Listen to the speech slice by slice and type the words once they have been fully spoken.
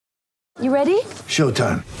You ready?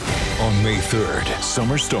 Showtime. On May 3rd,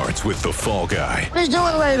 summer starts with The Fall Guy. Let's do it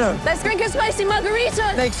later. Let's drink a spicy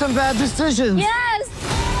margarita. Make some bad decisions. Yes!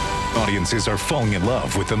 Audiences are falling in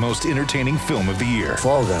love with the most entertaining film of the year.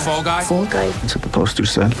 Fall Guy. Fall Guy? Fall Guy. That's what the poster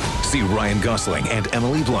said. See Ryan Gosling and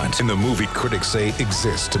Emily Blunt in the movie critics say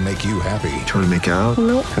exists to make you happy. Trying to make it out?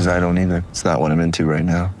 Nope. Because I don't either. It's not what I'm into right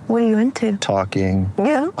now. What are you into? Talking.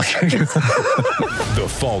 Yeah. The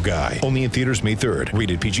Fall Guy. Only in theaters May 3rd.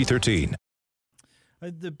 Rated PG-13.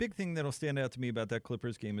 The big thing that'll stand out to me about that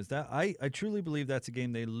Clippers game is that I truly believe that's a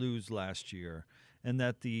game they lose last year, and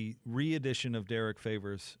that the re-addition of Derek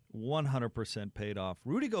Favors 100% paid off.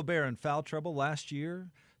 Rudy Gobert in foul trouble last year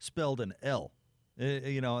spelled an L.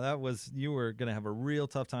 You were going to have a real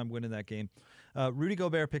tough time winning that game. Rudy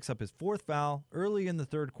Gobert picks up his fourth foul early in the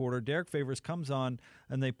third quarter. Derek Favors comes on,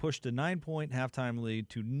 and they pushed a 9-point halftime lead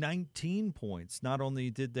to 19 points. Not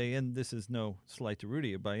only did they, and this is no slight to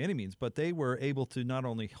Rudy by any means, but they were able to not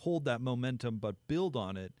only hold that momentum but build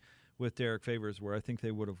on it with Derek Favors, where I think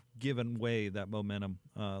they would have given way that momentum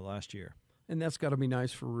last year. And that's got to be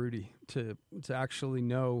nice for Rudy to actually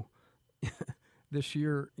know this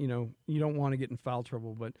year, you don't want to get in foul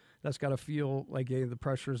trouble, but that's got to feel like, hey, the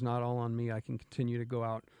pressure is not all on me. I can continue to go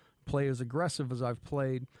out, play as aggressive as I've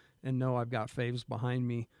played, and know I've got Faves behind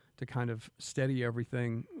me to kind of steady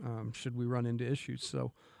everything should we run into issues.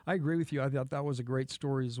 So I agree with you. I thought that was a great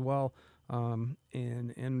story as well. And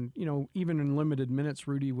even in limited minutes,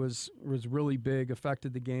 Rudy was really big,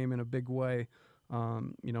 affected the game in a big way.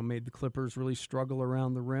 Made the Clippers really struggle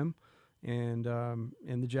around the rim, and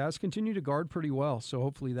the Jazz continue to guard pretty well. So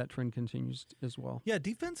hopefully that trend continues as well. Yeah,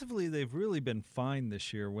 defensively they've really been fine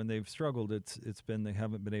this year. When they've struggled, it's been they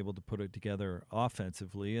haven't been able to put it together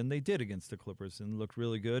offensively, and they did against the Clippers and looked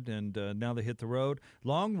really good. And now they hit the road,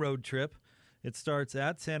 long road trip. It starts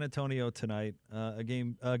at San Antonio tonight. A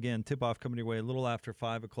game, again, tip-off coming your way a little after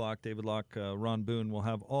 5 o'clock. David Locke, Ron Boone will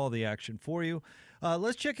have all the action for you.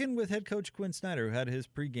 Let's check in with head coach Quinn Snyder, who had his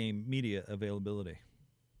pregame media availability.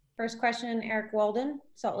 First question, Eric Walden,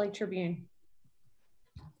 Salt Lake Tribune.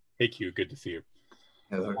 Hey, Q, good to see you.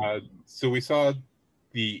 Hello. So we saw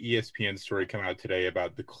the ESPN story come out today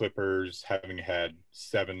about the Clippers having had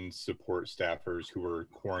 7 support staffers who were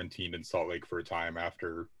quarantined in Salt Lake for a time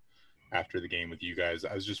after the game with you guys.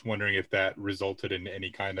 I was just wondering if that resulted in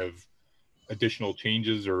any kind of additional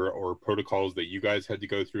changes or protocols that you guys had to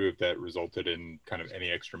go through, if that resulted in kind of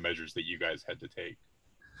any extra measures that you guys had to take.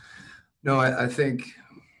 No, I think,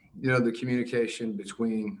 the communication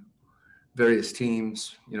between various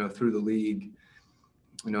teams, through the league,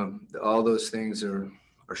 all those things are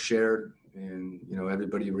shared, and,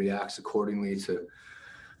 everybody reacts accordingly to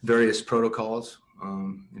various protocols.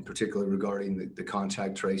 In particular regarding the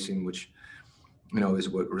contact tracing, which, is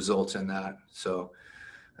what results in that. So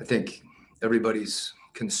I think everybody's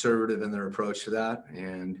conservative in their approach to that.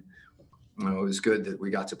 And, it was good that we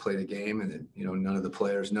got to play the game, and that, none of the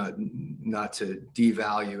players, not to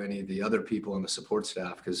devalue any of the other people on the support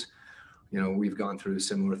staff, because, we've gone through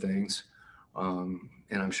similar things. And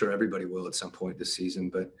I'm sure everybody will at some point this season,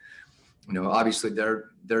 but, obviously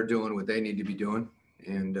they're doing what they need to be doing,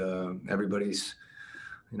 and everybody's,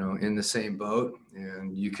 in the same boat,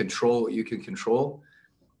 and you control what you can control.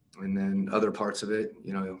 And then other parts of it,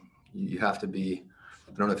 you have to be,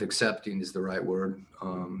 I don't know if accepting is the right word,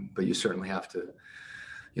 but you certainly have to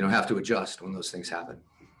adjust when those things happen.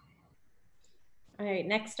 All right,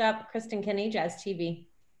 next up, Kristen Kenny, Jazz TV.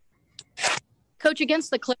 Coach,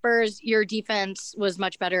 against the Clippers, your defense was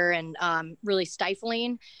much better and really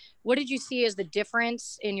stifling. What did you see as the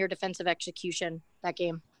difference in your defensive execution that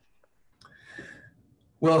game?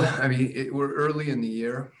 Well, we're early in the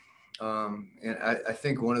year, and I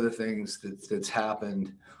think one of the things that's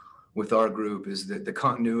happened with our group is that the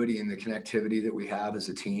continuity and the connectivity that we have as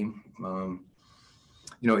a team,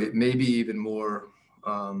 it may be even more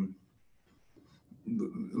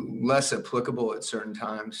less applicable at certain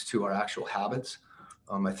times to our actual habits.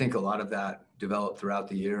 I think a lot of that developed throughout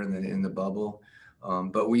the year and then in the bubble,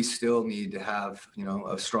 but we still need to have,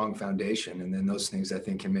 a strong foundation, and then those things I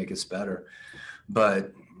think can make us better.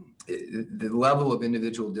 But the level of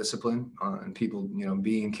individual discipline and people,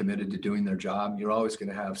 being committed to doing their job, you're always going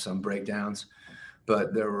to have some breakdowns,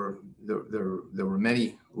 but there were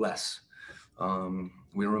many less.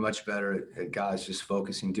 We were much better at guys just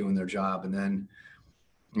focusing, doing their job, and then,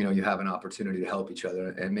 you have an opportunity to help each other.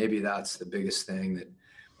 And maybe that's the biggest thing,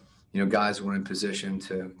 that, guys were in position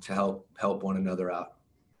to help one another out.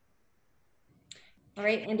 All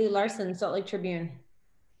right, Andy Larson, Salt Lake Tribune.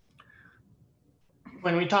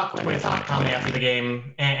 when we talked with Tommy after the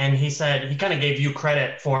game, and he said he kind of gave you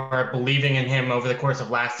credit for believing in him over the course of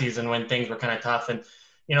last season when things were kind of tough. And,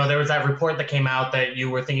 there was that report that came out that you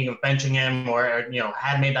were thinking of benching him or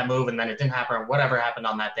had made that move and then it didn't happen or whatever happened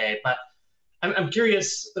on that day. But I'm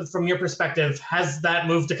curious, from your perspective, has that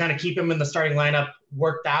move to kind of keep him in the starting lineup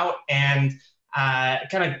worked out? And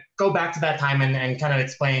kind of go back to that time and kind of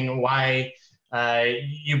explain why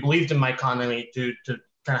you believed in Mike Conley to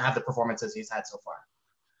kind of have the performances he's had so far.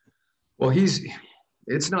 Well,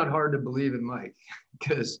 it's not hard to believe in Mike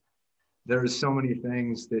because there's so many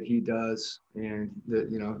things that he does and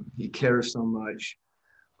that, he cares so much.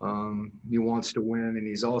 He wants to win, and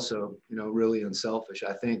he's also, really unselfish.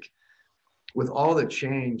 I think with all the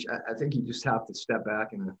change, I think you just have to step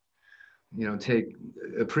back and,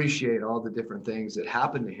 appreciate all the different things that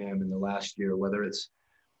happened to him in the last year, whether it's,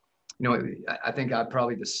 I think I'm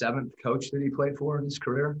probably the 7th coach that he played for in his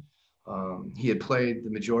career. He had played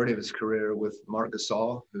the majority of his career with Marc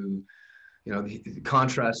Gasol, who,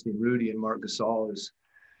 contrasting Rudy and Marc Gasol is,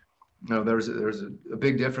 there's a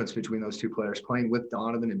big difference between those two players playing with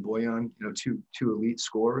Donovan and Bojan, two elite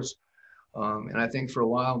scorers. And I think for a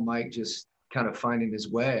while, Mike just kind of finding his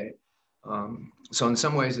way. So in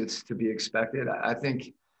some ways it's to be expected. I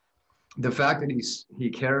think the fact that he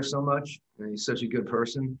cares so much and he's such a good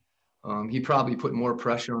person, he probably put more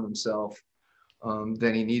pressure on himself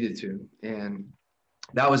than he needed to. And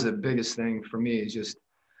that was the biggest thing for me, is just,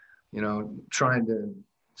 trying to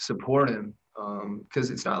support him. Because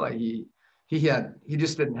it's not like he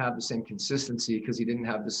just didn't have the same consistency because he didn't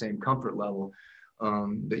have the same comfort level.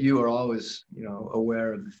 But you are always,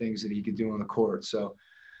 aware of the things that he could do on the court. So,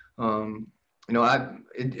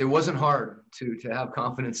 it wasn't hard to have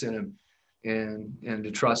confidence in him and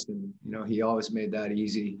to trust him. He always made that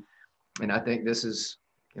easy. And I think this is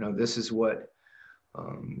what,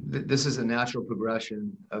 this is a natural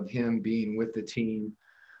progression of him being with the team,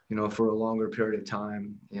 for a longer period of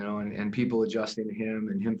time, and people adjusting to him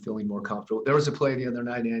and him feeling more comfortable. There was a play the other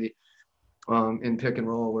night, Andy, in pick and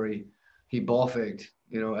roll where he ball faked,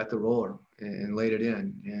 at the roller and laid it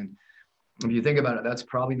in. And if you think about it, that's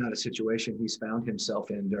probably not a situation he's found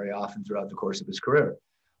himself in very often throughout the course of his career.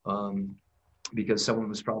 Because someone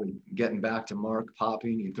was probably getting back to Mark,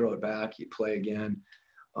 popping, he'd throw it back, he'd play again.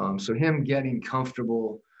 So him getting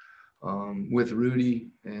comfortable with Rudy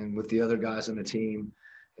and with the other guys on the team.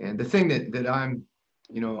 And the thing that I'm,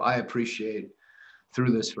 I appreciate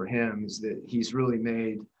through this for him is that he's really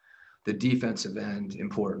made the defensive end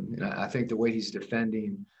important. And I think the way he's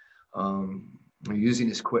defending, using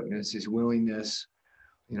his quickness, his willingness,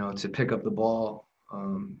 to pick up the ball,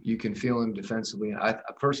 you can feel him defensively. I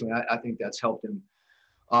personally think that's helped him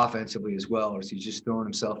offensively as well, as he's just throwing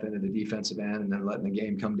himself into the defensive end and then letting the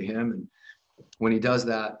game come to him. And when he does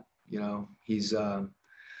that, he's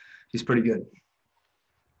pretty good.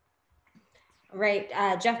 Right.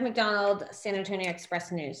 Jeff McDonald, San Antonio Express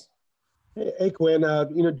News. Hey, Quinn.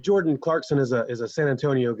 Jordan Clarkson is a San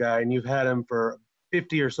Antonio guy, and you've had him for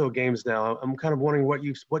 50 or so games now. I'm kind of wondering what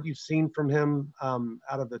you've seen from him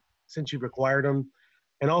since you've acquired him,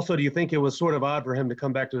 and also, do you think it was sort of odd for him to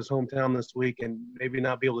come back to his hometown this week and maybe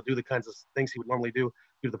not be able to do the kinds of things he would normally do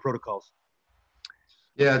due to the protocols?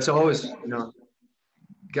 Yeah, it's always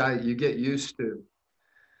guy, you get used to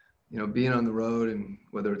being on the road, and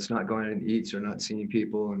whether it's not going to eats or not seeing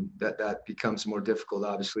people, and that becomes more difficult,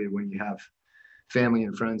 obviously, when you have family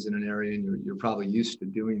and friends in an area and you're probably used to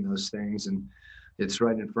doing those things and it's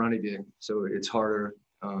right in front of you. So it's harder,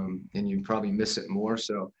 and you probably miss it more.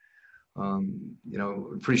 So,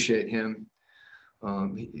 appreciate him,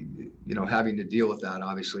 having to deal with that,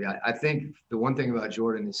 obviously. I think the one thing about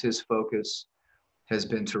Jordan is his focus has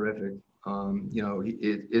been terrific.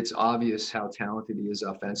 It's obvious how talented he is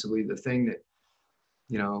offensively. The thing that,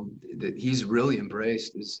 that he's really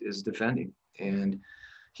embraced is defending, and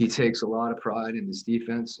he takes a lot of pride in his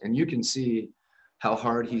defense, and you can see how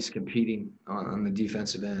hard he's competing on the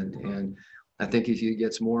defensive end. And I think if he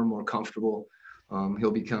gets more and more comfortable,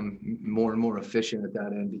 he'll become more and more efficient at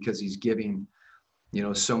that end because he's giving,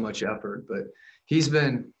 so much effort. But he's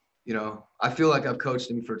been, I feel like I've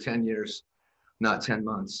coached him for 10 years, not 10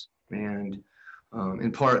 months. And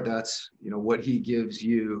in part, that's, what he gives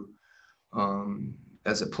you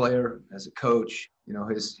as a player, as a coach, he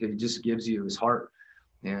just gives you his heart.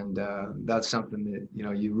 And that's something that,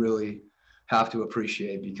 you really have to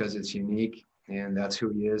appreciate because it's unique, and that's who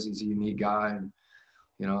he is. He's a unique guy. And,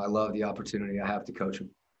 I love the opportunity I have to coach him.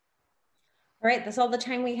 All right. That's all the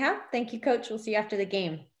time we have. Thank you, Coach. We'll see you after the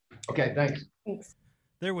game. Okay. Thanks. Thanks.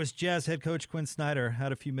 There was Jazz head coach Quinn Snyder.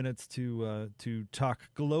 Had a few minutes to talk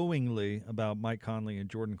glowingly about Mike Conley and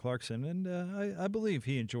Jordan Clarkson, and I believe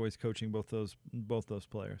he enjoys coaching both those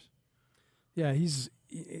players. Yeah,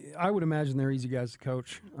 I would imagine they're easy guys to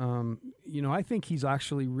coach. I think he's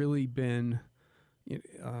actually really been.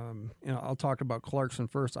 I'll talk about Clarkson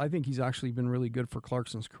first. I think he's actually been really good for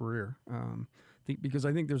Clarkson's career, because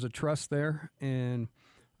I think there's a trust there, and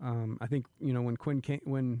I think when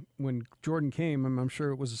Jordan came, I'm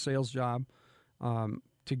sure it was a sales job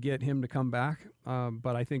to get him to come back.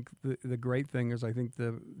 But I think the great thing is I think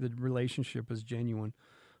the relationship is genuine,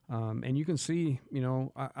 and you can see.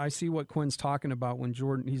 I see what Quinn's talking about when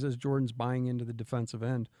he says Jordan's buying into the defensive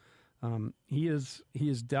end. He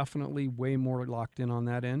is definitely way more locked in on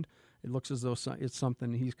that end. It looks as though it's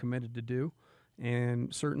something he's committed to do,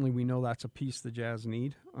 and certainly we know that's a piece the Jazz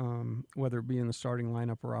need, whether it be in the starting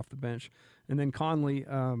lineup or off the bench. And then Conley,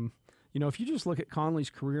 if you just look at Conley's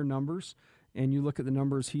career numbers and you look at the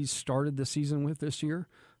numbers he's started the season with this year,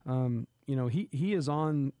 he is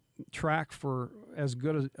on track for as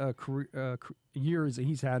good a career, year as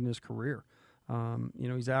he's had in his career.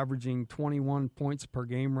 He's averaging 21 points per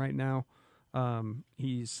game right now.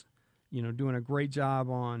 He's, doing a great job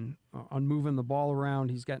on moving the ball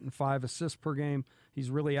around. He's getting 5 assists per game.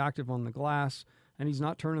 He's really active on the glass, and he's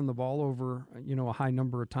not turning the ball over, a high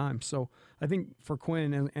number of times. So I think for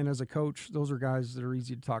Quinn and as a coach, those are guys that are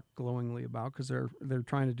easy to talk glowingly about because they're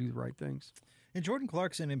trying to do the right things. And Jordan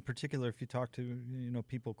Clarkson, in particular, if you talk to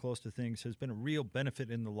people close to things, has been a real benefit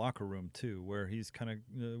in the locker room too, where he's kind of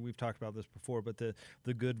we've talked about this before, but the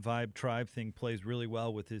good vibe tribe thing plays really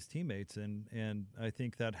well with his teammates, and I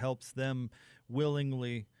think that helps them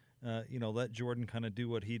willingly, let Jordan kind of do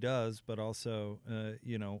what he does, but also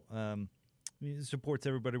he supports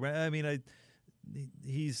everybody. I mean,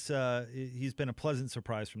 he's been a pleasant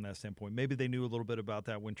surprise from that standpoint. Maybe they knew a little bit about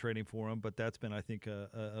that when trading for him, but that's been, I think,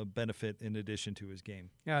 a benefit in addition to his game.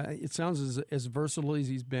 Yeah, it sounds as versatile as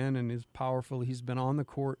he's been and as powerful he's been on the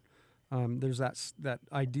court. There's that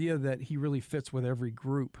idea that he really fits with every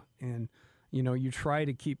group, and you try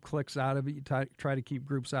to keep cliques out of it, you try to keep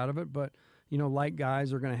groups out of it, but like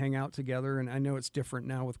guys are going to hang out together, and I know it's different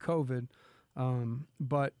now with COVID,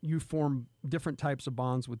 but you form different types of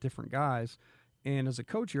bonds with different guys. And as a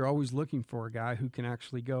coach, you're always looking for a guy who can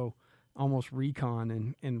actually go almost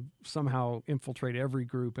recon and somehow infiltrate every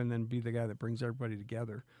group and then be the guy that brings everybody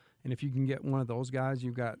together. And if you can get one of those guys,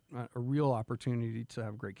 you've got a real opportunity to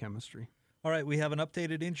have great chemistry. All right, we have an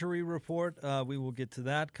updated injury report. We will get to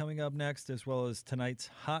that coming up next, as well as tonight's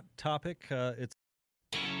hot topic. It's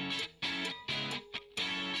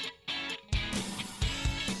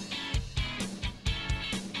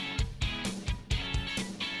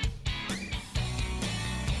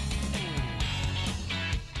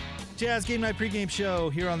Jazz Game Night pregame show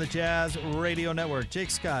here on the Jazz Radio Network. Jake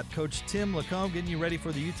Scott, Coach Tim Lacombe getting you ready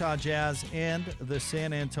for the Utah Jazz and the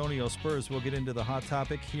San Antonio Spurs. We'll get into the hot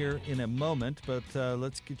topic here in a moment, but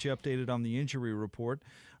let's get you updated on the injury report.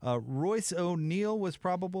 Royce O'Neal was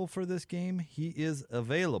probable for this game. He is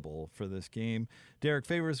available for this game. Derek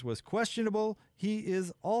Favors was questionable. He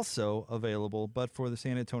is also available, but for the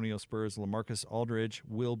San Antonio Spurs, LaMarcus Aldridge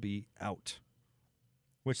will be out.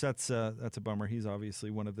 Which that's a bummer. He's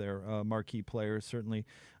obviously one of their marquee players, certainly.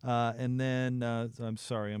 And then, I'm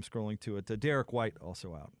sorry, I'm scrolling to it. Derek White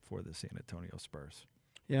also out for the San Antonio Spurs.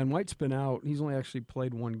 Yeah, and White's been out. He's only actually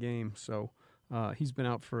played one game, so he's been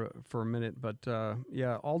out for a minute. But,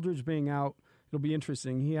 yeah, Aldridge being out, it'll be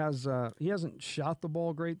interesting. He hasn't shot the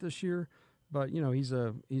ball great this year, but, he's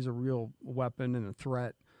a real weapon and a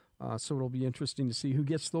threat. So it'll be interesting to see who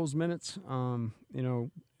gets those minutes.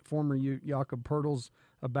 Former Jakob Poeltl's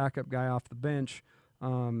a backup guy off the bench,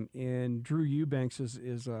 and Drew Eubanks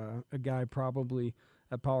is a guy probably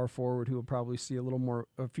at power forward who will probably see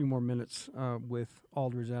a few more minutes with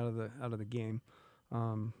Aldridge out of the game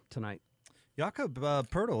tonight. Jakob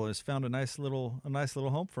Poeltl has found a nice little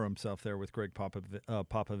home for himself there with Greg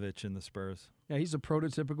Popovich and the Spurs. Yeah, he's a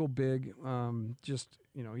prototypical big.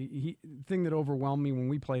 The thing that overwhelmed me when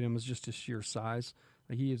we played him was just his sheer size.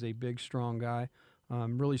 He is a big, strong guy.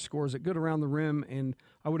 Really scores it good around the rim, and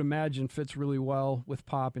I would imagine fits really well with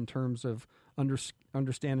Pop in terms of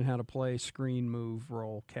understanding how to play, screen, move,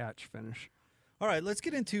 roll, catch, finish. All right, let's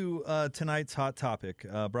get into tonight's hot topic,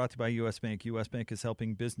 brought to you by U.S. Bank. U.S. Bank is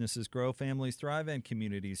helping businesses grow, families thrive, and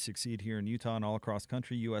communities succeed here in Utah and all across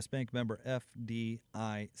country. U.S. Bank, member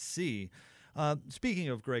FDIC. Speaking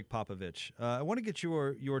of Greg Popovich, I want to get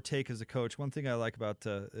your take as a coach. One thing I like about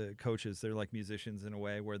coaches, they're like musicians in a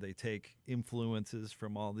way, where they take influences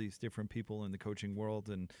from all these different people in the coaching world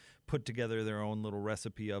and put together their own little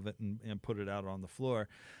recipe of it and put it out on the floor.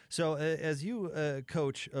 So as you,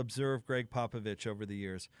 coach, observe Greg Popovich over the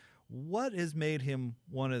years, what has made him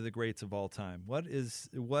one of the greats of all time? What is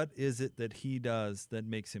it that he does that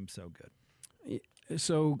makes him so good?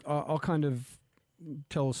 So I'll kind of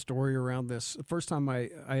tell a story around this. The first time I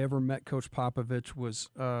ever met Coach Popovich was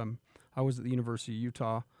I was at the University of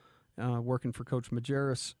Utah working for Coach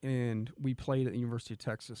Majerus, and we played at the University of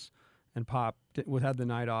Texas. And Pop had the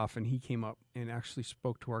night off, and he came up and actually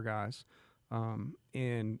spoke to our guys.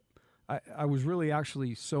 And I was really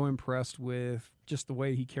actually so impressed with just the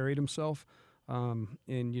way he carried himself. And,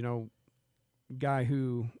 you know, guy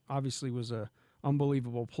who obviously was a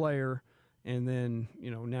unbelievable player, and then, you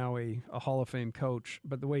know, now a Hall of Fame coach.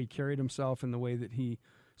 But the way he carried himself and the way that he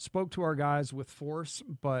spoke to our guys with force,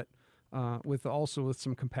 but with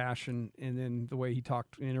some compassion, and then the way he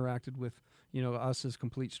interacted with, you know, us as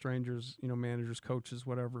complete strangers, you know, managers, coaches,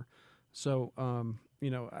 whatever. So, you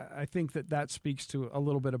know, I think that speaks to a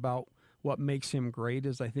little bit about what makes him great.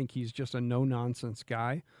 Is I think he's just a no-nonsense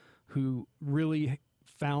guy who really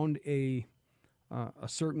found a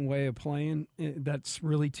certain way of playing that's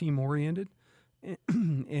really team-oriented,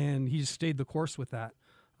 and he's stayed the course with that.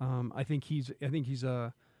 I think he's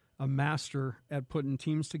a master at putting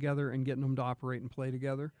teams together and getting them to operate and play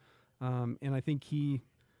together. And I think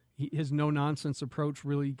his no-nonsense approach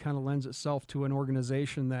really kind of lends itself to an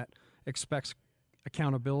organization that expects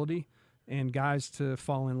accountability and guys to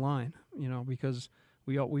fall in line, you know, because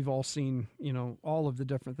we've all seen, you know, all of the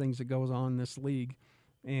different things that goes on in this league.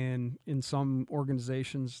 And in some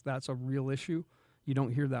organizations, that's a real issue. You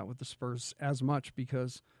don't hear that with the Spurs as much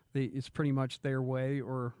because it's pretty much their way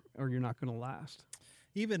or you're not going to last.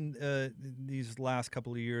 Even these last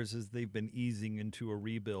couple of years, as they've been easing into a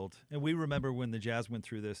rebuild, and we remember when the Jazz went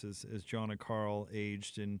through this as John and Carl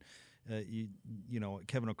aged, and you know,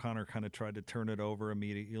 Kevin O'Connor kind of tried to turn it over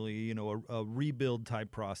immediately. You know, a rebuild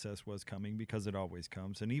type process was coming because it always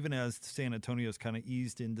comes. And even as San Antonio's kind of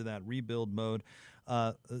eased into that rebuild mode,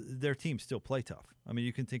 their teams still play tough. I mean,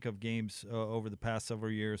 you can think of games over the past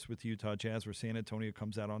several years with Utah Jazz where San Antonio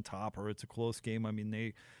comes out on top, or it's a close game. I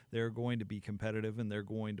mean, they're going to be competitive and they're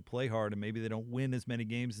going to play hard, and maybe they don't win as many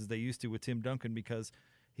games as they used to with Tim Duncan because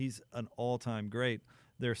he's an all-time great.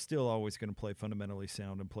 They're still always going to play fundamentally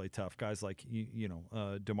sound and play tough. Guys like,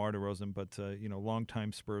 DeMar DeRozan, but,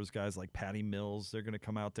 longtime Spurs guys like Patty Mills, they're going to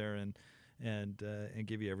come out there and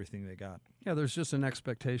give you everything they got. Yeah, there's just an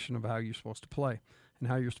expectation of how you're supposed to play and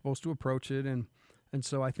how you're supposed to approach it. And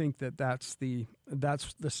so I think that's the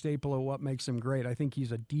staple of what makes him great. I think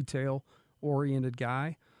he's a detail-oriented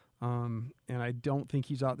guy, and I don't think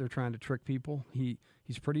he's out there trying to trick people.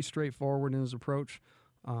 He's pretty straightforward in his approach,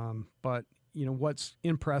 but you know, what's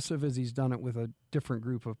impressive is he's done it with a different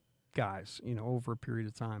group of guys, you know, over a period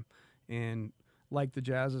of time. And like the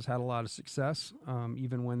Jazz has had a lot of success,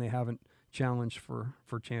 even when they haven't challenged for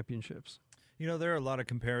championships. You know, there are a lot of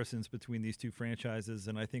comparisons between these two franchises,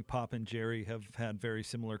 and I think Pop and Jerry have had very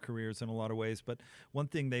similar careers in a lot of ways. But one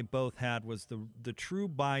thing they both had was the true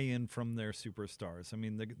buy-in from their superstars. I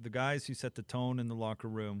mean, the guys who set the tone in the locker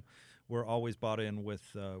room were always bought in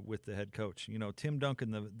with the head coach. You know, Tim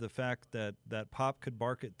Duncan, the fact that Pop could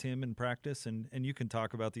bark at Tim in practice, and you can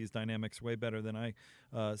talk about these dynamics way better than I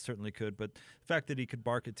certainly could, but the fact that he could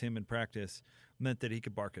bark at Tim in practice meant that he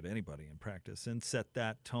could bark at anybody in practice and set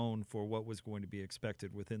that tone for what was going to be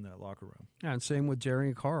expected within that locker room. Yeah, and same with Jerry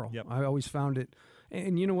and Carl. Yep. I always found it,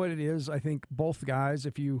 and you know what it is? I think both guys,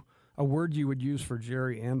 a word you would use for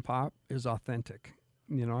Jerry and Pop is authentic.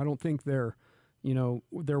 You know, I don't think they're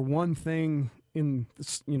one thing in,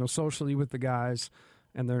 you know, socially with the guys,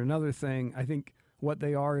 and they're another thing. I think what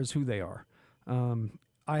they are is who they are.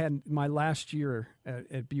 I had my last year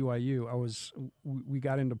at BYU. We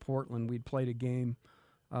got into Portland. We'd played a game,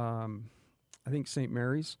 I think St.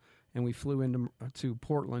 Mary's, and we flew to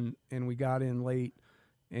Portland, and we got in late.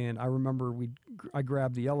 And I remember I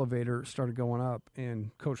grabbed the elevator, started going up,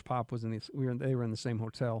 and Coach Pop was they were in the same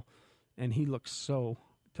hotel, and he looked so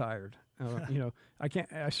tired. You know,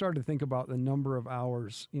 I started to think about the number of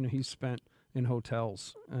hours, you know, he spent in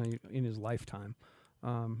hotels in his lifetime.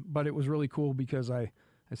 But it was really cool because I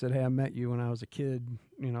said, hey, I met you when I was a kid.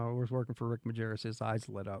 You know, I was working for Rick Majerus. His eyes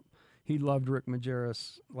lit up. He loved Rick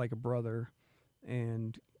Majerus like a brother.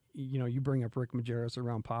 And, you know, you bring up Rick Majerus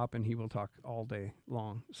around Pop and he will talk all day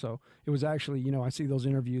long. So it was actually, you know, I see those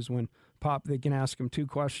interviews when Pop, they can ask him 2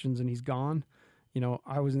 questions and he's gone. You know,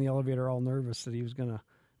 I was in the elevator all nervous that he was going to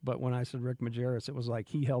But when I said Rick Majerus, it was like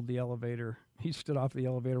he held the elevator. He stood off the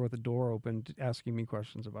elevator with the door open, asking me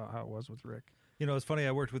questions about how it was with Rick. You know, it's funny.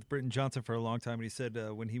 I worked with Britton Johnson for a long time, and he said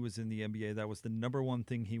when he was in the NBA, that was the number one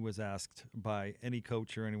thing he was asked by any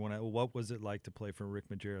coach or anyone. What was it like to play for Rick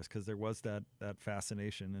Majerus? Because there was that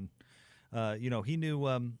fascination, and he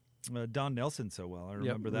knew Don Nelson so well. I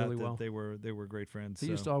remember really that well. they were great friends. He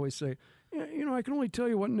used to always say, "Yeah, I can only tell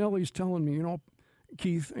you what Nelly's telling me.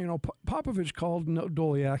 Keith, Popovich called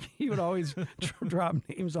Doliak. He would always drop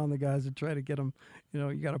names on the guys to try to get them.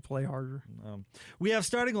 You got to play harder." We have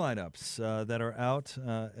starting lineups that are out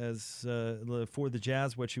for the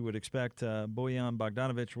Jazz, what you would expect. Bojan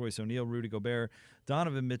Bogdanovic, Royce O'Neal, Rudy Gobert,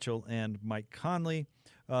 Donovan Mitchell, and Mike Conley.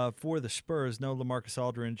 For the Spurs, no LaMarcus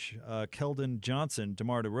Aldridge, Keldon Johnson,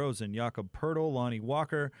 DeMar DeRozan, Jakob Poeltl, Lonnie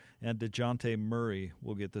Walker, and DeJounte Murray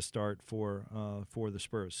will get the start for the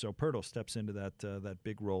Spurs. So Poeltl steps into that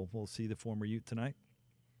big role. We'll see the former Ute tonight.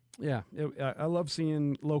 Yeah, I love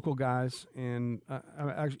seeing local guys, and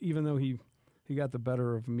even though he got the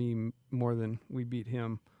better of me more than we beat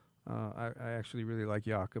him, I actually really like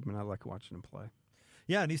Jakob, and I like watching him play.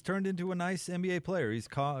 Yeah, and he's turned into a nice NBA player. He's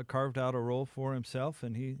carved out a role for himself,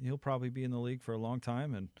 and he'll probably be in the league for a long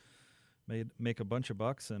time and make a bunch of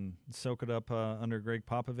bucks and soak it up under Greg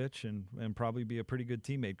Popovich and probably be a pretty good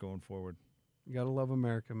teammate going forward. You got to love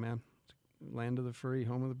America, man. Land of the free,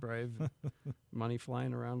 home of the brave, money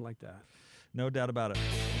flying around like that. No doubt about it.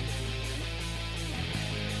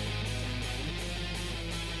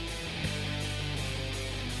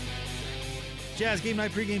 Jazz Game Night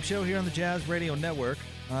pregame show here on the Jazz Radio Network,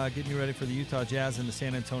 getting you ready for the Utah Jazz and the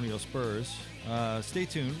San Antonio Spurs. Stay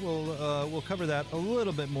tuned. We'll cover that a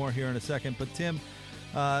little bit more here in a second. But Tim,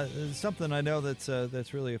 something I know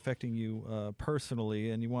that's really affecting you personally,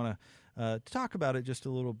 and you want to talk about it just a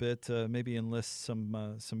little bit. Maybe enlist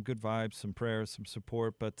some good vibes, some prayers, some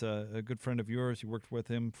support. But a good friend of yours, you worked with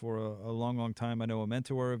him for a long, long time. I know a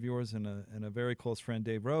mentor of yours and a very close friend,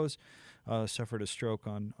 Dave Rose, suffered a stroke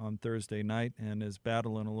on Thursday night and is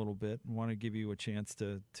battling a little bit. And want to give you a chance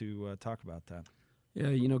to talk about that.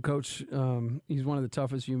 Yeah, Coach, he's one of the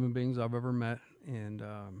toughest human beings I've ever met, and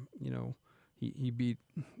he beat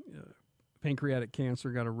pancreatic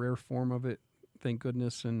cancer, got a rare form of it, thank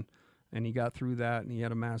goodness, and he got through that, and he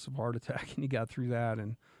had a massive heart attack, and he got through that,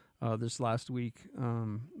 and this last week,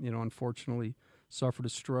 unfortunately suffered a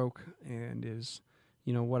stroke, and is,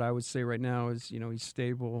 what I would say right now is, he's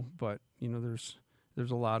stable, but,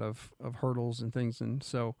 there's a lot of hurdles and things, and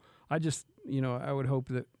so I just, I would hope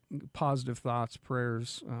that positive thoughts,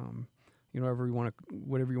 prayers, whatever you want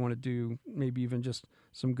to do, maybe even just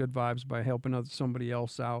some good vibes by helping somebody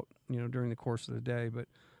else out, during the course of the day. But,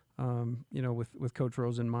 with Coach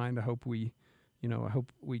Rose in mind, I hope we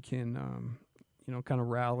can, kind of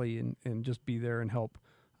rally and just be there and help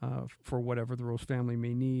for whatever the Rose family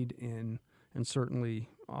may need, and certainly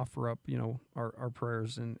offer up, our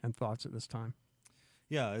prayers and thoughts at this time.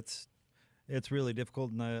 Yeah, it's really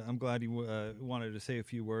difficult, and I'm glad you wanted to say a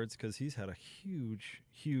few words, because he's had a huge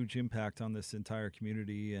impact on this entire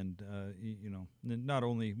community, and not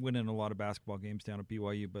only winning a lot of basketball games down at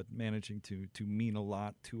BYU, but managing to mean a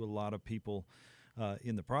lot to a lot of people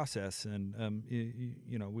in the process. And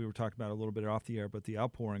we were talking about it a little bit off the air, but the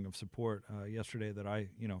outpouring of support yesterday that I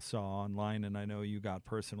saw online, and I know you got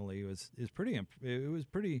personally, was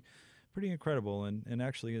pretty incredible and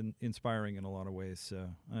actually inspiring in a lot of ways.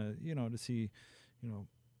 To see,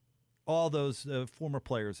 all those former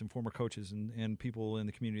players and former coaches and people in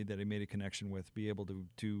the community that he made a connection with be able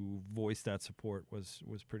to voice that support was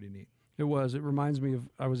pretty neat. It was. It reminds me of,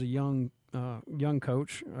 I was a young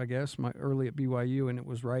coach, I guess, early at BYU, and it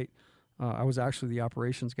was right. I was actually the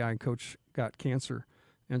operations guy, and Coach got cancer.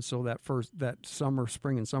 And so that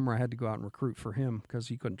spring and summer, I had to go out and recruit for him because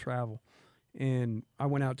he couldn't travel. And I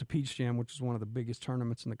went out to Peach Jam, which is one of the biggest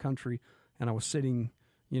tournaments in the country, and I was sitting,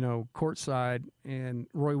 courtside, and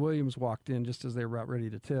Roy Williams walked in just as they were about ready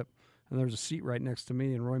to tip, and there was a seat right next to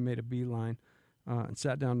me, and Roy made a beeline and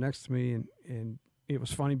sat down next to me, and it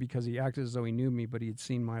was funny because he acted as though he knew me, but he had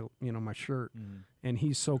seen my shirt, and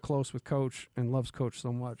he's so close with Coach and loves Coach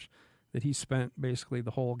so much that he spent basically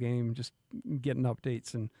the whole game just getting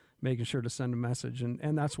updates and making sure to send a message,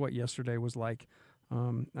 and that's what yesterday was like.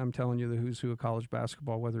 I'm telling you, the who's who of college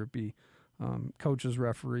basketball, whether it be coaches,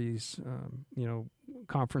 referees,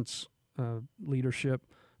 conference leadership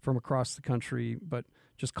from across the country, but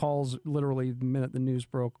just calls literally the minute the news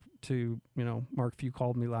broke to, Mark Few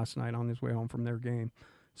called me last night on his way home from their game.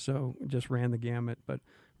 So just ran the gamut, but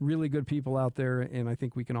really good people out there, and I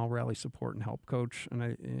think we can all rally support and help Coach, and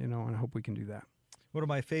I hope we can do that. One of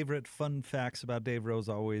my favorite fun facts about Dave Rose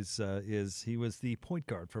always is he was the point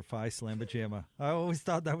guard for Phi Slamba Jama. I always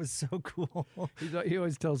thought that was so cool. He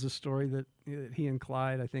always tells a story that he and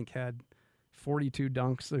Clyde, I think, had 42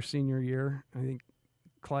 dunks their senior year. I think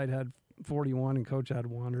Clyde had 41 and Coach had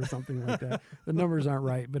 1 or something like that. The numbers aren't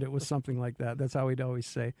right, but it was something like that. That's how he'd always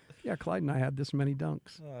say, yeah, Clyde and I had this many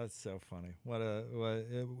dunks. Oh, that's so funny. What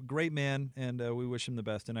a great man, and we wish him the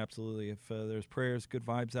best. And absolutely, if there's prayers, good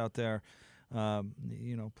vibes out there,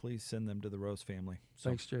 please send them to the Rose family.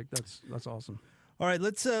 So. Thanks, Jake. That's awesome. All right,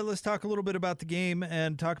 let's talk a little bit about the game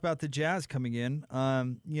and talk about the Jazz coming in.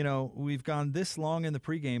 We've gone this long in the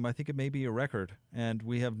pregame. I think it may be a record, and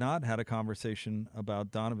we have not had a conversation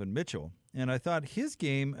about Donovan Mitchell. And I thought his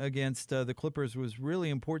game against the Clippers was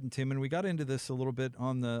really important to him, and we got into this a little bit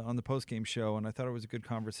on the postgame show, and I thought it was a good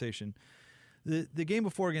conversation. The game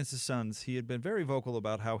before against the Suns, he had been very vocal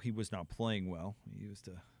about how he was not playing well. He used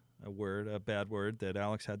a bad word that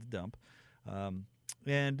Alex had to dump.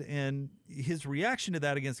 And his reaction to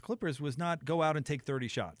that against the Clippers was not go out and take 30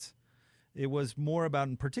 shots. It was more about,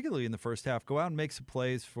 and particularly in the first half, go out and make some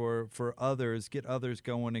plays for others, get others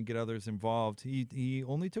going and get others involved. He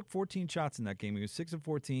only took 14 shots in that game. He was 6 of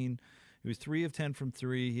 14. He was 3 of 10 from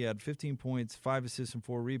 3. He had 15 points, 5 assists, and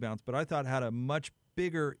 4 rebounds, but I thought had a much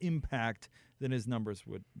bigger impact than his numbers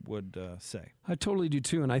would say. I totally do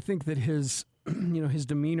too, and I think that his his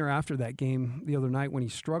demeanor after that game the other night when he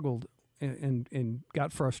struggled and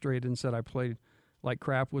got frustrated and said I played like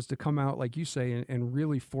crap was to come out, like you say, and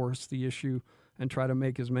really force the issue and try to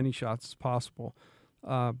make as many shots as possible.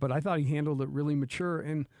 But I thought he handled it really mature.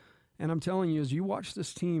 And I'm telling you, as you watch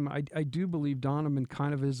this team, I do believe Donovan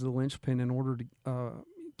kind of is the linchpin in order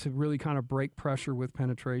to really kind of break pressure with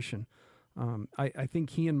penetration. I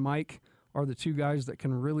think he and Mike are the two guys that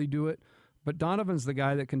can really do it. But Donovan's the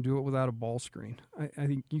guy that can do it without a ball screen. I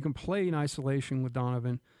think you can play in isolation with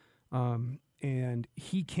Donovan, and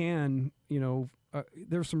he can,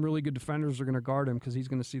 there's some really good defenders that are going to guard him because he's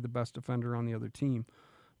going to see the best defender on the other team.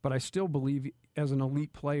 But I still believe as an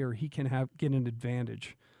elite player, he can get an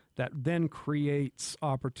advantage that then creates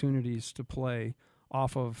opportunities to play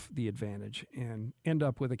off of the advantage and end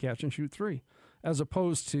up with a catch-and-shoot 3, as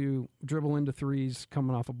opposed to dribble into threes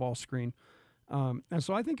coming off a ball screen. And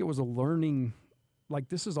so I think it was a learning, like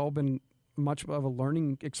this has all been much of a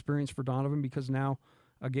learning experience for Donovan because now,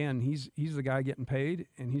 again, he's the guy getting paid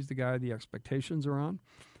and he's the guy the expectations are on.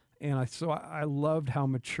 And I loved how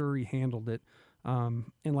mature he handled it. And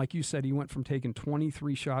like you said, he went from taking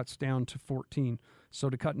 23 shots down to 14. So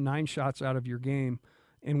to cut 9 shots out of your game.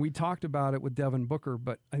 And we talked about it with Devin Booker,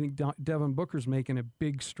 but I think Devin Booker's making a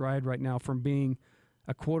big stride right now from being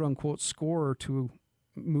a quote-unquote scorer to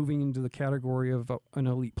moving into the category of an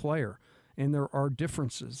elite player. And there are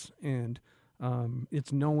differences, and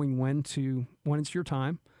it's knowing when it's your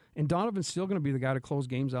time. And Donovan's still going to be the guy to close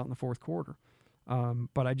games out in the fourth quarter.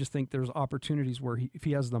 But I just think there's opportunities where if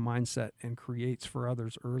he has the mindset and creates for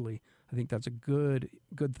others early, I think that's a good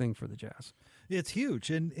thing for the Jazz. It's huge.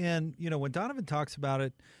 And when Donovan talks about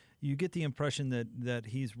it, you get the impression that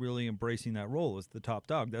he's really embracing that role as the top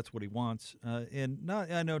dog. That's what he wants. I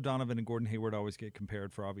know Donovan and Gordon Hayward always get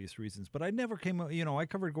compared for obvious reasons, but I never I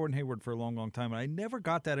covered Gordon Hayward for a long, long time, and I never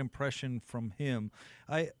got that impression from him.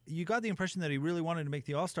 You got the impression that he really wanted to make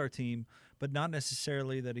the All-Star team, but not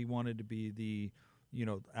necessarily that he wanted to be the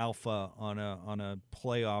alpha on a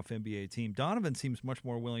playoff NBA team. Donovan seems much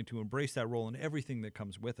more willing to embrace that role and everything that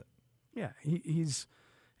comes with it. Yeah, he's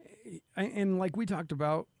and like we talked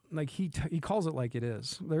about, like he calls it like it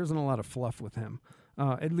is. There isn't a lot of fluff with him.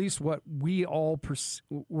 At least what we all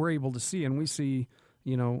were able to see, and we see,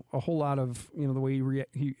 a whole lot of the way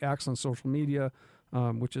he acts on social media,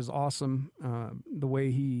 which is awesome. The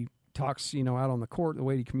way he talks, out on the court, the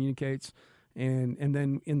way he communicates, and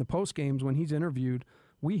then in the post games when he's interviewed,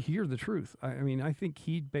 we hear the truth. I mean, I think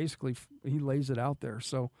he lays it out there.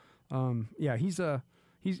 So,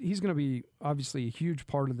 he's going to be obviously a huge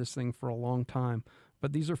part of this thing for a long time.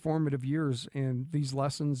 But these are formative years, and these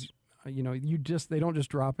lessons, they don't just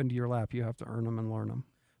drop into your lap. You have to earn them and learn them.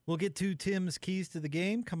 We'll get to Tim's keys to the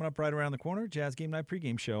game coming up right around the corner. Jazz Game Night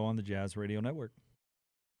pregame show on the Jazz Radio Network.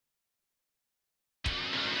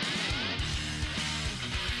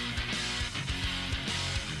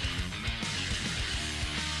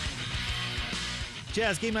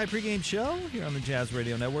 Jazz Game Night pregame show here on the Jazz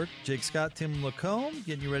Radio Network. Jake Scott, Tim Lacombe,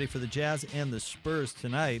 getting you ready for the Jazz and the Spurs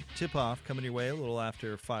tonight. Tip-off coming your way a little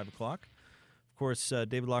after 5 o'clock. Of course,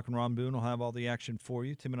 David Locke and Ron Boone will have all the action for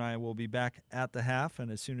you. Tim and I will be back at the half and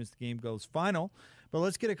as soon as the game goes final. But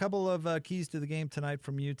let's get a couple of keys to the game tonight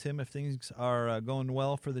from you, Tim. If things are going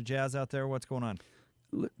well for the Jazz out there, what's going on?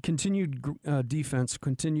 continued defense,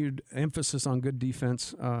 continued emphasis on good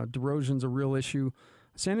defense. DeRozan's a real issue.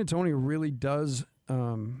 San Antonio really does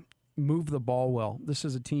move the ball well. This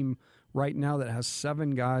is a team right now that has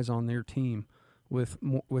 7 guys on their team with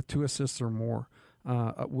 2 assists or more,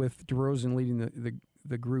 with DeRozan leading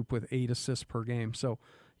the group with 8 assists per game. So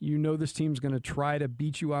this team's going to try to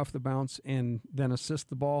beat you off the bounce and then assist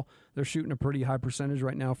the ball. They're shooting a pretty high percentage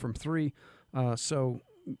right now from 3. So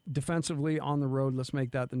defensively on the road, let's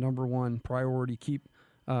make that the number one priority. Keep,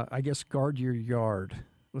 guard your yard.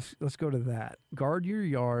 Let's go to that. Guard your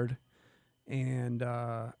yard and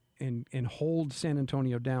hold San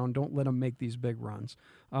Antonio down. Don't let them make these big runs.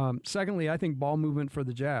 Secondly, I think ball movement for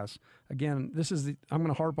the Jazz. Again, I'm going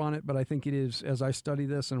to harp on it, but I think it is, as I study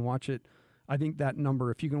this and watch it, I think that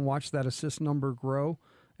number, if you can watch that assist number grow,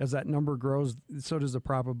 as that number grows, so does the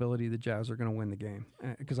probability the Jazz are going to win the game,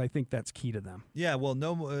 because I think that's key to them. Yeah, well,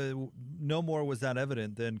 no more was that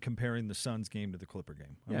evident than comparing the Suns game to the Clipper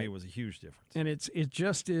game. I mean, it was a huge difference. And it's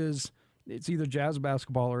either Jazz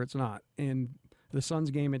basketball or it's not. And the Suns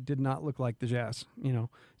game, it did not look like the Jazz.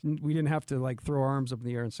 We didn't have to throw our arms up in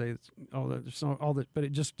the air and say, but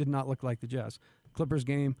it just did not look like the Jazz. Clippers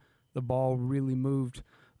game, the ball really moved.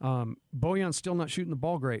 Bojan's still not shooting the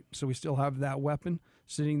ball great, so we still have that weapon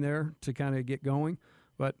sitting there to kind of get going,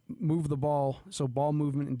 but move the ball. So ball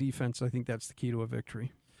movement and defense, I think that's the key to a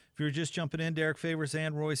victory. If you're just jumping in, Derek Favors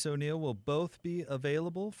and Royce O'Neal will both be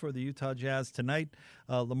available for the Utah Jazz tonight.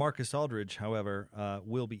 LaMarcus Aldridge, however,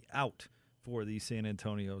 will be out for the San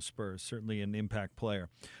Antonio Spurs. Certainly an impact player.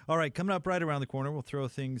 All right, coming up right around the corner, we'll throw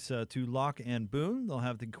things to Locke and Boone. They'll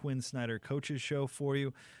have the Quinn Snyder Coaches Show for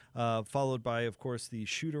you, followed by, of course, the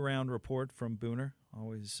shoot-around report from Booner.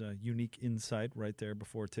 Always unique insight right there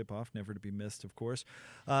before tip-off, never to be missed, of course.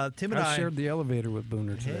 Tim and I shared the elevator with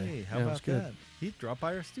Booner today. Hey, how about that? He dropped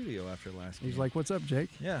by our studio after last game. He's like, "What's up, Jake?"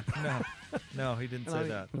 Yeah, no, he didn't say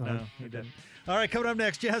that. No, he didn't. All right, coming up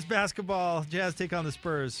next, Jazz basketball. Jazz take on the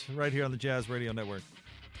Spurs right here on the Jazz Radio Network.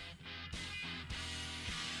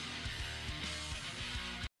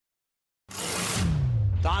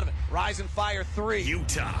 Donovan, rise and fire 3.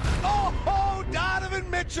 Utah. Oh, Donovan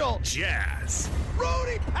Mitchell. Jazz.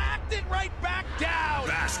 Rudy packed it right back down.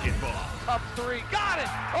 Basketball. Up 3. Got it.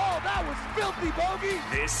 Oh, that was filthy, Bogey.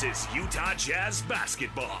 This is Utah Jazz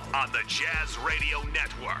basketball on the Jazz Radio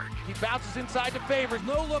Network. He bounces inside to Favors.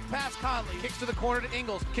 No look past Conley. Kicks to the corner to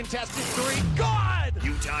Ingles. Contested 3. Good.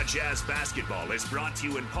 Utah Jazz basketball is brought to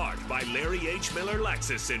you in part by Larry H. Miller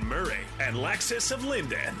Lexus in Murray and Lexus of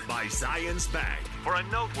Linden by Zions Bank. For a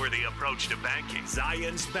noteworthy approach to banking,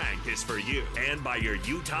 Zions Bank is for you, and by your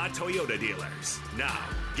Utah Toyota dealers. Now,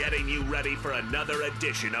 getting you ready for another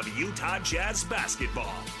edition of Utah Jazz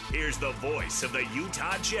basketball. Here's the voice of the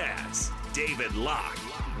Utah Jazz, David Locke,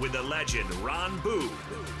 with the legend Ron Boone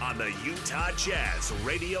on the Utah Jazz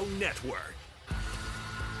Radio Network.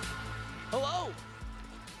 Hello.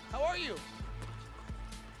 How are you?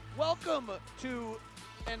 Welcome to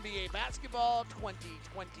NBA basketball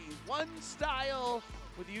 2021 style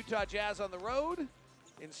with the Utah Jazz on the road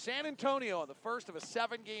in San Antonio on the first of a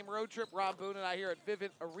 7-game road trip. Ron Boone and I here at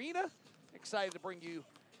Vivint Arena. Excited to bring you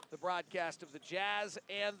the broadcast of the Jazz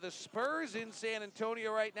and the Spurs in San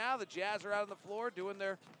Antonio right now. The Jazz are out on the floor doing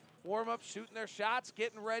their warm-up, shooting their shots,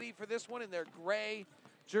 getting ready for this one in their gray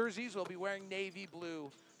jerseys. We'll be wearing navy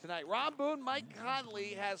blue tonight. Ron Boone, Mike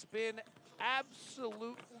Conley has been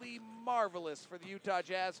absolutely marvelous for the Utah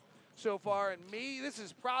Jazz so far, and this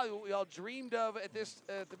is probably what we all dreamed of at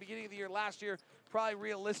the beginning of the year last year. Probably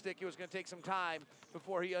realistic. It was going to take some time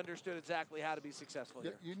before he understood exactly how to be successful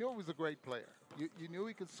here. You knew he was a great player. You knew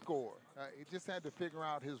he could score. He just had to figure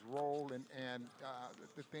out his role and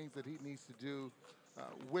the things that he needs to do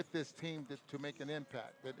with this team to make an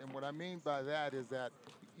impact. And what I mean by that is that,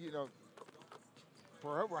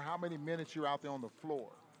 for how many minutes you're out there on the floor,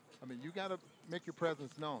 I mean, you got to make your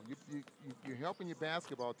presence known. You're helping your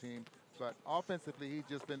basketball team, but offensively, he's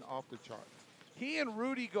just been off the charts. He and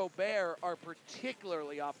Rudy Gobert are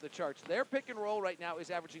particularly off the charts. Their pick and roll right now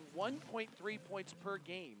is averaging 1.3 points per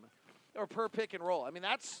game, or per pick and roll. I mean,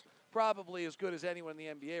 that's probably as good as anyone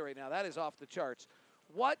in the NBA right now. That is off the charts.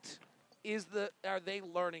 What are they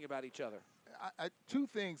learning about each other? Two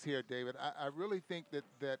things here, David. I really think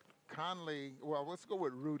that Conley, well, let's go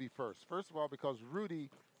with Rudy first. First of all, because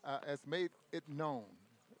Rudy has made it known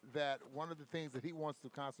that one of the things that he wants to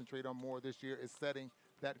concentrate on more this year is setting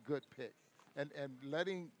that good pick and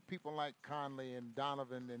letting people like Conley and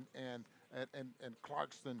Donovan and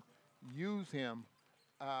Clarkson use him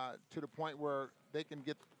to the point where they can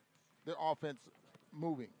get their offense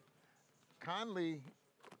moving. Conley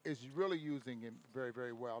is really using him very,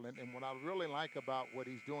 very well. And what I really like about what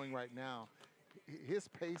he's doing right now, his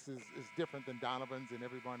pace is different than Donovan's and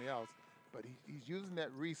everybody else, but he's using that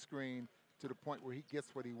rescreen to the point where he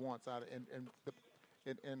gets what he wants out of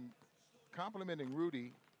it. And complimenting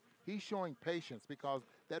Rudy, he's showing patience, because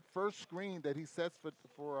that first screen that he sets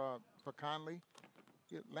for Conley,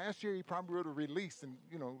 last year he probably would have released and,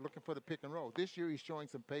 looking for the pick and roll. This year he's showing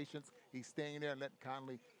some patience. He's staying there and letting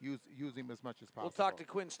Conley use him as much as possible. We'll talk to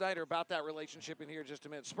Quinn Snyder about that relationship in here in just a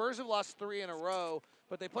minute. Spurs have lost 3 in a row,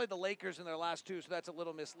 but they played the Lakers in their last 2, so that's a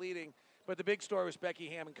little misleading. But the big story was Becky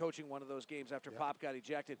Hammon coaching one of those games after Pop got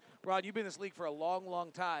ejected. Rod, you've been in this league for a long,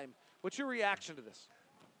 long time. What's your reaction to this?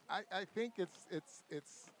 I think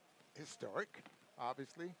it's historic,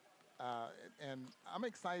 obviously, and I'm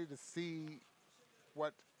excited to see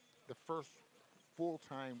what the first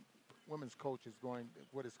full-time women's coach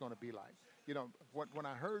what it's going to be like. When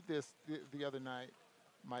I heard this the other night,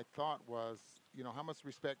 my thought was, how much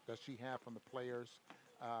respect does she have from the players?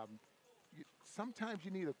 Sometimes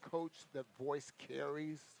you need a coach that voice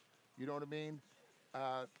carries, you know what I mean?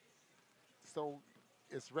 So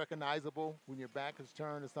it's recognizable when your back is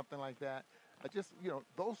turned or something like that.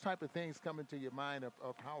 Those type of things come into your mind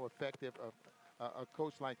of how effective a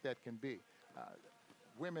coach like that can be.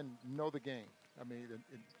 Women know the game. I mean,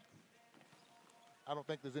 I don't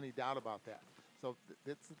think there's any doubt about that. So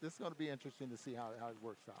this is going to be interesting to see how it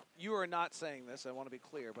works out. You are not saying this, I want to be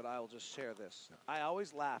clear, but I will just share this. Yeah. I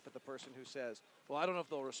always laugh at the person who says, well, I don't know if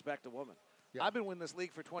they'll respect a woman. Yeah. I've been winning this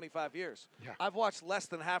league for 25 years. Yeah. I've watched less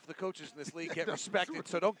than half the coaches in this league get respected,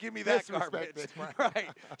 so don't give me that garbage. Right.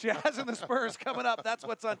 Jazz and the Spurs coming up. That's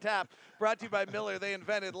what's on tap. Brought to you by Miller. They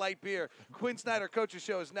invented light beer. Quinn Snyder Coaches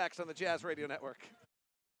Show is next on the Jazz Radio Network.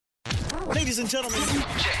 Ladies and gentlemen,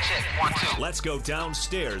 check, 1, 2. Let's go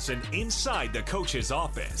downstairs and inside the coach's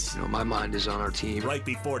office. My mind is on our team. Right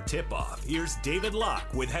before tip-off, here's David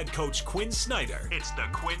Locke with head coach Quinn Snyder. It's the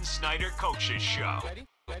Quinn Snyder Coaches Show.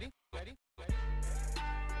 Ready?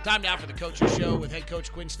 Time now for the Coaches Show with head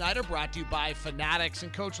coach Quinn Snyder, brought to you by Fanatics.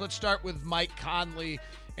 And, Coach, let's start with Mike Conley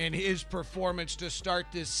and his performance to start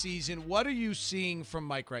this season. What are you seeing from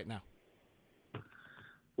Mike right now?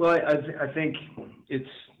 Well, I think it's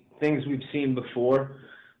things we've seen before,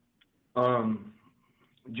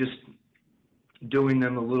 just doing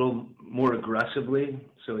them a little more aggressively.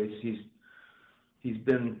 So he's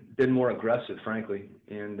been more aggressive, frankly,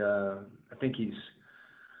 and I think he's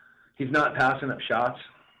not passing up shots.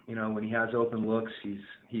 When he has open looks,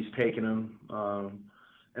 he's taking them,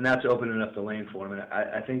 and that's opening up the lane for him. And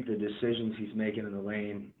I think the decisions he's making in the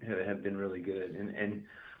lane have been really good, and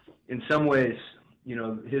in some ways,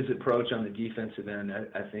 his approach on the defensive end,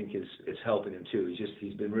 I think is helping him too.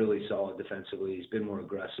 He's been really solid defensively. He's been more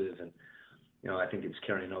aggressive, and I think it's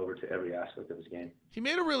carrying over to every aspect of his game. He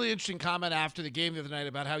made a really interesting comment after the game the other night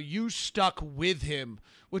about how you stuck with him,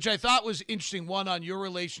 which I thought was interesting. One, on your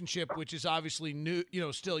relationship, which is obviously new,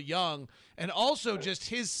 still young, and also just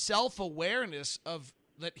his self-awareness of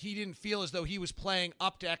that he didn't feel as though he was playing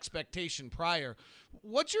up to expectation prior.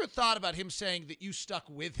 What's your thought about him saying that you stuck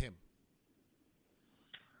with him?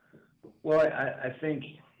 Well, I think,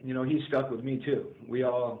 he stuck with me too. We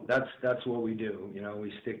all, that's what we do.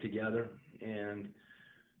 We stick together, and,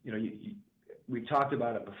 we talked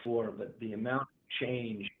about it before, but the amount of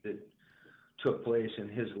change that took place in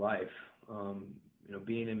his life,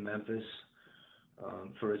 being in Memphis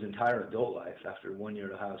for his entire adult life after 1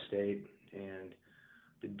 year at Ohio State, and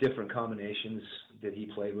the different combinations that he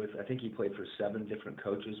played with. I think he played for 7 different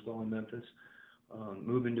coaches while in Memphis,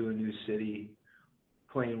 moving to a new city,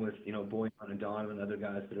 playing with, Boyan and Donovan, other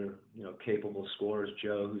guys that are, capable scorers,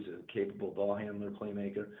 Joe, who's a capable ball handler,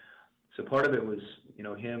 playmaker. So part of it was,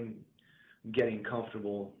 him getting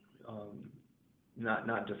comfortable,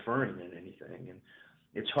 not deferring in anything. And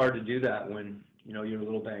it's hard to do that when, you're a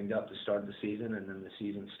little banged up to start the season and then the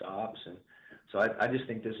season stops. And so I just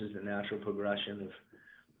think this is the natural progression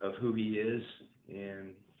of who he is.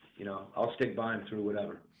 And, I'll stick by him through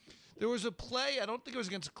whatever. There was a play, I don't think it was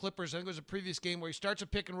against the Clippers, I think it was a previous game where he starts a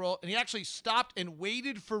pick and roll, and he actually stopped and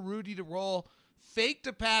waited for Rudy to roll, faked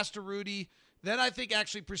a pass to Rudy, then I think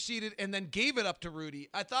actually proceeded and then gave it up to Rudy.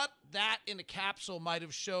 I thought that in a capsule might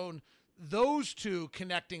have shown those two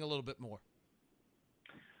connecting a little bit more.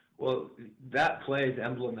 Well, that play is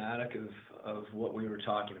emblematic of what we were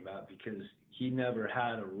talking about, because he never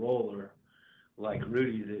had a roller like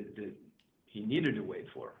Rudy that he needed to wait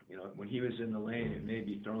for. When he was in the lane, it may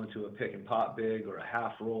be thrown to a pick and pop big or a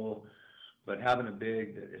half roll, but having a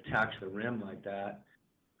big that attacks the rim like that.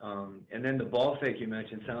 And then the ball fake you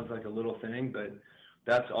mentioned sounds like a little thing, but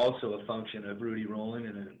that's also a function of Rudy rolling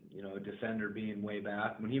and a defender being way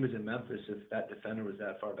back. When he was in Memphis, if that defender was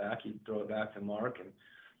that far back, he'd throw it back to Mark, and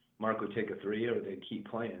Mark would take a three, or they'd keep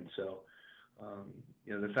playing. So,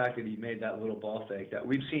 the fact that he made that little ball fake, that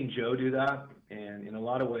we've seen Joe do that, and in a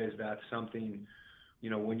lot of ways, that's something,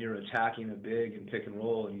 when you're attacking a big and pick and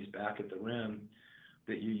roll, and he's back at the rim,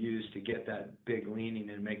 that you use to get that big leaning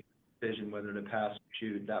and make the decision whether to pass or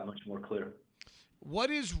shoot that much more clear.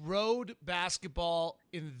 What is road basketball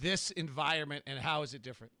in this environment, and how is it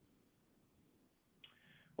different?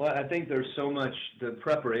 Well, I think there's so much, the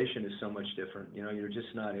preparation is so much different. You're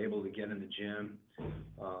just not able to get in the gym.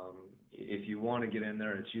 If you want to get in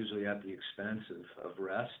there, it's usually at the expense of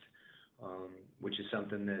rest, which is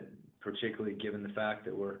something that, particularly given the fact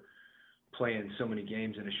that we're playing so many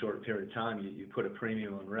games in a short period of time, you put a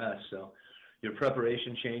premium on rest. So your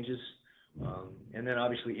preparation changes. And then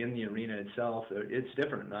obviously in the arena itself, it's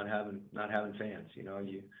different not having fans.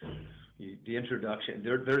 The introduction,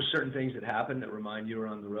 there's certain things that happen that remind you are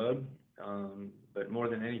on the road. But more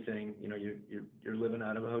than anything, you're living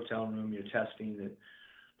out of a hotel room, you're testing, that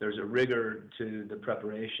there's a rigor to the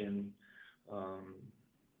preparation,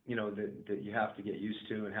 that you have to get used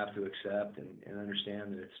to and have to accept and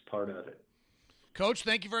understand that it's part of it. Coach,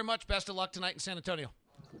 thank you very much. Best of luck tonight in San Antonio.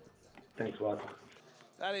 Thanks a lot.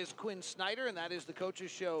 That is Quinn Snyder, and that is the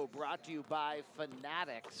Coaches Show, brought to you by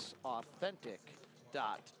Fanatics,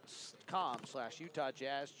 authentic.com/Utah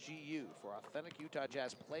Jazz GU for authentic Utah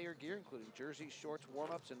Jazz player gear, including jerseys, shorts,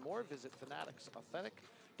 warm-ups, and more. Visit Fanatics,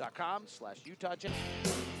 authentic.com/Utah Jazz.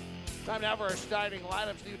 Time now for our starting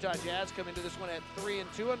lineups. The Utah Jazz come into this one at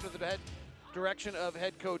 3-2 under the direction of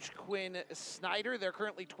head coach Quinn Snyder. They're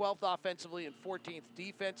currently 12th offensively and 14th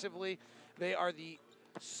defensively. They are the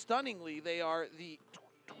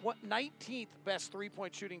 19th best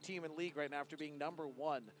three-point shooting team in the league right now after being number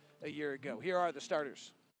 1 a year ago. Here are the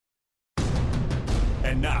starters.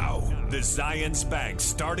 And now, the Zions Bank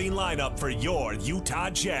starting lineup for your Utah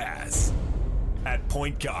Jazz. At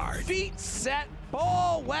point guard. Feet set,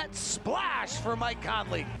 ball wet, splash for Mike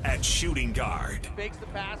Conley. At shooting guard. Fakes the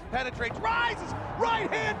pass, penetrates, rises,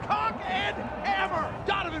 right hand cock and hammer.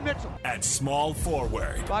 Donovan Mitchell. At small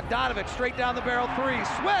forward. Bogdanovic straight down the barrel three,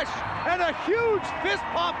 swish, and a huge fist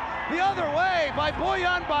pump the other way by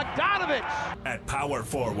Bojan Bogdanovic. At power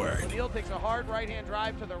forward. Neal takes a hard right-hand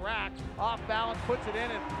drive to the rack, off balance, puts it in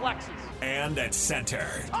and flexes. And at center.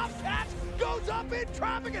 Tough catch, goes up in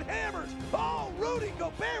traffic and hammers. Oh, Rudy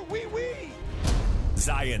Gobert, wee-wee.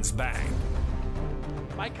 Zions Bank.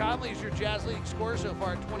 Mike Conley is your Jazz leading scorer so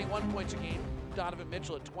far at 21 points a game. Donovan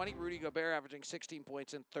Mitchell at 20. Rudy Gobert averaging 16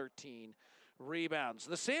 points and 13 rebounds.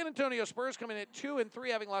 The San Antonio Spurs come in at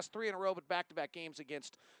 2-3, having lost 3 in a row, but back-to-back games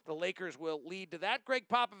against the Lakers will lead to that. Greg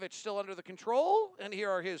Popovich still under the control, and here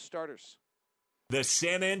are his starters. The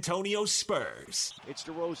San Antonio Spurs. It's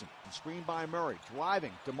DeRozan, screened by Murray,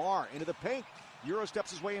 driving, DeMar into the paint. Euro steps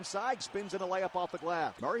his way inside, spins in a layup off the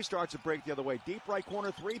glass. Murray starts to break the other way. Deep right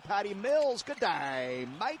corner three, Patty Mills. Good day,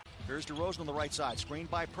 Mike. Here's DeRozan on the right side, screened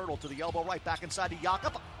by Pirtle to the elbow right, back inside to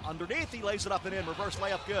Jakob. Underneath, he lays it up and in. Reverse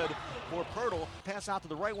layup good for Pirtle. Pass out to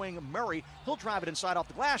the right wing, Murray. He'll drive it inside off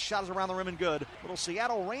the glass. Shot is around the rim and good. Little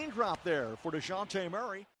Seattle raindrop there for DeJounte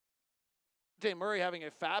Murray. Murray having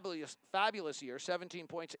a fabulous year, 17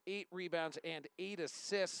 points, 8 rebounds, and 8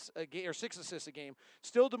 assists a game, or 6 assists a game.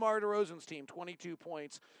 Still DeMar DeRozan's team, 22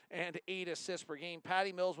 points and 8 assists per game.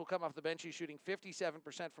 Patty Mills will come off the bench. He's shooting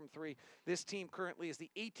 57% from 3. This team currently is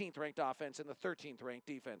the 18th ranked offense and the 13th ranked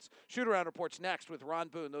defense. Shoot-around reports next with Ron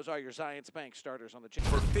Boone. Those are your Zions Bank starters on the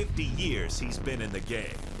channel. For 50 years, he's been in the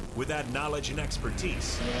game. With that knowledge and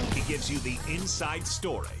expertise, he gives you the inside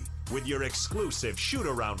story with your exclusive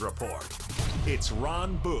shoot-around report. It's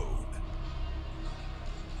Ron Boone.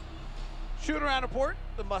 Shoot-around report,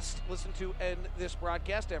 the must-listen to end this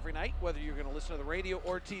broadcast every night, whether you're going to listen to the radio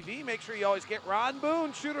or TV. Make sure you always get Ron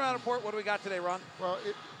Boone. Shoot-around report, what do we got today, Ron? Well,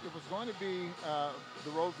 it was going to be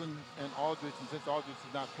DeRozan and Aldridge, and since Aldridge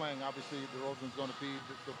is not playing, obviously DeRozan's going to be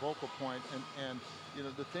the vocal point, and you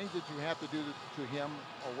know, the things that you have to do to him,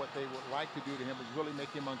 or what they would like to do to him, is really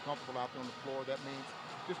make him uncomfortable out there on the floor. That means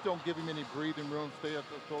just don't give him any breathing room, stay at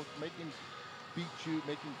the approach, make him beat you,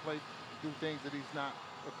 make him do things that he's not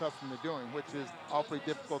accustomed to doing, which is awfully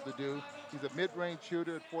difficult to do. He's a mid-range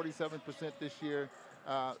shooter at 47% this year,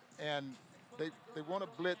 and they want to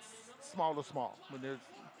blitz small to small.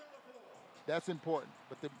 That's important,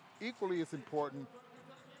 but equally as important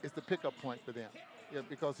is the pickup point for them. Yeah,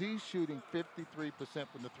 because he's shooting 53%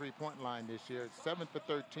 from the three-point line this year, 7 for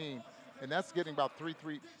 13, and that's getting about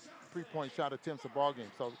 3-point shot attempts a ball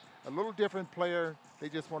game. So a little different player. They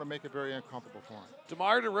just want to make it very uncomfortable for him.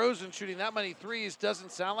 DeMar DeRozan shooting that many threes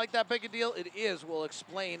doesn't sound like that big a deal. It is. We'll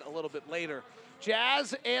explain a little bit later.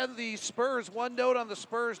 Jazz and the Spurs. One note on the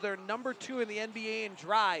Spurs, they're number 2 in the NBA in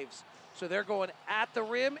drives. So they're going at the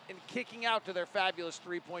rim and kicking out to their fabulous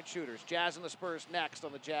three-point shooters. Jazz and the Spurs next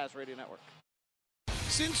on the Jazz Radio Network.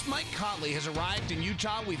 Since Mike Conley has arrived in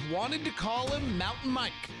Utah, we've wanted to call him Mountain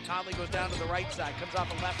Mike. Conley goes down to the right side, comes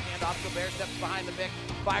off the left hand, off Gobert, steps behind the mic,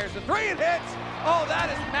 fires the three and hits. Oh,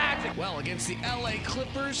 that is magic. Well, against the LA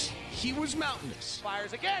Clippers, he was mountainous.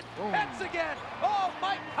 Fires again, hits again. Oh,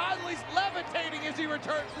 Mike Conley's levitating as he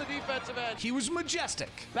returns to the defensive end. He was majestic.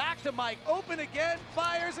 Back to Mike, open again,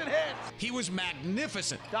 fires and hits. He was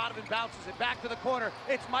magnificent. Donovan bounces it back to the corner.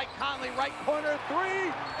 It's Mike Conley, right corner,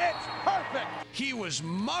 three. It's perfect. He was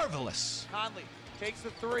marvelous. Conley takes the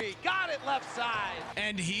three, got it left side.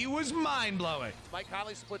 And he was mind-blowing. Mike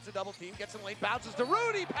Conley splits a double team, gets in lane, bounces to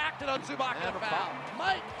Rudy, packed it on Zubac and a foul.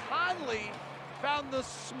 Mike Conley found the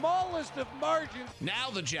smallest of margins. Now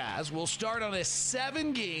the Jazz will start on a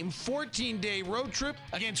 7-game, 14-day road trip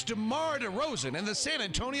against DeMar DeRozan and the San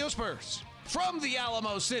Antonio Spurs. From the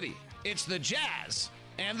Alamo City, it's the Jazz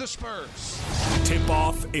and the Spurs.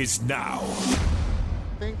 Tip-off is now.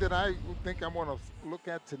 The thing that I think I'm going to look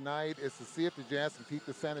at tonight is to see if the Jazz can keep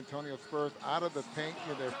the San Antonio Spurs out of the paint.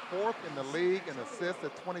 You know, they're 4th in the league in assists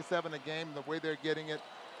at 27 a game. The way they're getting it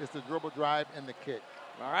is the dribble drive and the kick.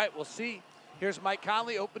 All right, we'll see. Here's Mike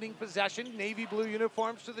Conley opening possession. Navy blue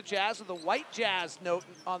uniforms for the Jazz with a white Jazz note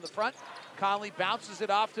on the front. Conley bounces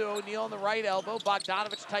it off to O'Neal on the right elbow.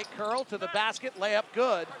 Bogdanovich tight curl to the basket, layup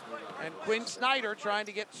good. And Quinn Snyder trying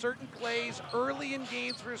to get certain plays early in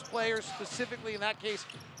games for his players, specifically in that case,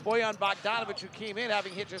 Bojan Bogdanovic, who came in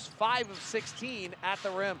having hit just 5 of 16 at the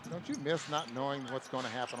rim. Don't you miss not knowing what's going to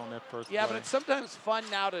happen on that first Yeah, play? but it's sometimes fun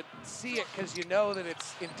now to see it because you know that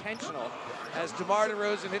it's intentional as DeMar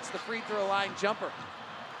DeRozan hits the free throw line jumper.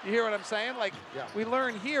 You hear what I'm saying? Like, we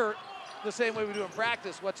learn here the same way we do in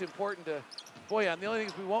practice what's important to Bojan. The only thing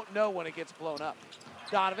is we won't know when it gets blown up.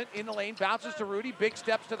 Donovan in the lane, bounces to Rudy, big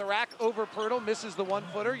steps to the rack, over Poeltl, misses the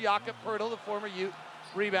one-footer. Jakob Poeltl, the former Ute,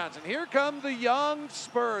 rebounds. And here come the young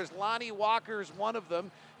Spurs. Lonnie Walker's one of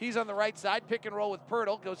them. He's on the right side, pick and roll with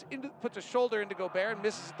Poeltl, goes into, puts a shoulder into Gobert and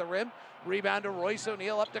misses at the rim. Rebound to Royce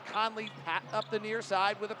O'Neal, up to Conley, up the near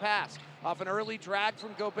side with a pass. Off an early drag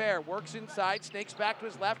from Gobert, works inside, snakes back to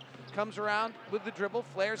his left, comes around with the dribble,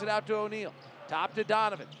 flares it out to O'Neal. Top to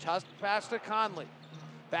Donovan, just pass to Conley.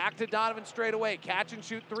 Back to Donovan straight away. Catch and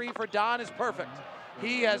shoot three for Don is perfect.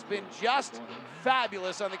 He has been just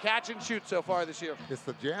fabulous on the catch and shoot so far this year. If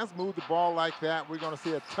the Jazz move the ball like that, we're going to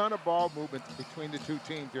see a ton of ball movement between the two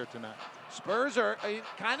teams here tonight. Spurs are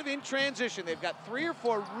kind of in transition. They've got 3 or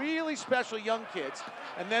 4 really special young kids.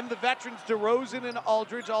 And then the veterans, DeRozan and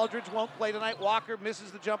Aldridge. Aldridge won't play tonight. Walker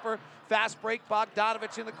misses the jumper. Fast break.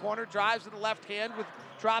 Bogdanovich in the corner. Drives with the left hand with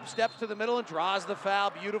drop steps to the middle and draws the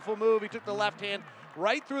foul. Beautiful move. He took the left hand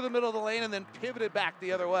right through the middle of the lane and then pivoted back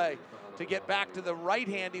the other way to get back to the right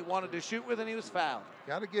hand he wanted to shoot with, and he was fouled.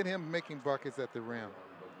 Got to get him making buckets at the rim.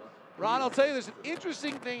 Ron, I'll tell you, there's an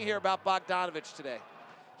interesting thing here about Bogdanovich today.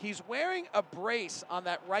 He's wearing a brace on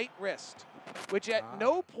that right wrist, which at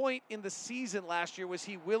no point in the season last year was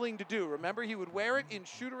he willing to do. Remember, he would wear it in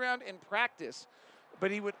shoot-around and practice,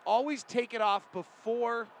 but he would always take it off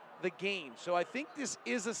before the game. So I think this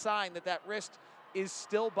is a sign that that wrist is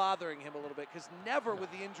still bothering him a little bit, because never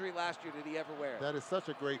with the injury last year did he ever wear it. That is such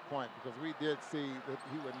a great point, because we did see that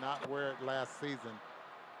he would not wear it last season.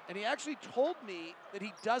 And he actually told me that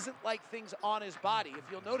he doesn't like things on his body. If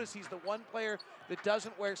you'll notice, he's the one player that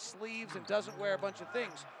doesn't wear sleeves and doesn't wear a bunch of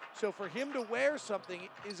things. So for him to wear something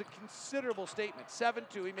is a considerable statement.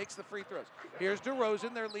 7-2, he makes the free throws. Here's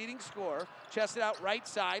DeRozan, their leading scorer. Chested out right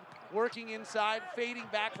side, working inside, fading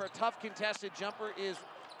back for a tough contested jumper is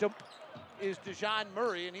DeJoun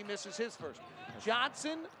Murray, and he misses his first.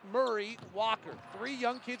 Johnson, Murray, Walker, 3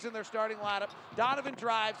 young kids in their starting lineup. Donovan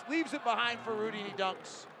drives, leaves it behind for Rudy, and he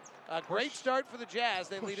dunks. A great start for the Jazz.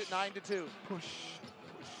 They lead at 9-2.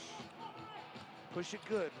 Push it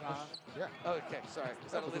good, Ron. Yeah. Oh, okay, sorry.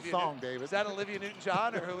 Is that was Olivia a song, David. Is that Olivia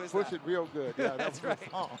Newton-John, or who is Push that? it real good. Yeah, That's that was right. a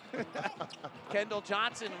song. Kendall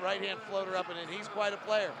Johnson, right-hand floater up and in. He's quite a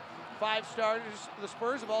player. 5 starters. The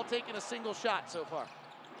Spurs have all taken a single shot so far.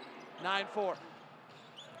 9-4.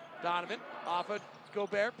 Donovan off a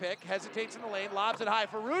Gobert pick, hesitates in the lane, lobs it high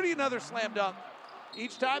for Rudy, another slam dunk.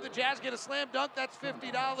 Each time the Jazz get a slam dunk, that's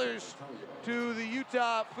 $50 to the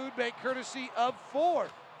Utah Food Bank, courtesy of Ford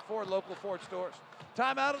local Ford stores.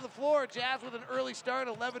 Timeout on the floor. Jazz with an early start,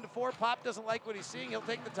 11-4. Pop doesn't like what he's seeing. He'll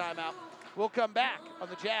take the timeout. We'll come back on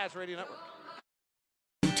the Jazz Radio Network.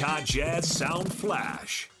 Utah Jazz Sound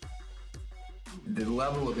Flash. The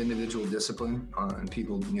level of individual discipline and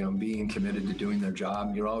people, being committed to doing their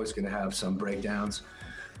job, you're always going to have some breakdowns,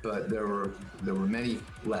 but there were many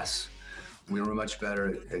less. We were much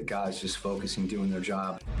better at guys just focusing, doing their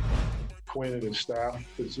job. Quinn and his staff,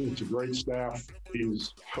 it's a great staff.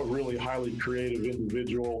 He's a really highly creative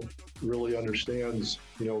individual, really understands,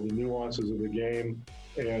 the nuances of the game.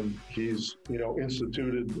 And he's,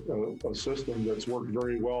 instituted a system that's worked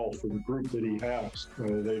very well for the group that he has.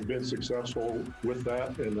 They've been successful with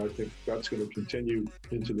that, and I think that's going to continue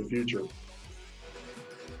into the future.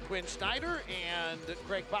 Quinn Snyder and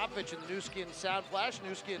Greg Popovich in the Nu Skin Sound Flash.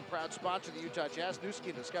 Nu Skin, proud sponsor of the Utah Jazz. Nu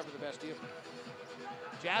Skin, discover the best deal.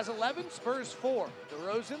 Jazz 11, Spurs 4.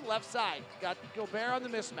 DeRozan, left side. Got Gobert on the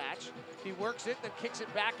mismatch. He works it, then kicks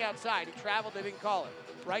it back outside. He traveled, they didn't call it.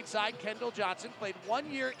 Right side, Kendall Johnson, played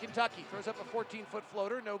 1 year at Kentucky. Throws up a 14-foot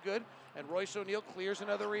floater, no good. And Royce O'Neal clears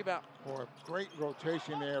another rebound. Boy, great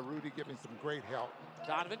rotation there. Rudy giving some great help.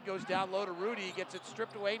 Donovan goes down low to Rudy. He gets it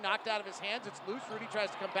stripped away, knocked out of his hands. It's loose. Rudy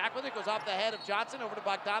tries to come back with it. Goes off the head of Johnson over to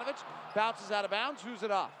Bogdanovich. Bounces out of bounds. Who's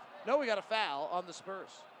it off? No, we got a foul on the Spurs.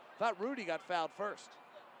 Thought Rudy got fouled first.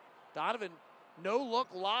 Donovan, no-look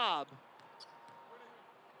lob.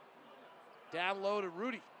 Down low to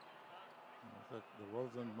Rudy.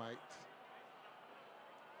 DeRozan might.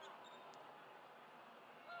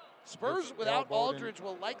 Spurs without Aldridge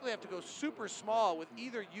will likely have to go super small with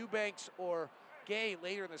either Eubanks or Gay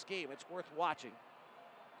later in this game. It's worth watching.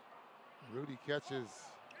 Rudy catches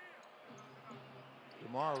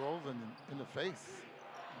DeMar DeRozan in the face.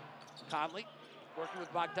 Conley working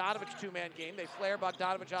with Bogdanovich, two-man game. They flare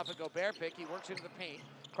Bogdanovich off a Gobert pick. He works into the paint.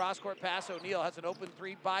 Cross-court pass, O'Neal has an open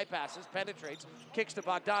three, bypasses, penetrates, kicks to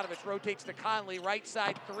Bogdanovich, rotates to Conley, right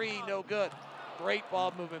side three, no good. Great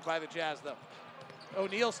ball movement by the Jazz, though.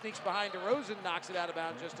 O'Neal sneaks behind DeRozan, knocks it out of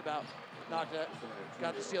bounds just about. Knocked it,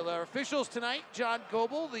 got the steal there. Officials tonight, John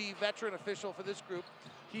Goebel, the veteran official for this group.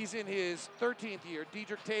 He's in his 13th year.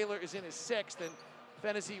 Dedrick Taylor is in his 6th, and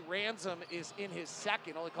Fennessy Ransom is in his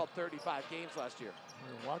 2nd, only called 35 games last year.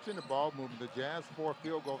 Watching the ball movement, the Jazz 4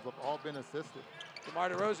 field goals have all been assisted.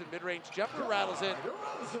 DeMar DeRozan, mid-range jumper, rattles in.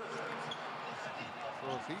 So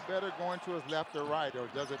is he better going to his left or right, or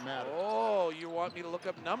does it matter? Oh, you want me to look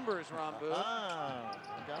up numbers, Ron Booth? I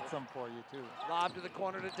got some for you, too. Lob to the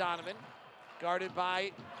corner to Donovan. Guarded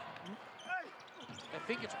by, I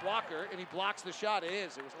think it's Walker, and he blocks the shot. It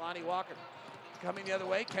is. It was Lonnie Walker. Coming the other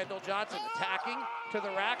way, Kendall Johnson attacking to the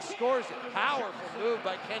rack, scores it. Powerful move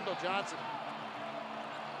by Kendall Johnson.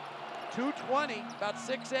 220, about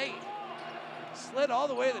 6'8". Slid all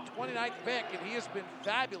the way to the 29th pick, and he has been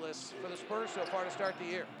fabulous for the Spurs so far to start the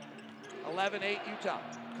year. 11-8 Utah.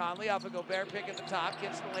 Conley off a Gobert pick at the top,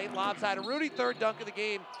 gets the lane, lobs out of Rudy. Third dunk of the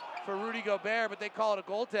game for Rudy Gobert, but they call it a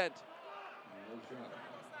goaltend.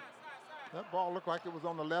 That ball looked like it was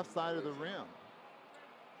on the left side of the rim.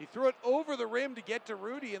 He threw it over the rim to get to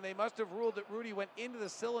Rudy, and they must have ruled that Rudy went into the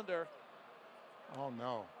cylinder. Oh,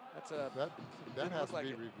 no. That's a that has to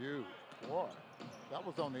be reviewed. Boy, that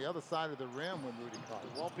was on the other side of the rim when Rudy caught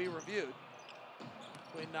it. Won't be reviewed.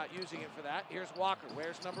 Quinn not using it for that. Here's Walker,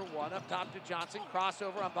 wears number 1, up top to Johnson.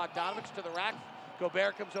 Crossover on Bogdanovich to the rack.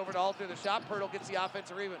 Gobert comes over to alter the shot. Pirtle gets the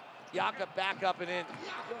offensive rebound. Yaka back up and in.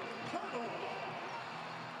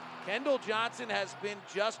 Kendall Johnson has been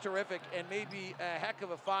just terrific and maybe a heck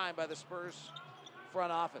of a find by the Spurs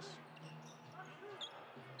front office.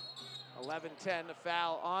 11-10, a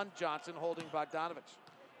foul on Johnson holding Bogdanovich.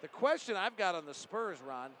 The question I've got on the Spurs,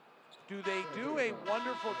 Ron, do they do a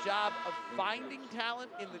wonderful job of finding talent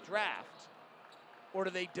in the draft, or do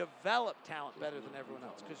they develop talent better than everyone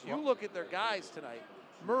else? Because you look at their guys tonight.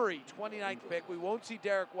 Murray, 29th pick. We won't see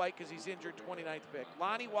Derek White because he's injured, 29th pick.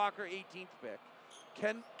 Lonnie Walker, 18th pick.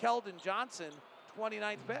 Keldon Johnson,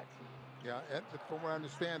 29th pick. Yeah, and from what I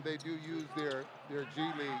understand, they do use their G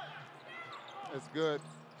League as good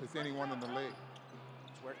as anyone in the league.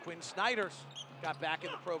 It's where Quinn Snyder's got back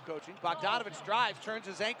into pro coaching. Bogdanovich drives, turns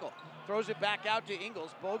his ankle, throws it back out to Ingles.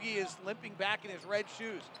 Bogey is limping back in his red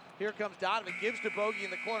shoes. Here comes Donovan, gives to Bogey in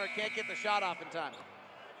the corner, can't get the shot off in time.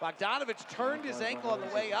 Bogdanovich turned his ankle on the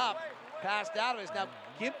way up, passed out of it, is now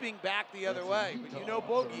gimping back the other way. But you know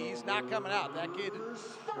Bogey, he's not coming out. That kid,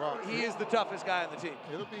 well, he is the toughest guy on the team.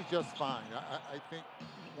 It'll be just fine. I think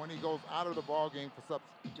when he goes out of the ball game,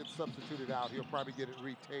 gets substituted out, he'll probably get it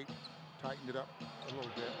retaped, tightened it up a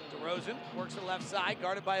little bit. DeRozan works the left side,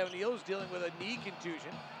 guarded by O'Neal, who's dealing with a knee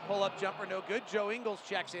contusion. Pull-up jumper, no good. Joe Ingles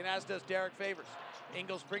checks in, as does Derek Favors.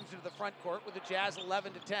 Ingles brings it to the front court with the Jazz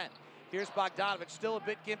 11-10. Here's Bogdanovich, still a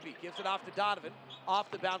bit gimpy. Gives it off to Donovan.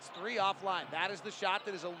 off the bounce three, offline. That is the shot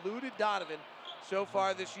that has eluded Donovan so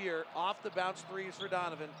far this year. Off the bounce threes for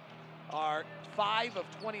Donovan are 5 of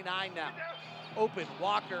 29 now. Open,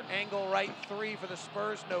 Walker, angle right three for the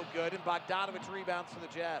Spurs, no good, and Bogdanovich rebounds for the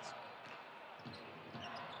Jazz.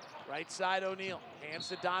 Right side, O'Neal. Hands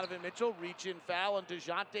to Donovan Mitchell. Reach in foul on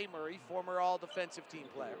DeJounte Murray, former all-defensive team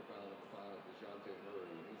player.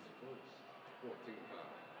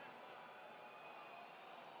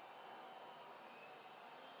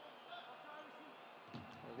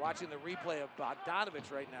 We're watching the replay of Bogdanovich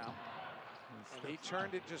right now. And he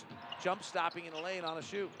turned it just jump stopping in the lane on a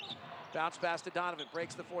shoot. Bounce pass to Donovan,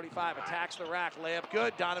 breaks the 45, attacks the rack, layup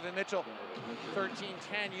good. Donovan Mitchell,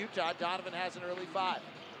 13-10 Utah. Donovan has an early 5.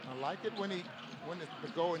 I like it when the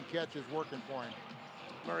go and catch is working for him.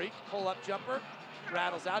 Murray, pull-up jumper,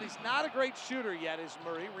 rattles out. He's not a great shooter yet, is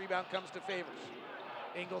Murray. Rebound comes to Favors.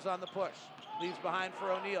 Ingles on the push, leaves behind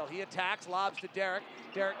for O'Neal. He attacks, lobs to Derek.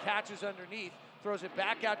 Derek catches underneath, throws it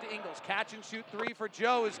back out to Ingles. Catch and shoot three for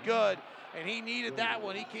Joe is good, and he needed that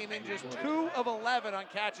one. He came in just 2 of 11 on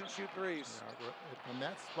catch and shoot threes. From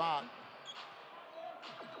that spot,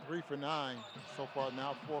 3 for 9 so far,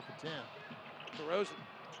 now 4 for 10. DeRozan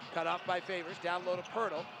cut off by Favors, down low to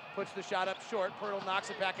Pirtle, puts the shot up short. Pirtle knocks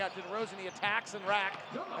it back out to DeRozan. He attacks and rack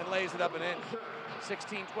and lays it up and in.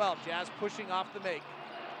 16-12, Jazz pushing off the make.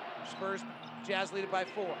 Spurs, Jazz lead it by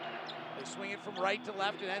 4. They swing it from right to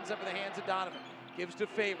left. It ends up in the hands of Donovan. Gives to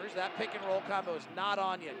Favors. That pick and roll combo is not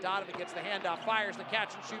on yet. Donovan gets the handoff, fires the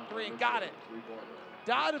catch and shoot three and got it.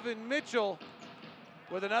 Donovan Mitchell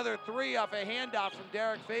with another 3 off a handoff from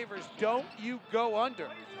Derek Favors. Don't you go under.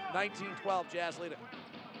 19-12, Jazz lead it.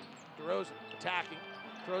 DeRozan attacking,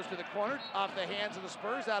 throws to the corner, off the hands of the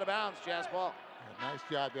Spurs, out of bounds, Jazz ball. Nice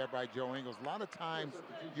job there by Joe Ingles. A lot of times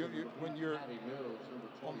when you're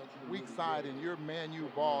on the weak side and you're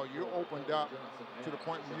man-u ball, you're opened up to the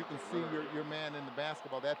point where you can see your man in the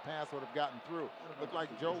basketball. That pass would have gotten through. Looked like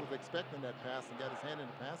Joe was expecting that pass and got his hand in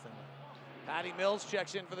the passing lane. Patty Mills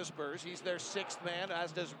checks in for the Spurs. He's their 6th man,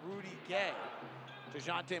 as does Rudy Gay.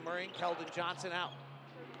 DeJounte Murray and Keldon Johnson out.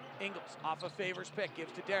 Ingles off a Favors pick,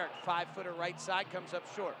 gives to Derek. 5-footer right side, comes up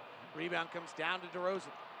short. Rebound comes down to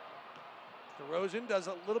DeRozan. DeRozan does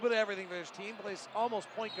a little bit of everything for his team, plays almost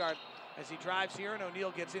point guard as he drives here, and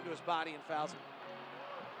O'Neal gets into his body and fouls him.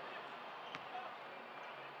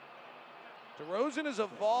 DeRozan has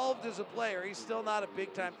evolved as a player. He's still not a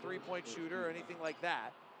big-time three-point shooter or anything like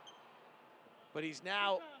that. But he's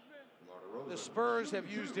now, the Spurs have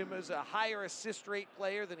used him as a higher assist rate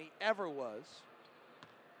player than he ever was.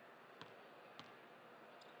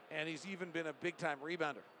 And he's even been a big-time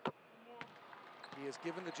rebounder. He has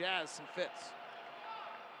given the Jazz some fits.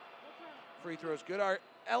 Free throws good. Our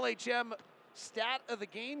LHM stat of the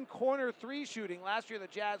game, corner 3 shooting. Last year, the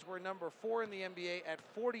Jazz were number 4 in the NBA at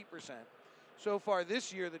 40%. So far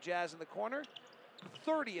this year, the Jazz in the corner,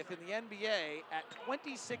 30th in the NBA at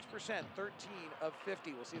 26%, 13 of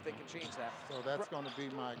 50. We'll see if they can change that. So that's going to be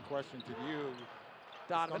my question to you.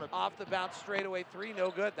 Donovan off the bounce straightaway 3,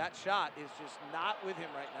 no good. That shot is just not with him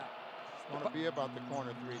right now. It's going to be about the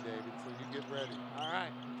corner 3, David, so you get ready. All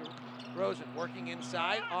right. Rosen working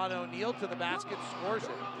inside on O'Neal to the basket, scores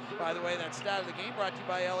it. By the way, that stat of the game brought to you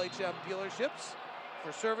by LHM Dealerships.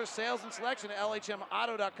 For service, sales, and selection at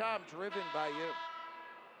LHMauto.com, driven by you.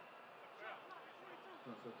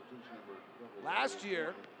 Last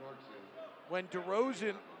year, when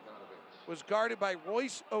DeRozan was guarded by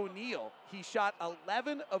Royce O'Neal, he shot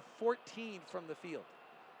 11 of 14 from the field.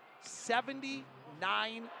 79%.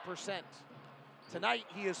 Tonight,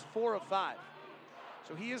 he is 4 of 5.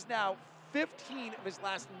 So he is now 15 of his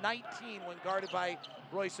last 19 when guarded by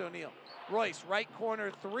Royce O'Neal. Royce, right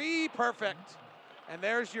corner 3, perfect. And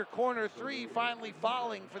there's your corner 3 finally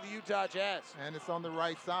falling for the Utah Jazz. And it's on the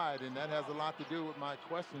right side, and that has a lot to do with my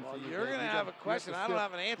question Well, to you. you're going to have a question I don't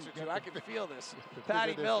have an answer to. I can feel this.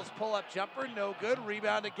 Patty Mills, pull-up jumper, no good.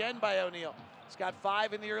 Rebound again by O'Neal. He's got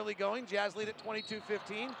 5 in the early going. Jazz lead at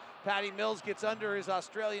 22-15. Patty Mills gets under his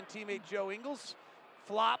Australian teammate Joe Ingles.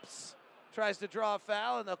 Flops, tries to draw a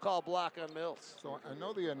foul, and they'll call block on Mills. So I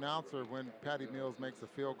know the announcer, when Patty Mills makes a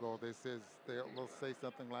field goal, they'll say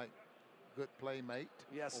something like, good play, mate.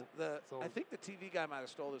 Yes, I think the TV guy might have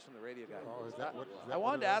stole this from the radio guy. Oh, is that what? I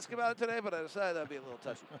wanted to ask about it today, but I decided that'd be a little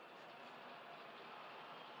touchy.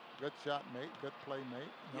 Good shot, mate. Good play, mate.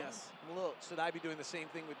 No? Yes. Should I be doing the same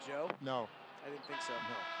thing with Joe? No. I didn't think so.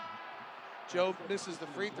 No. Joe misses the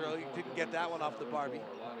free throw. You didn't get that one off the Barbie.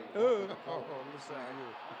 Oh, sorry.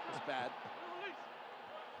 It's bad.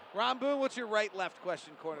 Ron Boone, what's your right-left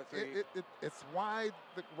question, corner 3? It's why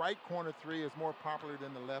the right corner 3 is more popular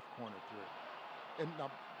than the left corner 3.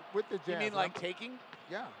 And with the Jazz. You mean like taking?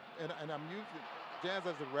 Yeah, and I'm using Jazz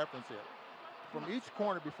as a reference here. From each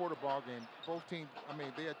corner before the ball game, both teams,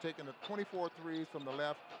 they are taking the 24 threes from the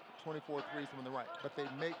left, 24 threes from the right, but they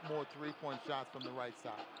make more three-point shots from the right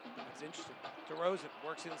side. That's interesting. DeRozan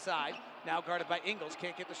works inside, now guarded by Ingles,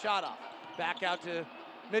 can't get the shot off. Back out to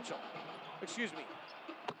Mitchell. Excuse me,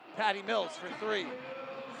 Patty Mills for three.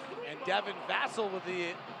 And Devin Vassell with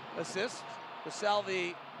the assist. Vassell,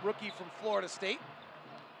 the rookie from Florida State.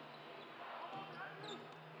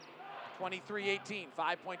 23-18,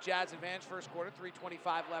 5-point Jazz advantage first quarter,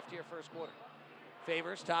 3:25 left here first quarter.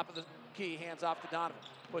 Favors, top of the key, hands off to Donovan.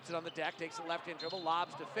 Puts it on the deck, takes the left-hand dribble,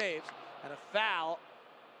 lobs to Faves, and a foul.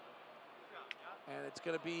 And it's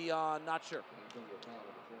going to be on, not sure.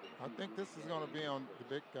 I think this is going to be on the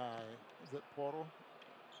big guy. Is it Portal?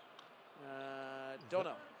 Don't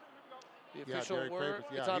know. The official word,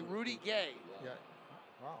 it's on Rudy Gay. Yeah.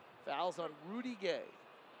 Wow. Foul's on Rudy Gay.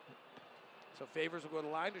 So Favors will go to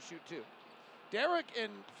the line to shoot two. Derek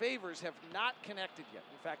and Favors have not connected yet.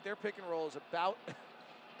 In fact, their pick and roll is about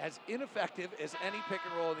as ineffective as any pick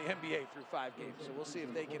and roll in the NBA through 5 games. So we'll see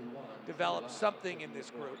if they can develop something in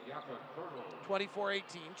this group. 24-18,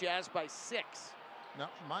 Jazz by 6. Now,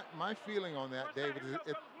 my feeling on that, David,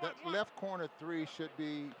 is that left corner three should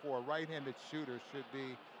be, for a right-handed shooter, should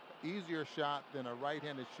be easier shot than a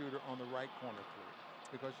right-handed shooter on the right corner three.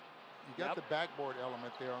 Because you got the backboard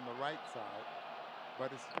element there on the right side,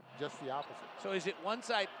 but it's just the opposite. So is it one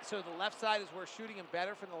side, so the left side is where shooting him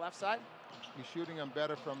better from the left side? You're shooting him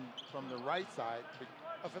better from the right side.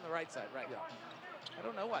 Oh, from the right side, right. Yeah. I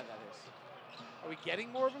don't know why that is. Are we getting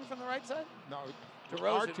more of him from the right side? No.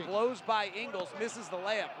 DeRozan blows by Ingles, misses the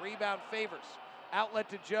layup. Rebound Favors. Outlet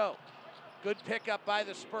to Joe. Good pickup by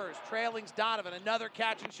the Spurs. Trailing's Donovan. Another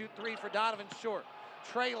catch and shoot three for Donovan, short.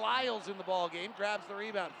 Trey Lyles in the ball game, grabs the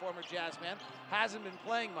rebound. Former Jazz man, hasn't been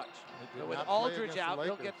playing much. But with Aldridge out,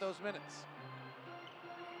 he'll get those minutes.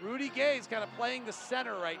 Rudy Gay's kind of playing the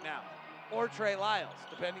center right now, or Trey Lyles,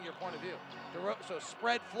 depending your point of view. So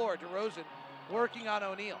spread floor, DeRozan working on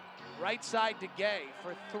O'Neal. Right side to Gay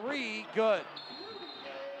for three, good.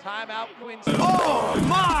 Timeout, Quincy. Oh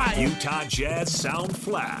my! Utah Jazz Sound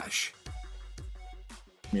Flash.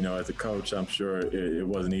 You know, as a coach, I'm sure it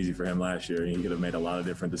wasn't easy for him last year. He could have made a lot of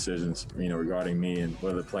different decisions, regarding me and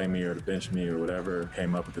whether to play me or to bench me or whatever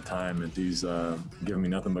came up at the time. And he's given me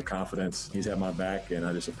nothing but confidence. He's had my back, and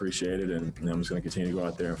I just appreciate it. And I'm just going to continue to go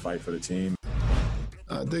out there and fight for the team.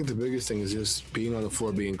 I think the biggest thing is just being on the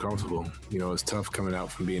floor, being comfortable. It's tough coming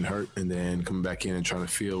out from being hurt and then coming back in and trying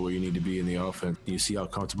to feel where you need to be in the offense. You see how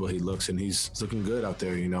comfortable he looks, and he's looking good out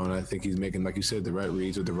there, and I think he's making, like you said, the right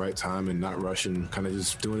reads at the right time and not rushing, kind of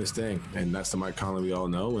just doing his thing. And that's the Mike Conley we all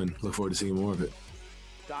know, and look forward to seeing more of it.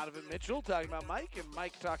 Donovan Mitchell talking about Mike, and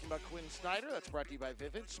Mike talking about Quinn Snyder. That's brought to you by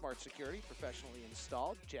Vivint Smart Security, professionally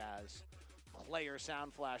installed. Jazz player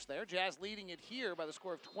sound flash there. Jazz leading it here by the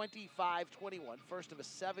score of 25-21. First of a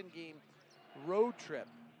 7-game road trip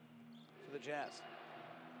for the Jazz.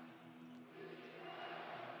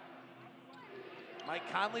 Mike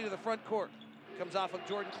Conley to the front court. Comes off of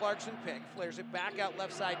Jordan Clarkson pick. Flares it back out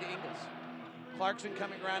left side to Ingles. Clarkson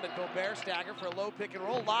coming around to Gobert. Stagger for a low pick and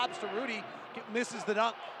roll. Lobs to Rudy. Misses the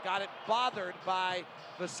dunk. Got it bothered by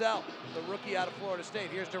Vassell, the rookie out of Florida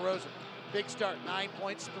State. Here's DeRozan. Big start, 9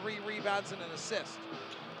 points, 3 rebounds, and an assist.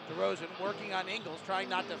 DeRozan working on Ingles, trying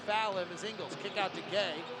not to foul him as Ingles kick out to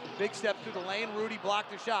Gay. Big step through the lane. Rudy blocked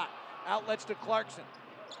the shot. Outlets to Clarkson.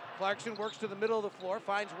 Clarkson works to the middle of the floor,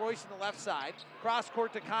 finds Royce on the left side. Cross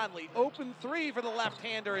court to Conley. Open three for the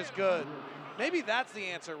left-hander is good. Maybe that's the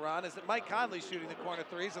answer, Ron, is that Mike Conley's shooting the corner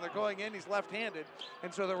threes, and they're going in. He's left-handed,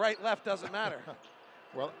 and so the right-left doesn't matter.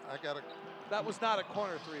 Well, That was not a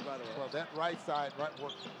corner three, by the way. Well, that right side,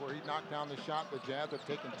 where he knocked down the shot, the Jazz have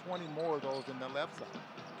taken 20 more of those than the left side.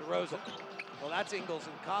 DeRozan. Well, that's Ingles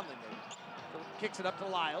and Conley, maybe. Kicks it up to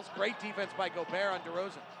Lyles. Great defense by Gobert on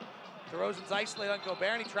DeRozan. DeRozan's isolated on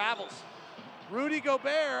Gobert, and he travels. Rudy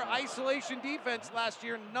Gobert, isolation defense last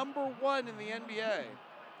year, #1 in the NBA.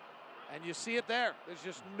 And you see it there. There's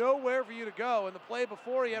just nowhere for you to go. In the play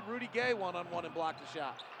before, he had Rudy Gay one-on-one and blocked the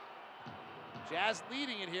shot. Jazz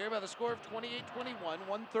leading it here by the score of 28-21,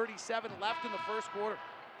 1:37 left in the first quarter.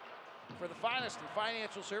 For the finest in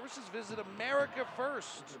financial services, visit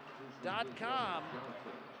AmericaFirst.com,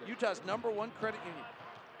 Utah's #1 credit union.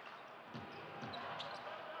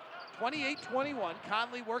 28-21,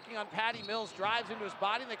 Conley working on Patty Mills, drives into his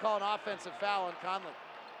body, and they call an offensive foul on Conley.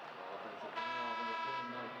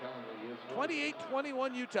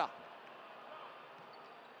 28-21 Utah.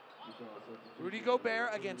 Rudy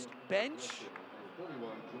Gobert against bench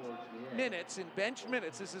minutes, in bench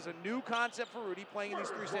minutes. This is a new concept for Rudy playing in these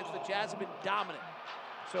 3 sets. The Jazz have been dominant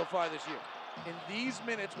so far this year. In these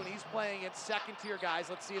minutes when he's playing against second-tier guys,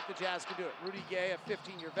 let's see if the Jazz can do it. Rudy Gay, a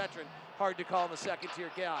 15-year veteran, hard to call him a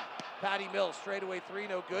second-tier guy. Patty Mills, straightaway 3,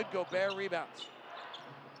 no good. Gobert rebounds.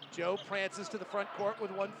 Joe prances to the front court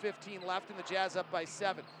with 1:15 left and the Jazz up by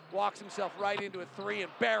 7. Walks himself right into a 3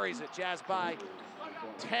 and buries it. Jazz by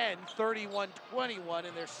 10, 31-21,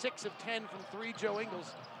 and they're 6 of 10 from 3. Joe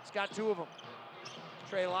Ingles has got 2 of them.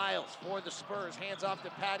 Trey Lyles for the Spurs, hands off to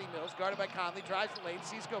Patty Mills, guarded by Conley, drives the lane,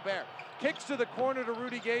 sees Gobert. Kicks to the corner to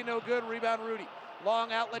Rudy Gay, no good, rebound Rudy.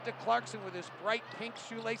 Long outlet to Clarkson with his bright pink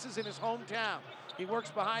shoelaces in his hometown. He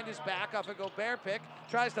works behind his back off a Gobert pick,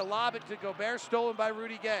 tries to lob it to Gobert, stolen by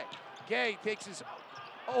Rudy Gay. Gay takes his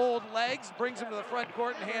old legs, brings him to the front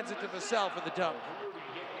court and hands it to Vassell for the dunk.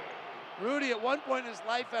 Rudy, at one point in his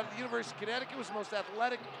life out of the University of Connecticut, was the most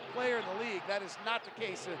athletic player in the league. That is not the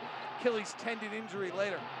case. Achilles tendon injury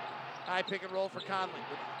later. High pick and roll for Conley.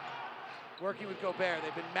 Working with Gobert.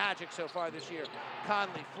 They've been magic so far this year.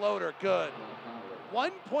 Conley, floater, good.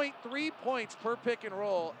 1.3 points per pick and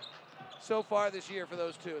roll so far this year for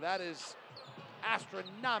those two. That is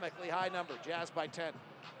astronomically high number. Jazz by 10.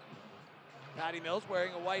 Patty Mills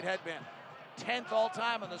wearing a white headband. 10th all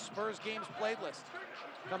time on the Spurs games played list.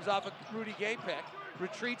 Comes off a Rudy Gay pick.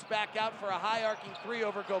 Retreats back out for a high arcing 3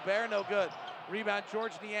 over Gobert, no good. Rebound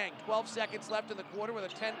George Niang. 12 seconds left in the quarter with a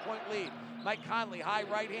 10-point lead. Mike Conley, high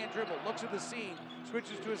right-hand dribble, looks at the scene,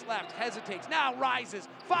 switches to his left, hesitates, now rises,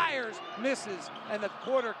 fires, misses, and the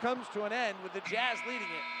quarter comes to an end with the Jazz leading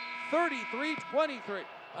it 33-23.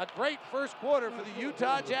 A great first quarter for the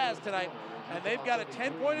Utah Jazz tonight, and they've got a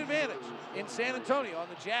 10-point advantage in San Antonio on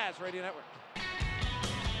the Jazz Radio Network.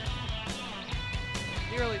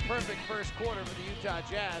 Nearly perfect first quarter for the Utah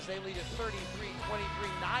Jazz. They lead at 33-23,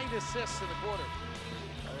 9 assists in the quarter.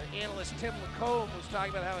 Analyst Tim Lacombe was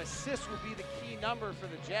talking about how assists will be the key number for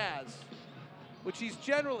the Jazz, which he's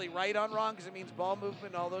generally right on wrong because it means ball movement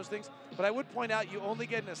and all those things. But I would point out you only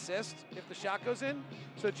get an assist if the shot goes in.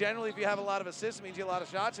 So generally if you have a lot of assists, it means you get a lot of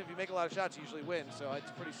shots. If you make a lot of shots, you usually win. So it's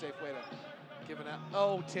a pretty safe way to give it out.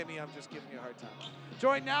 Oh, Timmy, I'm just giving you a hard time.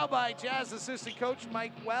 Joined now by Jazz assistant coach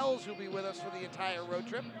Mike Wells, who'll be with us for the entire road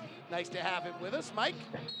trip. Nice to have him with us. Mike,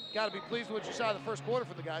 got to be pleased with what you saw in the first quarter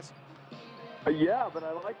for the guys. Yeah, but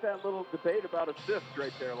I like that little debate about assists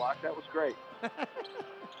right there, Locke. That was great.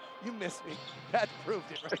 You missed me. That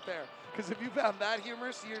proved it right there. Because if you found that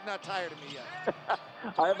humorous, you're not tired of me yet.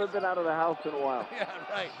 I haven't been out of the house in a while. Yeah,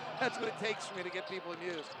 right. That's what it takes for me to get people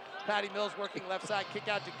amused. Patty Mills working left side, kick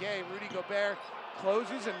out to Gay. Rudy Gobert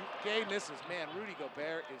closes and Gay misses. Man, Rudy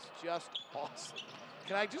Gobert is just awesome.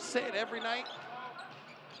 Can I just say it every night?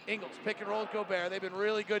 Ingles, pick and roll with Gobert. They've been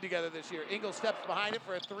really good together this year. Ingles steps behind it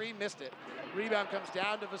for a 3, missed it. Rebound comes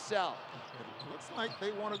down to Vassell. It looks like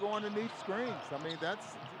they want to go underneath screens. I mean,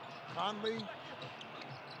 that's Conley.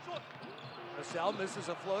 Vassell misses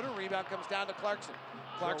a floater. Rebound comes down to Clarkson.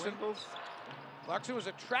 Clarkson was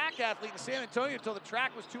a track athlete in San Antonio until the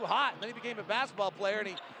track was too hot, and then he became a basketball player, and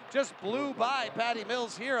he just blew by Patty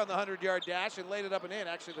Mills here on the 100-yard dash and laid it up and in,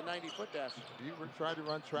 actually the 90-foot dash. You tried to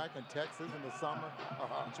run track in Texas in the summer?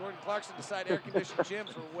 Jordan Clarkson decided air-conditioned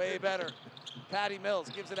gyms were way better. Patty Mills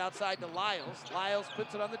gives it outside to Lyles. Lyles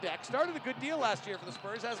puts it on the deck. Started a good deal last year for the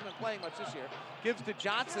Spurs. Hasn't been playing much this year. Gives to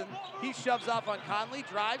Johnson. He shoves off on Conley.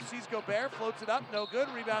 Drives, sees Gobert, floats it up. No good.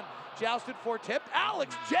 Rebound jousted for tip.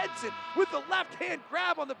 Alex Jensen with the left-hand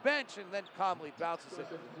grab on the bench. And then Conley bounces it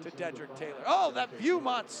to Dedrick Taylor. Oh, that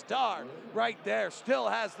Viewmont star right there still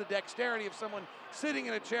has the dexterity of someone sitting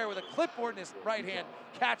in a chair with a clipboard in his right hand,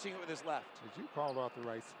 catching it with his left. Did you call off the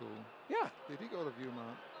right school? Yeah. Did he go to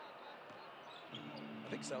Viewmont? I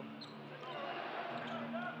think so.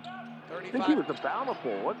 35. I think he was a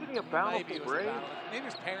Bountiful. Wasn't he a Bountiful grade? Maybe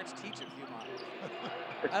his parents teach at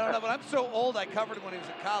Viewmont. I don't know, but I'm so old I covered him when he was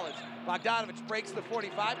in college. Bogdanovich breaks the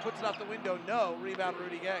 45, puts it off the window. No. Rebound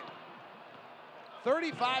Rudy Gay.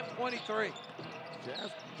 35-23.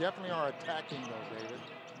 Jazz definitely are attacking though, David.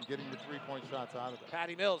 Getting the 3-point shots out of it.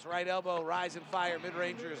 Patty Mills, right elbow, rise and fire.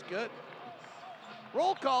 Mid-ranger is good.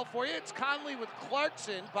 Roll call for you. It's Conley with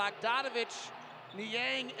Clarkson, Bogdanovich,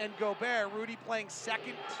 Niang, and Gobert. Rudy playing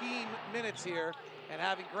second team minutes here and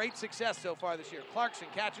having great success so far this year. Clarkson,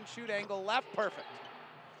 catch and shoot angle left, perfect.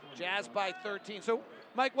 Jazz by 13. So,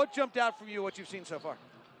 Mike, what jumped out from you, what you've seen so far?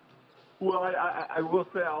 Well, I will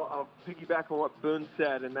say I'll piggyback on what Boone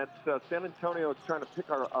said, and that's San Antonio is trying to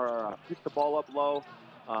pick the ball up low.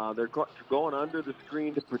 They're going under the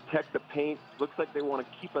screen to protect the paint. Looks like they want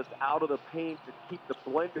to keep us out of the paint to keep the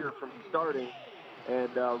blender from starting.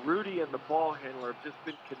 And Rudy and the ball handler have just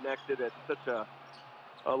been connected at such a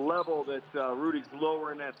a level that Rudy's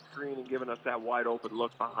lowering that screen and giving us that wide open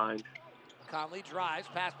look behind. Conley drives,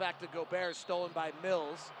 pass back to Gobert, stolen by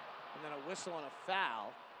Mills, and then a whistle and a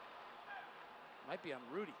foul. Might be on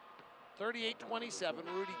Rudy. 38-27,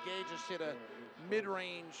 Rudy Gay just hit a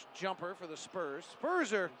mid-range jumper for the Spurs.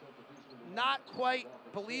 Spurs are not quite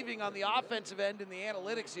believing on the offensive end in the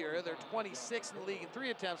analytics here. They're 26th in the league in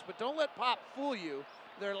 3 attempts, but don't let Pop fool you.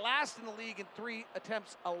 They're last in the league in 3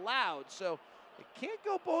 attempts allowed, so it can't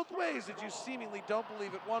go both ways that you seemingly don't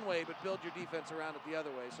believe it one way, but build your defense around it the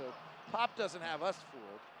other way. So Pop doesn't have us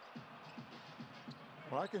fooled.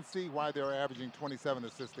 Well, I can see why they're averaging 27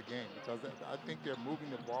 assists a game, because I think they're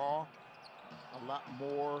moving the ball a lot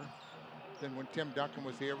more than when Tim Duncan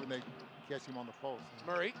was here when they catch him on the post.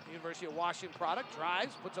 Murray, University of Washington product,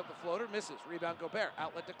 drives, puts up the floater, misses. Rebound Gobert,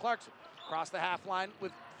 outlet to Clarkson. Across the half line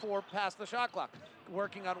with 4 past the shot clock.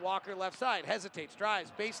 Working on Walker left side, hesitates,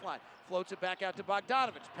 drives, baseline, floats it back out to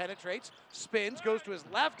Bogdanovich, penetrates, spins, goes to his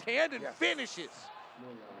left hand and finishes.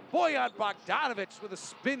 Bojan Bogdanovich with a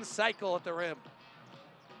spin cycle at the rim.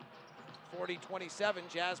 40-27,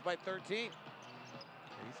 Jazz by 13. He's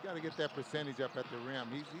got to get that percentage up at the rim.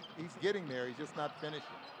 He's getting there. He's just not finishing.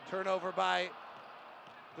 Turnover by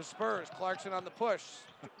the Spurs. Clarkson on the push,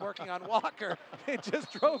 working on Walker. It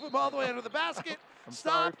just drove him all the way under the basket.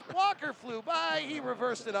 Stopped. Walker flew by. He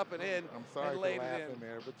reversed it up and in. I'm sorry and for laid laughing it in.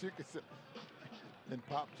 there, but you can see. Then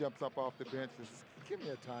Pop jumps up off the bench and says, give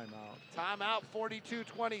me a timeout. Timeout,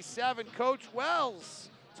 42-27. Coach Wells.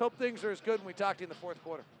 Let's hope things are as good when we talk to you in the fourth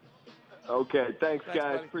quarter. Okay, thanks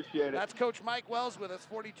guys. Buddy. Appreciate it. That's Coach Mike Wells with us,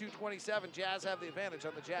 42-27. Jazz have the advantage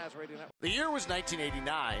on the Jazz Radio Network. The year was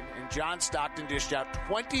 1989, and John Stockton dished out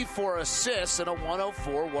 24 assists in a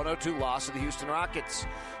 104-102 loss to the Houston Rockets.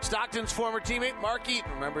 Stockton's former teammate Mark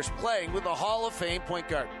Eaton remembers playing with the Hall of Fame point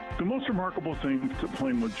guard. The most remarkable thing to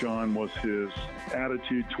playing with John was his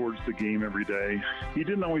attitude towards the game every day. He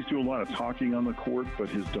didn't always do a lot of talking on the court, but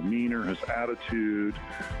his demeanor, his attitude,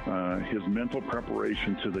 his mental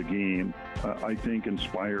preparation to the game, I think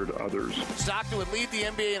inspired others. Stockton would lead the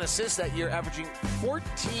NBA in assists that year, averaging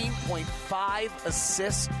 14.5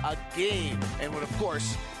 assists a game, and would, of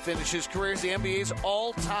course, finish his career as the NBA's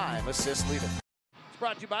all-time assist leader.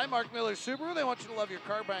 Brought to you by Mark Miller Subaru. They want you to love your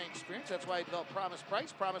car buying experience. That's why I developed Promise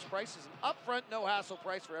Price. Promise Price is an upfront, no-hassle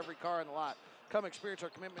price for every car in the lot. Come experience our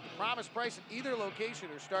commitment to Promise Price at either location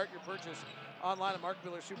or start your purchase online at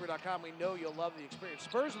markmillersubaru.com. We know you'll love the experience.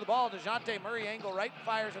 Spurs with the ball. DeJounte Murray angle right,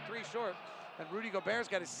 fires a 3 short. And Rudy Gobert's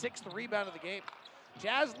got his 6th rebound of the game.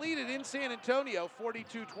 Jazz lead it in San Antonio,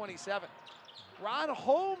 42-27. We're on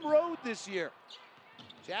home road this year.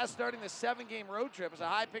 Jazz starting the 7-game road trip as a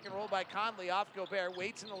high pick and roll by Conley off Gobert,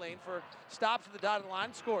 waits in the lane for stops at the dotted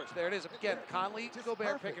line, scores. There it is again, Conley,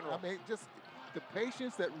 Gobert pick and roll. I mean, just the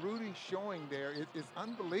patience that Rudy's showing there is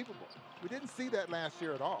unbelievable. We didn't see that last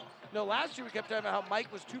year at all. No, last year we kept talking about how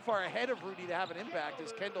Mike was too far ahead of Rudy to have an impact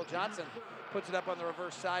as Kendall Johnson puts it up on the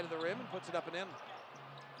reverse side of the rim and puts it up and in.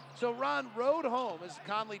 So Ron rode home as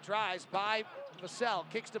Conley drives by Vassell,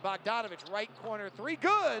 kicks to Bogdanovich, right corner 3,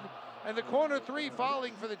 good! And the corner 3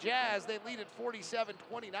 falling for the Jazz. They lead at 47-29.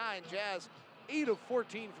 Jazz 8 of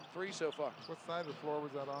 14 from 3 so far. What side of the floor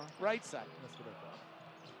was that on? Right side. That's what I thought.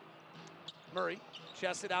 Murray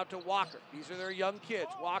chests it out to Walker. These are their young kids.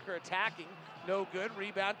 Walker attacking, no good.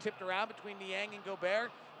 Rebound tipped around between Niang and Gobert.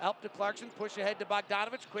 Help to Clarkson, push ahead to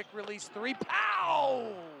Bogdanovich. Quick release 3, pow!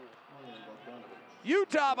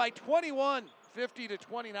 Utah by 21,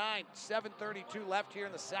 50-29. 7:32 left here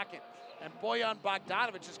in the second. And Bojan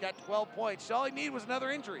Bogdanovich has got 12 points. All he needed was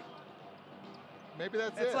another injury. Maybe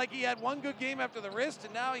that's it. It's like he had one good game after the wrist,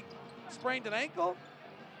 and now he sprained an ankle.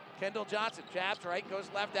 Kendall Johnson jabs right, goes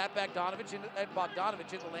left at Bogdanovich in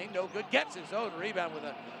the lane. No good. Gets his own rebound with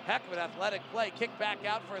a heck of an athletic play. Kick back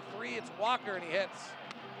out for a 3. It's Walker, and he hits.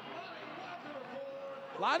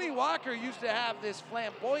 Lonnie Walker used to have this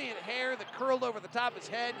flamboyant hair that curled over the top of his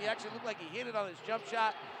head. He actually looked like he hit it on his jump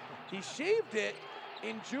shot. He shaved it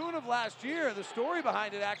in June of last year. The story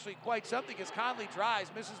behind it actually quite something as Conley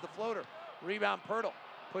drives, misses the floater. Rebound Pirtle.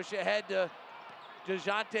 Push ahead to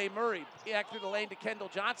DeJounte Murray. Back through the lane to Kendall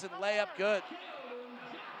Johnson. Layup good.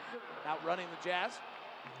 Outrunning the Jazz.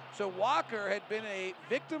 So Walker had been a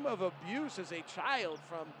victim of abuse as a child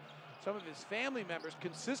from some of his family members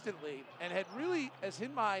consistently and had really, as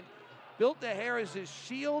in mind, built the hair as his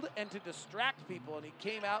shield and to distract people. And he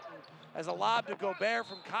came out and as a lob to Gobert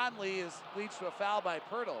from Conley leads to a foul by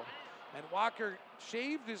Pirtle. And Walker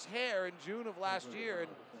shaved his hair in June of last year and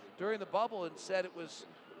during the bubble and said it was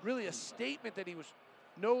really a statement that he was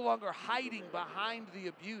no longer hiding behind the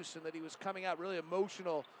abuse and that he was coming out. Really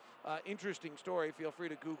emotional, interesting story. Feel free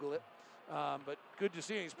to Google it. But good to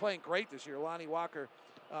see him. He's playing great this year. Lonnie Walker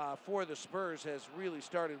for the Spurs has really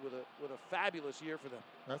started with a fabulous year for them.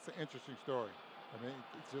 That's an interesting story. I mean,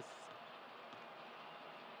 it's just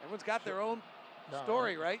everyone's got their own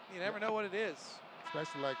story, right? You never know what it is.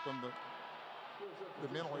 Especially like from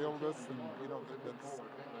the mental illness and that's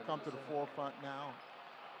come to the forefront now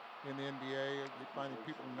in the NBA. You're finding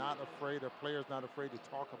people not afraid, or players not afraid to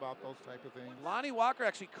talk about those type of things. Lonnie Walker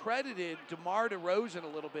actually credited DeMar DeRozan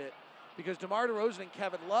a little bit, because DeMar DeRozan and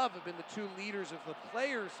Kevin Love have been the two leaders of the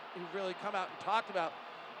players who've really come out and talked about,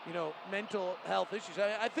 mental health issues.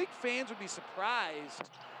 I think fans would be surprised,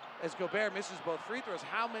 as Gobert misses both free throws,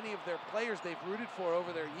 how many of their players they've rooted for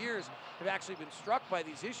over their years have actually been struck by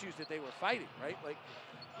these issues that they were fighting, right? Like,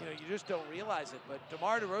 you just don't realize it. But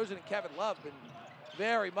DeMar DeRozan and Kevin Love have been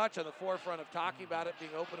very much on the forefront of talking about it,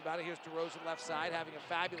 being open about it. Here's DeRozan left side, having a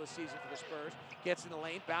fabulous season for the Spurs. Gets in the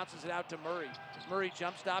lane, bounces it out to Murray. Murray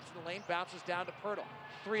jump stops in the lane, bounces down to Pirtle.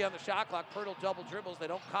 3 on the shot clock. Pirtle double dribbles. They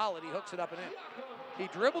don't call it. He hooks it up and in. He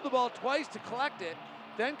dribbled the ball twice to collect it,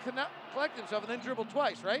 then collect himself, and then dribbled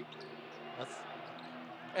twice, right?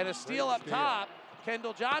 And a steal up top.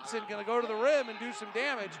 Kendall Johnson going to go to the rim and do some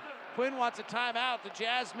damage. Quinn wants a timeout. The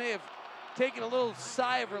Jazz may have taken a little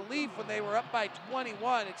sigh of relief when they were up by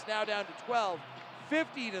 21. It's now down to 12.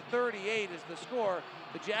 50-38 is the score.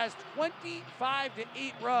 The Jazz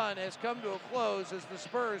 25-8 run has come to a close as the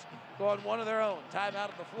Spurs go on one of their own. Timeout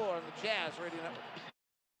on the floor on the Jazz Radio Network.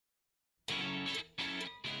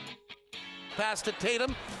 Pass to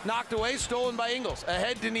Tatum, knocked away, stolen by Ingles.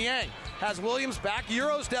 Ahead to Niang. Has Williams back,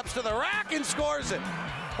 Euro steps to the rack and scores it.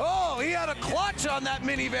 Oh, he had a clutch on that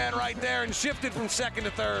minivan right there and shifted from second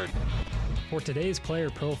to third. For today's player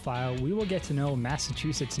profile, we will get to know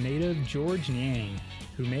Massachusetts native George Niang,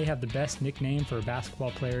 who may have the best nickname for a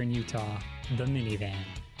basketball player in Utah, the Minivan.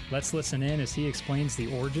 Let's listen in as he explains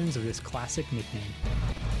the origins of this classic nickname.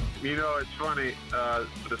 It's funny.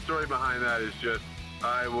 The story behind that is just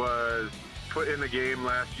I was put in the game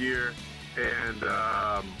last year, and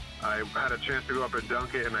I had a chance to go up and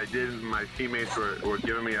dunk it, and I didn't. My teammates were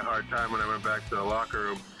giving me a hard time when I went back to the locker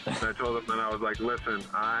room. And I told them, and I was like, listen,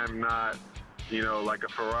 I'm not like a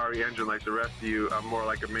Ferrari engine like the rest of you. I'm more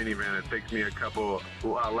like a minivan. It takes me a couple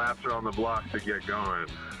laps around the block to get going.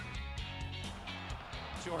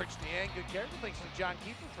 George Niang, good character. Thanks to John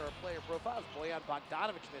Keeper for our player profiles. Bojan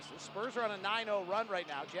Bogdanovic misses. Spurs are on a 9-0 run right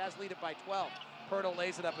now. Jazz lead it by 12. Pirtle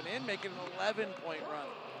lays it up and in, making an 11-point run.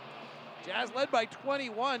 Jazz led by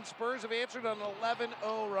 21. Spurs have answered on an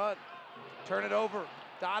 11-0 run. Turn it over.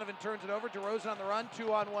 Donovan turns it over. DeRozan on the run.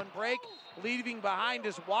 2-on-1 break. Leaving behind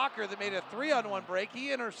is Walker that made a 3-on-1 break.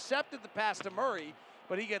 He intercepted the pass to Murray,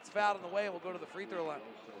 but he gets fouled on the way and will go to the free throw line.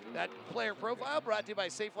 That player profile brought to you by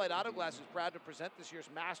Safelite Auto Glass, who's proud to present this year's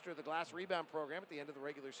Master of the Glass rebound program. At the end of the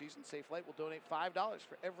regular season, Safelite will donate $5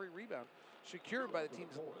 for every rebound secured by the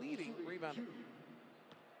team's leading rebounder.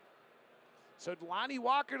 So Lonnie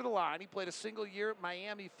Walker to the line. He played a single year at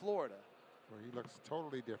Miami, Florida. Where he looks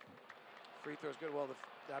totally different. Free throw's good. Well, we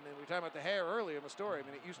were talking about the hair earlier in the story. I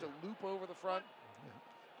mean, it used to loop over the front.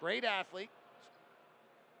 Great athlete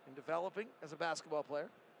and developing as a basketball player.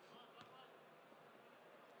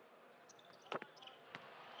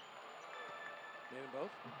 Made them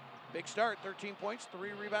both. Big start, 13 points,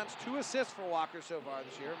 3 rebounds, 2 assists for Walker so far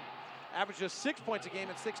this year. Averaged just 6 points a game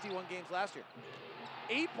in 61 games last year.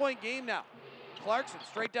 8-point game now. Clarkson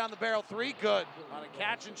straight down the barrel, 3, good. On a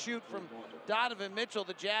catch and shoot from Donovan Mitchell.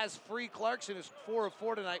 The Jazz free Clarkson is 4 of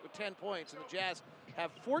 4 tonight with 10 points. And the Jazz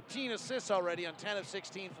have 14 assists already on 10 of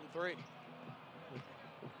 16 from 3.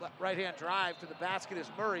 Right-hand drive to the basket is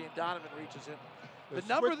Murray, and Donovan reaches in. The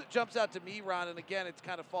number that jumps out to me, Ron, and again, it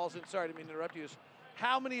kind of falls in, sorry to interrupt you, is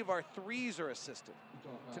how many of our threes are assisted?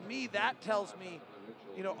 To me, that tells me,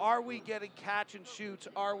 are we getting catch and shoots?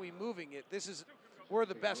 Are we moving it? We're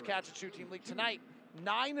the best catch and shoot team league. Tonight,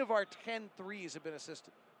 9 of our 10 threes have been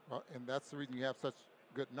assisted. Well, and that's the reason you have such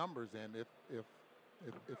good numbers in, if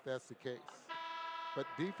that's the case. But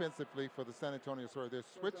defensively for the San Antonio Spurs, they're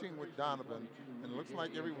switching with Donovan, and it looks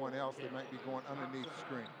like everyone else, they might be going underneath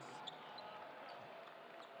screens.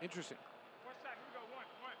 Interesting.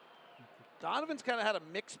 Donovan's kind of had a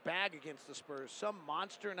mixed bag against the Spurs. Some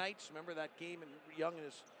monster nights. Remember that game in Young in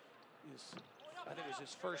his I think it was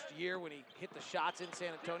his first year when he hit the shots in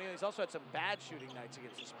San Antonio. He's also had some bad shooting nights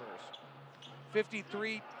against the Spurs.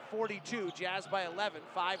 53-42, Jazz by 11,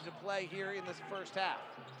 5 to play here in this first half.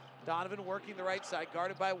 Donovan working the right side,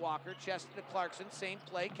 guarded by Walker, chest to Clarkson, same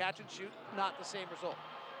play, catch and shoot, not the same result.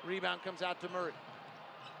 Rebound comes out to Murray.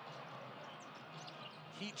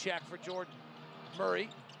 Heat check for Jordan. Murray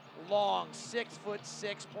long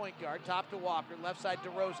 6'6" point guard, top to Walker, left side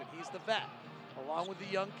DeRozan. He's the vet, along with the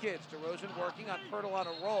young kids. DeRozan working on Poeltl on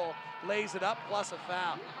a roll, lays it up, plus a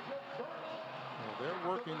foul. Well, they're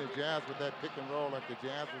working the Jazz with that pick and roll like the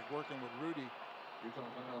Jazz was working with Rudy.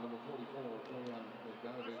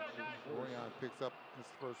 Dorian picks up his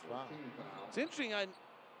first foul. It's interesting,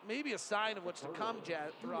 maybe a sign of what's to come,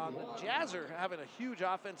 Ron. The Jazz are having a huge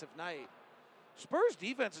offensive night. Spurs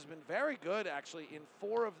defense has been very good, actually, in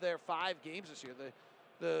 4 of their 5 games this year.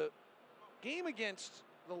 The game against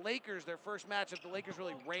the Lakers, their first matchup, the Lakers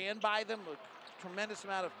really ran by them, a tremendous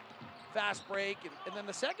amount of fast break. And then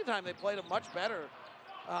the second time they played them much better.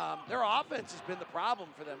 Their offense has been the problem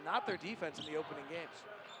for them, not their defense in the opening games.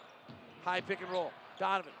 High pick and roll.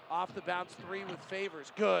 Donovan off the bounce 3 with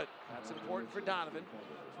Favors. Good. That's important for Donovan.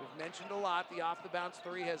 As we've mentioned a lot, the off the bounce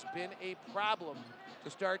 3 has been a problem to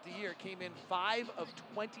start the year. Came in 5 of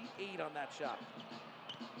 28 on that shot.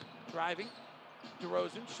 Driving.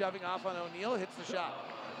 DeRozan shoving off on O'Neal, hits the shot.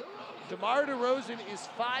 DeMar DeRozan is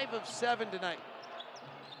 5 of 7 tonight.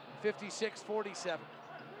 56-47.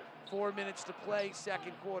 4 minutes to play,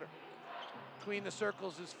 second quarter. Between the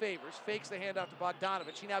circles is Favors. Fakes the handoff to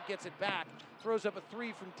Bogdanovich. He now gets it back. Throws up a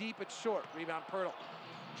 3 from deep. It's short. Rebound Poeltl.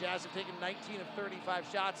 Jazz have taken 19 of 35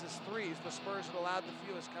 shots as threes. The Spurs have allowed the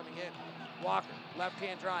fewest coming in. Walker,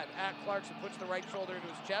 left-hand drive at Clarkson, puts the right shoulder into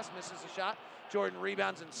his chest, misses the shot. Jordan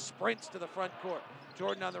rebounds and sprints to the front court.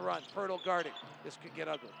 Jordan on the run. Poeltl guarding. This could get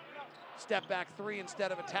ugly. Step back 3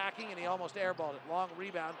 instead of attacking, and he almost airballed it. Long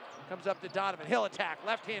rebound comes up to Donovan. He'll attack.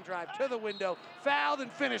 Left-hand drive to the window. Fouled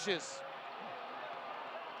and finishes.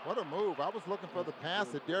 What a move. I was looking for the pass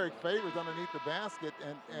that Derek Favors underneath the basket,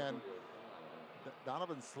 and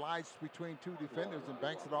Donovan slides between 2 defenders and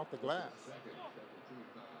banks it off the glass. So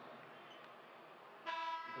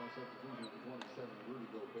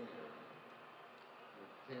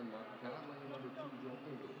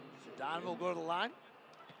Donovan will go to the line.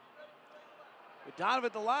 With Donovan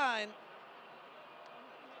at the line,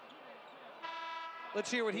 let's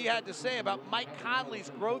hear what he had to say about Mike Conley's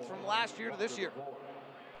growth from last year to this year.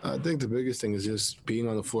 I think the biggest thing is just being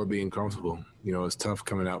on the floor, being comfortable. You know, it's tough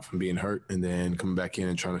coming out from being hurt and then coming back in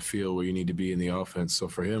and trying to feel where you need to be in the offense. So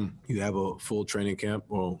for him, you have a full training camp,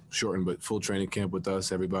 well, shortened, but full training camp with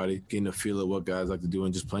us, everybody, getting a feel of what guys like to do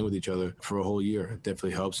and just playing with each other for a whole year. It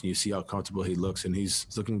definitely helps, and you see how comfortable he looks, and he's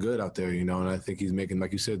looking good out there, you know, and I think he's making,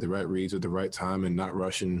 like you said, the right reads at the right time and not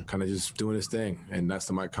rushing, kind of just doing his thing. And that's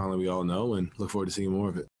the Mike Conley we all know, and look forward to seeing more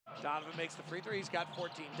of it. Donovan makes the free throw. He's got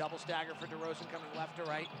 14. Double stagger for DeRozan coming left to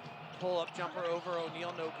right. Pull-up jumper over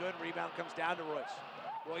O'Neal, no good. Rebound comes down to Royce.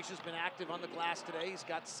 Royce has been active on the glass today. He's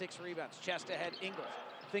got 6 rebounds. Chest ahead, Ingles.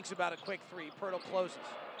 Thinks about a quick 3. Poeltl closes.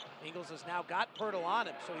 Ingles has now got Poeltl on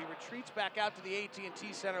him, so he retreats back out to the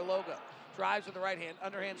AT&T Center logo. Drives with the right hand.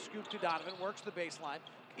 Underhand scoop to Donovan. Works the baseline.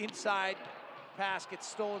 Inside pass gets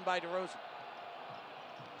stolen by DeRozan.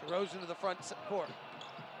 DeRozan to the front court.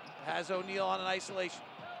 Has O'Neal on an isolation.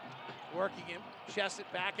 Working him. Chests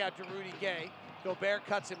it back out to Rudy Gay. Gobert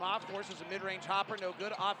cuts him off, forces a mid-range hopper, no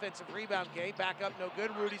good. Offensive rebound, Gay, back up, no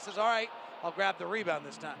good. Rudy says, all right, I'll grab the rebound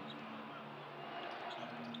this time.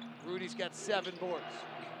 Rudy's got 7 boards.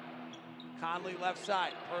 Conley left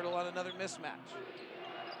side, Poeltl on another mismatch.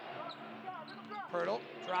 Poeltl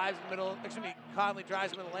drives in the middle, Conley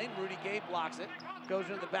drives in the middle lane, Rudy Gay blocks it, goes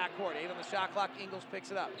into the backcourt. 8 on the shot clock, Ingles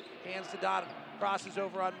picks it up. Hands to Donovan, crosses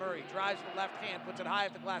over on Murray, drives with the left hand, puts it high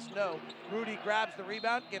at the glass, no. Rudy grabs the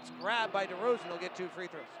rebound, gets grabbed by DeRozan, he'll get 2 free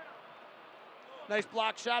throws. Nice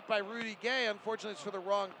block shot by Rudy Gay. Unfortunately, it's for the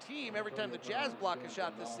wrong team. Every time the Jazz block a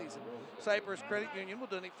shot this season. Cypress Credit Union will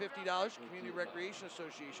donate $50 to Community Recreation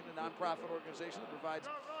Association, a nonprofit organization that provides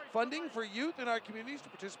funding for youth in our communities to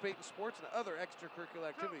participate in sports and other extracurricular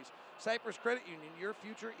activities. Cypress Credit Union, your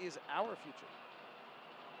future is our future.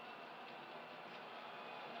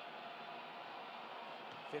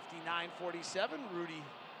 59-47, Rudy,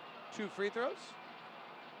 2 free throws.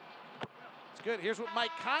 It's good. Here's what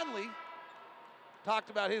Mike Conley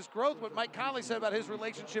talked about his growth, what Mike Conley said about his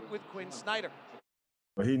relationship with Quinn Snyder.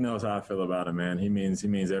 Well, he knows how I feel about him, man. He means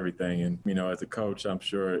everything. And, you know, as a coach, I'm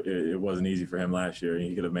sure it wasn't easy for him last year.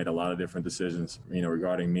 He could have made a lot of different decisions, you know,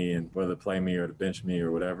 regarding me and whether to play me or to bench me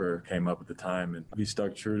or whatever came up at the time. And he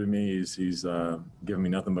stuck true to me. He's given me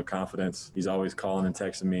nothing but confidence. He's always calling and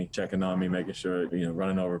texting me, checking on me, making sure, you know,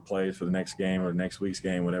 running over plays for the next game or next week's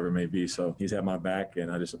game, whatever it may be. So he's had my back,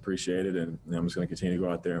 and I just appreciate it. And I'm just going to continue to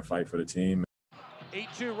go out there and fight for the team.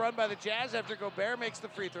 8-2 run by the Jazz after Gobert makes the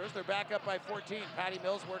free throws. They're back up by 14. Patty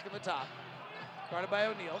Mills working the top. guarded by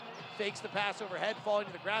O'Neal. Fakes the pass overhead, falling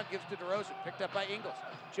to the ground, gives to DeRozan. Picked up by Ingles.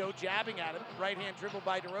 Joe jabbing at him. Right-hand dribble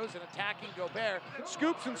by DeRozan, attacking Gobert.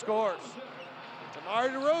 Scoops and scores. DeMar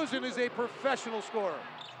DeRozan is a professional scorer.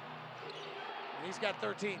 And he's got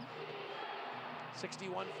 13.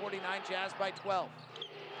 61-49, Jazz by 12.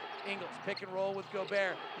 Ingles, pick and roll with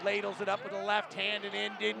Gobert. Ladles it up with the left hand and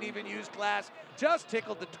in. Didn't even use glass. Just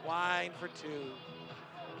tickled the twine for 2.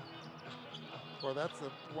 Well, that's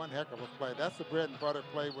one heck of a play. That's the bread and butter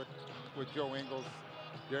play with Joe Ingles,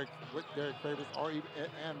 Derek Favors,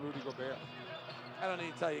 and Rudy Gobert. I don't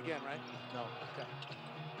need to tell you again, right? No. Okay.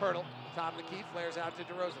 Pirtle, top of the key, flares out to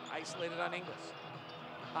DeRozan. Isolated on Ingles.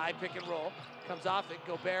 High pick and roll. Comes off it.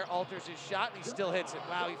 Gobert alters his shot, and he still hits it.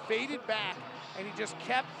 Wow, he faded back, and he just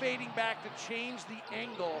kept fading back to change the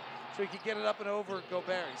angle so he could get it up and over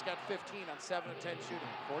Gobert. He's got 15 on 7 of 10 shooting.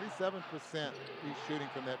 47% he's shooting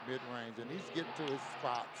from that mid-range, and he's getting to his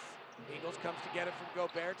spots. Ingles comes to get it from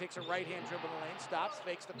Gobert, takes a right-hand dribble in the lane, stops,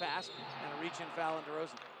 fakes the pass, and a reach-in foul on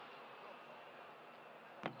DeRozan.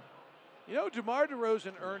 You know, DeMar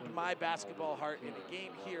DeRozan earned my basketball heart in a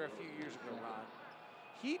game here a few years ago, Ron.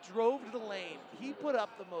 He drove to the lane. He put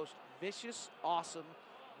up the most vicious, awesome,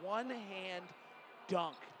 one-hand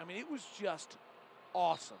dunk. I mean, it was just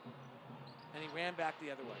awesome. And he ran back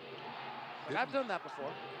the other way. Like, I've done that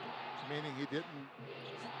before. Meaning he didn't.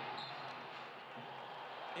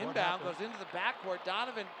 Inbound goes into the backcourt.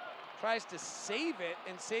 Donovan tries to save it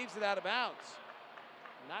and saves it out of bounds.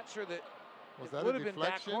 I'm not sure that it would have been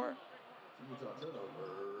backcourt.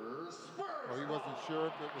 Well, he wasn't sure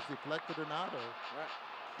if it was deflected or not. Right.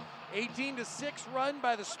 18-6 run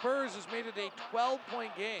by the Spurs has made it a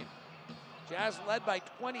 12-point game. Jazz led by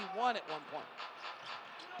 21 at one point.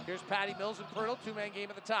 Here's Patty Mills and Pirtle, 2-man game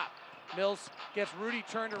at the top. Mills gets Rudy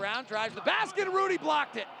turned around, drives the basket, and Rudy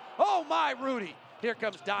blocked it. Oh my, Rudy. Here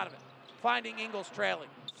comes Donovan, finding Ingles trailing.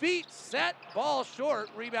 Feet set, ball short,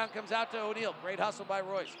 rebound comes out to O'Neal. Great hustle by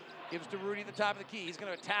Royce. Gives to Rudy the top of the key. He's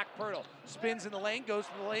going to attack Pirtle. Spins in the lane, goes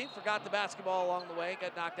to the lane, forgot the basketball along the way,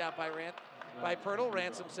 got knocked out by Pirtle.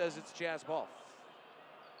 Ransom says it's Jazz ball.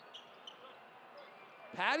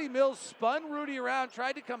 Patty Mills spun Rudy around,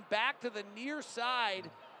 tried to come back to the near side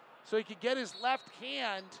so he could get his left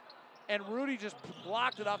hand, and Rudy just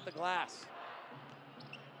blocked it off the glass.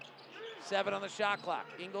 7 on the shot clock.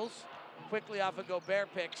 Ingles quickly off a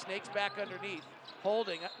Gobert pick, snakes back underneath,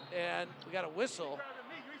 holding, and we got a whistle,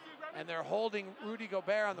 and they're holding Rudy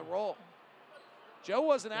Gobert on the roll. Joe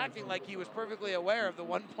wasn't acting like he was perfectly aware of the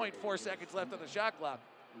 1.4 seconds left on the shot clock.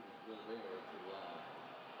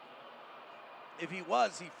 If he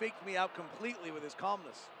was, he faked me out completely with his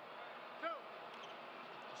calmness.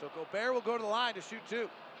 So Gobert will go to the line to shoot 2.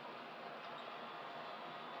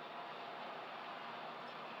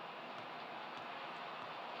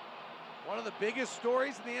 One of the biggest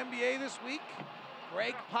stories in the NBA this week,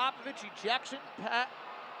 Greg Popovich ejection,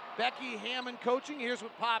 Becky Hammon coaching. Here's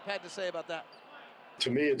what Pop had to say about that. To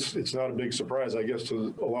me, it's not a big surprise. I guess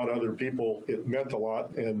to a lot of other people, it meant a lot,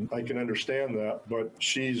 and I can understand that. But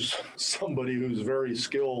she's somebody who's very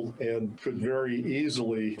skilled and could very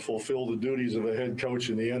easily fulfill the duties of a head coach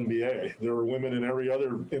in the NBA. There are women in every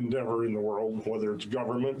other endeavor in the world, whether it's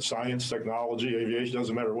government, science, technology, aviation,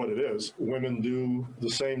 doesn't matter what it is. Women do the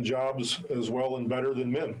same jobs as well and better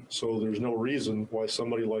than men. So there's no reason why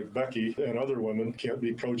somebody like Becky and other women can't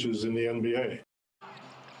be coaches in the NBA.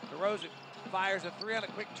 DeRozan fires a 3 on a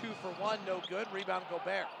quick 2-for-1, no good. Rebound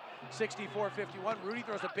Gobert. 64-51. Rudy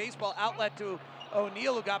throws a baseball outlet to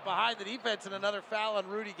O'Neal, who got behind the defense, and another foul on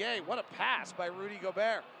Rudy Gay. What a pass by Rudy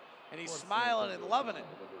Gobert. And he's smiling and loving it.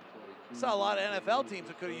 Saw a lot of NFL teams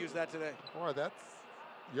that could have used that today. Boy, that's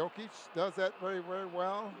Jokic does that very, very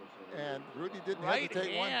well. And Rudy didn't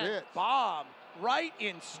hesitate one bit. Bomb right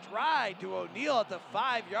in stride to O'Neal at the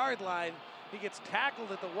 5-yard line. He gets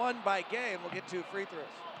tackled at the 1 by Gay, and we'll get 2 free throws.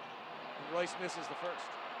 Royce misses the first.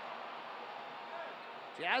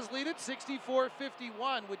 Jazz lead it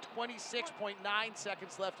 64-51 with 26.9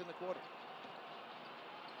 seconds left in the quarter.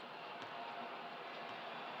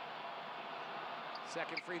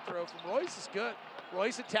 Second free throw from Royce is good.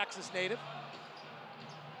 Royce, a Texas native.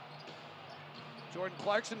 Jordan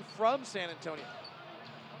Clarkson from San Antonio.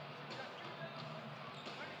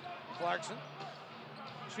 DeRozan,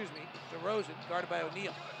 guarded by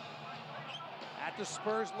O'Neal. At the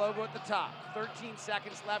Spurs logo at the top. 13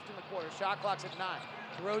 seconds left in the quarter. Shot clock's at 9.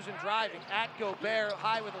 DeRozan driving at Gobert.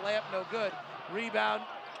 High with a layup, no good. Rebound,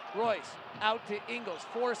 Royce. Out to Ingles,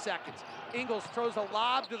 4 seconds. Ingles throws a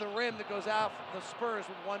lob to the rim that goes out for the Spurs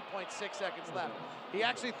with 1.6 seconds left. He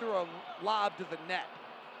actually threw a lob to the net.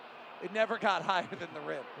 It never got higher than the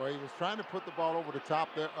rim. Well, he was trying to put the ball over the top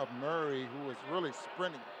there of Murray, who was really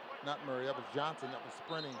sprinting. Not Murray, that was Johnson that was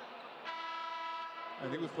sprinting.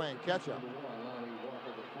 And he was playing catch-up.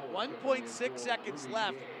 1.6 seconds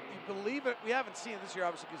left. You believe it? We haven't seen it this year,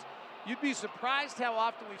 obviously, because you'd be surprised how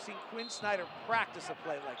often we've seen Quinn Snyder practice a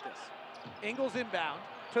play like this. Ingles inbound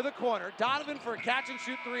to the corner. Donovan for a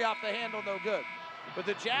catch-and-shoot three off the handle, no good. But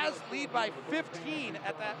the Jazz lead by 14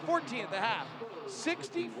 at the half.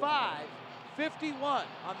 65-51 on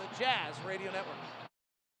the Jazz Radio Network.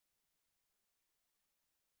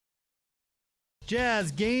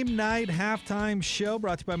 Jazz Game Night Halftime Show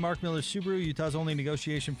brought to you by Mark Miller Subaru, Utah's only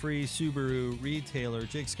negotiation-free Subaru retailer.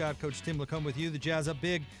 Jake Scott, Coach Tim Lacombe with you. The Jazz up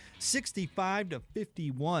big,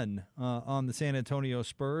 65-51 on the San Antonio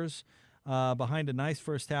Spurs. Behind a nice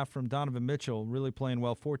first half from Donovan Mitchell, really playing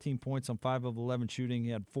well. 14 points on 5 of 11 shooting. He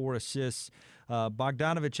had 4 assists.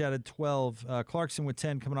 Bogdanovich added 12. Clarkson with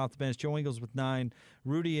 10 coming off the bench. Joe Ingles with 9.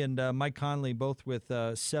 Rudy and Mike Conley both with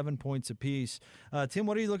 7 points apiece. Tim,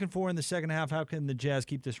 what are you looking for in the second half? How can the Jazz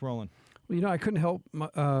keep this rolling? Well, I couldn't help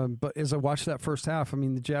but as I watched that first half,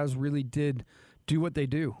 the Jazz really did do what they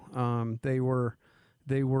do. They were,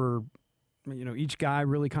 each guy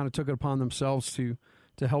really kind of took it upon themselves to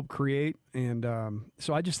help create. And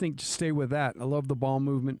so I just think to stay with that. I love the ball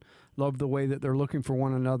movement, love the way that they're looking for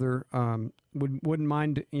one another. Wouldn't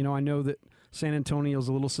mind, I know that San Antonio's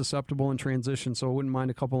a little susceptible in transition, so I wouldn't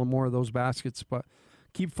mind a couple of more of those baskets. But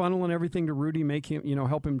keep funneling everything to Rudy, make him,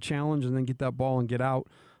 help him challenge and then get that ball and get out.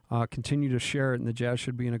 Continue to share it, and the Jazz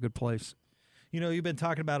should be in a good place. You've been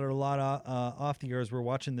talking about it a lot off the air as we're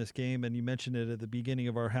watching this game, and you mentioned it at the beginning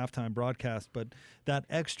of our halftime broadcast, but that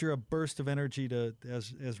extra burst of energy to,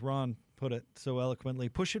 as Ron put it so eloquently,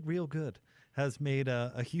 push it real good, has made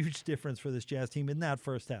a huge difference for this Jazz team in that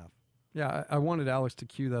first half. Yeah, I wanted Alex to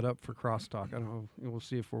cue that up for crosstalk. I don't know. We'll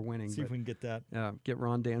see if we're winning. See if we can get that. Get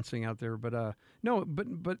Ron dancing out there. But no,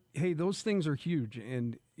 but hey, those things are huge.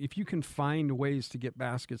 And if you can find ways to get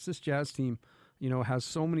baskets, this Jazz team, has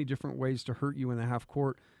so many different ways to hurt you in the half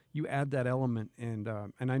court. You add that element, and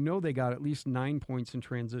I know they got at least 9 points in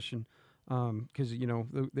transition because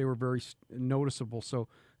they were very noticeable. So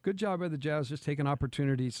good job by the Jazz, just taking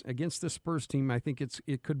opportunities against this Spurs team. I think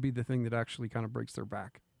it could be the thing that actually kind of breaks their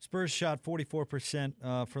back. Spurs shot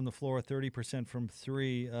 44% from the floor, 30% from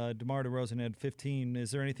three. DeMar DeRozan had 15. Is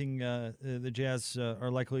there anything the Jazz are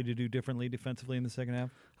likely to do differently defensively in the second half?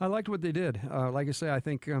 I liked what they did. Like I say, I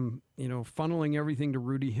think, funneling everything to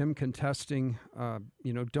Rudy, him contesting,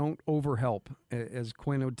 don't overhelp. As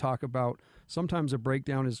Quinn would talk about, sometimes a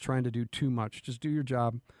breakdown is trying to do too much. Just do your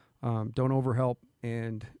job. Don't overhelp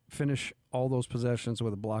and finish all those possessions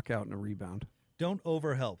with a block out and a rebound. Don't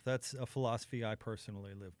overhelp. That's a philosophy I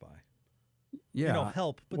personally live by. Yeah.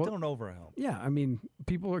 Help, but don't overhelp. Yeah,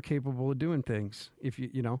 people are capable of doing things if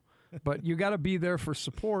but you got to be there for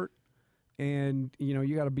support, and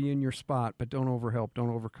you got to be in your spot, but don't overhelp, don't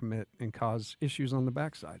overcommit, and cause issues on the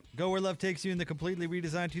backside. Go where love takes you in the completely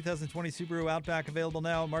redesigned 2020 Subaru Outback, available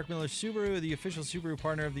now at Mark Miller Subaru, the official Subaru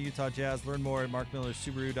partner of the Utah Jazz. Learn more at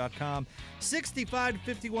markmillersubaru.com.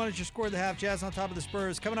 65-51 is your score of the half. Jazz on top of the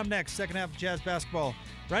Spurs. Coming up next, second half of Jazz basketball,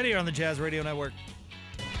 right here on the Jazz Radio Network.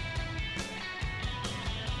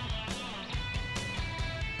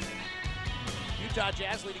 Utah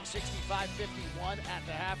Jazz leading 65-51 at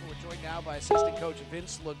the half, and we're joined now by assistant coach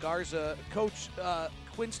Vince LaGarza. Coach,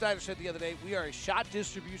 Quinn Snyder said the other day, we are a shot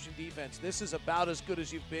distribution defense. This is about as good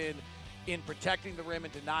as you've been in protecting the rim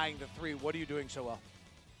and denying the three. What are you doing so well?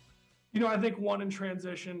 I think one, in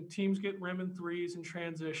transition, teams get rim and threes in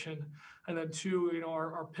transition, and then two,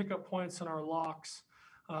 our pickup points and our locks,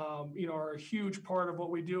 are a huge part of what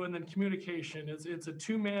we do. And then communication. It's a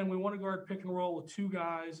two-man. We want to guard pick and roll with two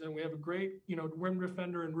guys, and we have a great, rim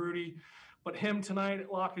defender in Rudy. But him tonight at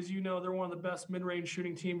Locke, as you know, they're one of the best mid-range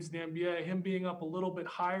shooting teams in the NBA. Him being up a little bit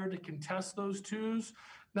higher to contest those twos,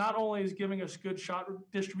 not only is giving us good shot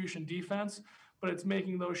distribution defense, but it's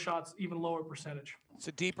making those shots even lower percentage. It's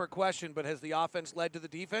a deeper question, but has the offense led to the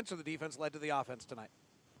defense, or the defense led to the offense tonight?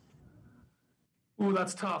 Ooh,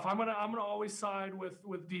 that's tough. I'm gonna always side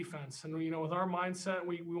with defense, and with our mindset,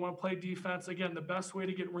 we want to play defense. Again, the best way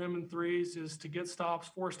to get rim and threes is to get stops,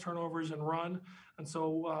 force turnovers, and run. And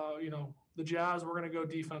so, the Jazz, we're gonna go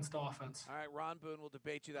defense to offense. All right, Ron Boone will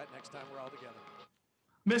debate you that next time we're all together.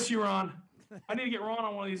 Miss you, Ron. I need to get Ron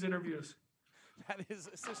on one of these interviews. That is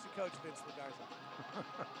assistant coach Vince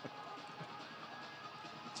LaGarza.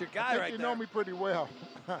 It's your guy right there. You know me pretty well.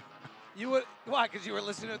 You would, why? Because you were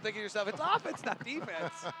listening and thinking to yourself, it's offense, not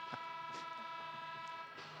defense. Am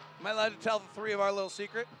I allowed to tell the three of our little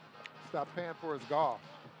secret? Stop paying for his golf.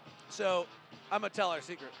 So I'm going to tell our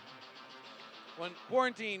secret. when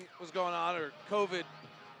quarantine was going on, or COVID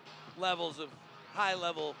levels of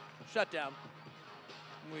high-level shutdown,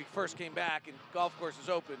 when we first came back and golf courses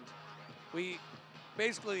opened, we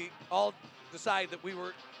basically all decided that we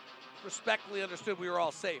were respectfully understood we were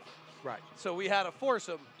all safe. Right. So we had a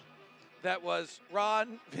foursome that was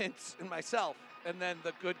Ron, Vince, and myself, and then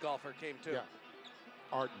the good golfer came too. Yeah.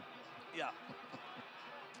 Arden. Yeah.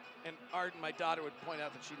 And Arden, my daughter, would point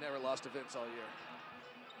out that she never lost to Vince all year.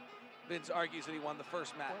 Vince argues that he won the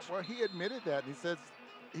first match. Well, he admitted that. He says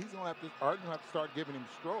Arden will have to start giving him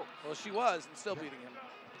strokes. Well, she was, and still beating him.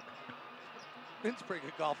 Vince is a pretty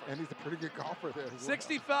good golfer. And he's a pretty good golfer there as well.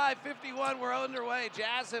 65-51, we're underway.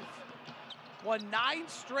 Jazz have won 9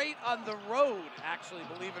 straight on the road, actually,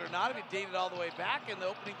 believe it or not, if you date it all the way back in the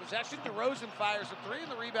opening possession. DeRozan fires a 3,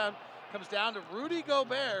 and the rebound comes down to Rudy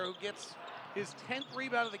Gobert, who gets his 10th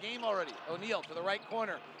rebound of the game already. O'Neal to the right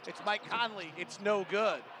corner. It's Mike Conley. It's no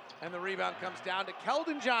good. And the rebound comes down to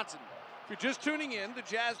Keldon Johnson. If you're just tuning in, the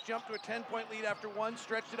Jazz jumped to a 10-point lead after 1,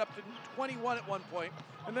 stretched it up to 21 at one point.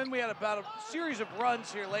 And then we had about a series of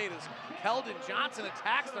runs here late as Keldon Johnson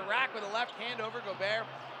attacks the rack with a left hand over Gobert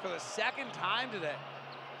for the second time today.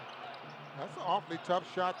 That's an awfully tough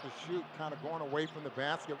shot to shoot, kind of going away from the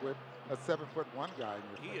basket with a 7'1" guy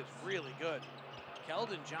in your He is really good.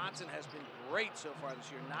 Keldon Johnson has been great so far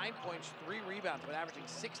this year. 9 points, 3 rebounds, but averaging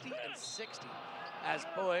 60 and 60. As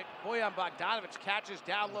Bojan Bogdanovic catches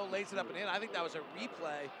down low, lays it up and in. I think that was a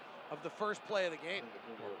replay of the first play of the game.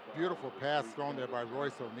 Beautiful pass thrown there by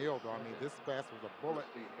Royce O'Neal, though. I mean, this pass was a bullet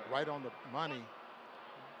right on the money.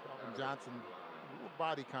 Keldon Johnson, a little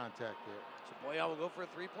body contact there. So Bojan will go for a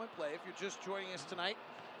 3-point play. If you're just joining us tonight,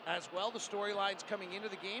 as well, the storylines coming into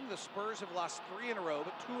the game, the Spurs have lost 3 in a row,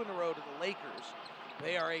 but 2 in a row to the Lakers.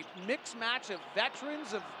 They are a mixed match of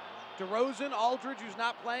veterans, of DeRozan, Aldridge, who's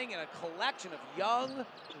not playing, and a collection of young,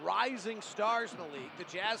 rising stars in the league. The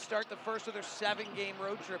Jazz start the first of their 7-game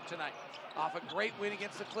road trip tonight, off a great win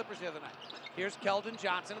against the Clippers the other night. Here's Keldon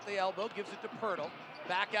Johnson at the elbow, gives it to Pirtle.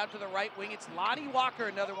 Back out to the right wing, it's Lonnie Walker,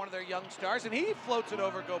 another one of their young stars, and he floats it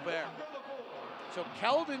over Gobert. So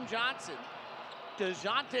Keldon Johnson,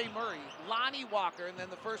 DeJounte Murray, Lonnie Walker, and then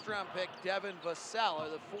the first-round pick, Devin Vassell, are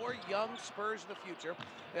the 4 young Spurs in the future.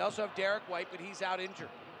 They also have Derek White, but he's out injured.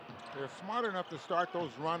 They're smart enough to start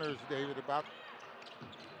those runners, David, about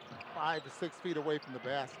 5 to 6 feet away from the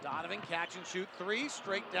basket. Donovan catch and shoot 3,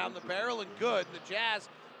 straight down the barrel and good. The Jazz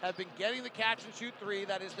have been getting the catch and shoot 3.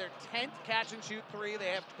 That is their 10th catch and shoot 3.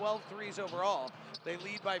 They have 12 threes overall. They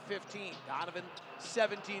lead by 15. Donovan,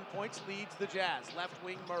 17 points, leads the Jazz. Left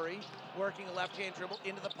wing Murray working a left-hand dribble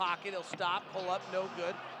into the pocket. He'll stop, pull up, no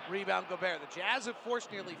good. Rebound Gobert. The Jazz have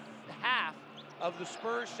forced nearly half of the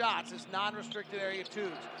Spurs shots as non-restricted area 2s.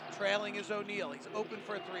 Trailing is O'Neal. He's open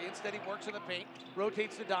for a 3. Instead, he works in the paint,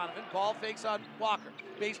 rotates to Donovan. Ball fakes on Walker.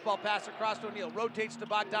 Baseball pass across to O'Neal. Rotates to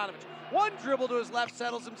Bogdanovic. One dribble to his left,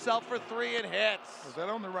 settles himself for 3 and hits. Was that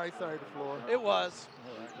on the right side of the floor? It was.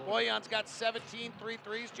 Bojan's got 17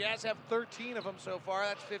 3-3s. Jazz have 13 of them so far.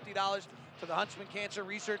 That's $50 to the Huntsman Cancer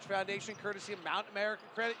Research Foundation, courtesy of Mount America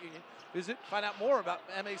Credit Union. Find out more about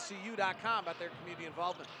MACU.com, about their community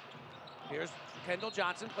involvement. Here's Kendall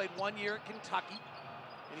Johnson, played 1 year at Kentucky,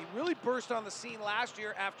 and he really burst on the scene last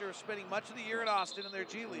year after spending much of the year in Austin in their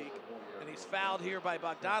G League, and he's fouled here by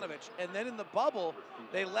Bogdanovic. And then in the bubble,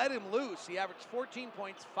 they let him loose. He averaged 14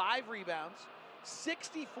 points, 5 rebounds,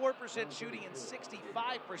 64% shooting, and 65%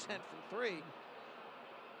 from 3.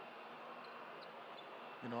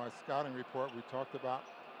 You know, our scouting report, we talked about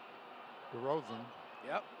DeRozan.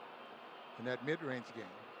 Yep. In that mid-range game.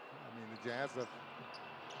 I mean, the Jazz have...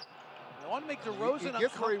 They want to make DeRozan he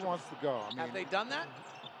gets where he wants to go. I mean, have they done that?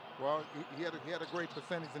 Well, he had a great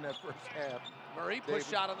percentage in that first half. Murray, push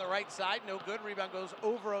shot on the right side, no good. Rebound goes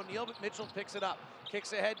over O'Neal, but Mitchell picks it up.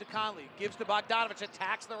 Kicks ahead to Conley, gives to Bogdanovic,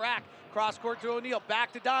 attacks the rack. Cross court to O'Neal,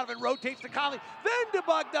 back to Donovan, rotates to Conley, then to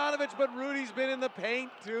Bogdanovic, but Rudy's been in the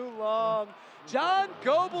paint too long. John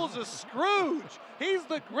Goble's a Scrooge. He's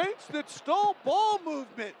the Grinch that stole ball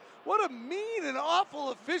movement. What a mean and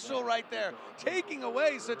awful official right there, taking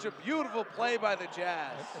away such a beautiful play by the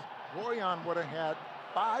Jazz. Bojan would have had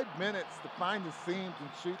 5 minutes to find the seams and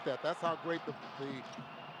shoot that. That's how great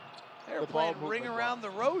They're playing ring around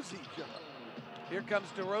the rosy. Here comes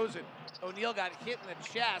DeRozan. O'Neal got hit in the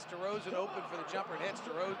chest. DeRozan open for the jumper and hits.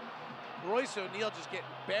 Royce O'Neal just getting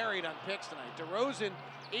buried on picks tonight. DeRozan,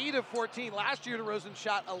 8 of 14. Last year, DeRozan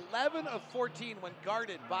shot 11 of 14 when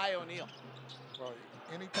guarded by O'Neal. Well,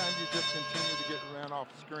 anytime you just continue to get ran off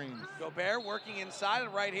screens. Gobert working inside, a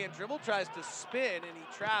right-hand dribble, tries to spin, and he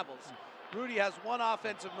travels. Rudy has one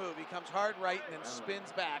offensive move. He comes hard right and then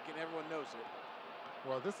spins back, and everyone knows it.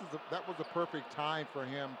 Well, that was a perfect time for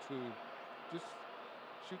him to just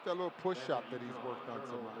shoot that little push shot that he's worked on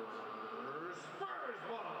so much.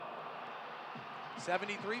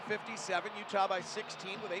 73-57, Utah by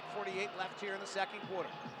 16 with 8:48 left here in the second quarter.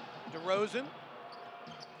 DeRozan,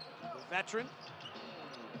 the veteran.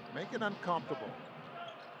 Make it uncomfortable.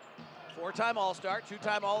 4-time All-Star,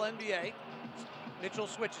 2-time All-NBA. Mitchell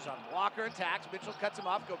switches on. Walker attacks. Mitchell cuts him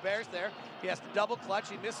off. Gobert's there. He has to double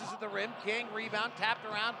clutch. He misses at the rim. King rebound, tapped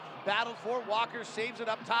around, battled for. Walker saves it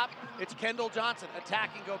up top. It's Kendall Johnson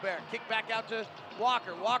attacking Gobert. Kick back out to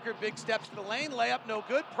Walker. Walker big steps to the lane. Layup no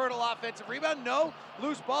good. Pirtle offensive rebound. No.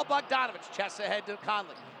 Loose ball. Bogdanovich chests ahead to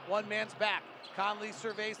Conley. One man's back. Conley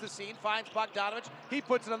surveys the scene, finds Bogdanovich. He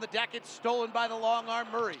puts it on the deck. It's stolen by the long arm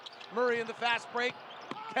Murray. Murray in the fast break.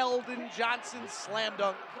 Keldon Johnson slam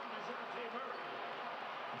dunk.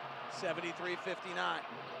 73-59.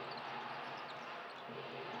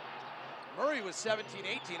 Murray was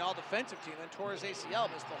 17-18, all defensive team, then tore his ACL,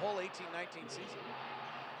 missed the whole 18-19 season.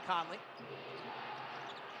 Conley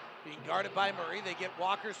being guarded by Murray. They get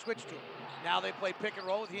Walker switched to him. Now they play pick and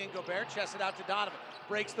roll with he and Gobert. Chests it out to Donovan.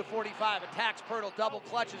 Breaks the 45, attacks Pirtle, double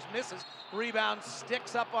clutches, misses. Rebound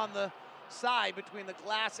sticks up on the side between the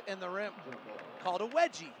glass and the rim. Called a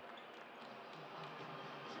wedgie.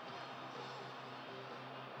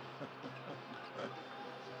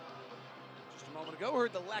 Moment ago,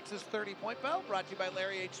 heard the Lexus 30-point bell, brought to you by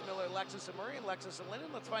Larry H. Miller, Lexus and Murray, and Lexus and Linden.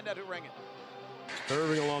 Let's find out who rang it.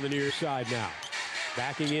 Irving along the near side now.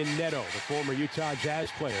 Backing in Neto, the former Utah Jazz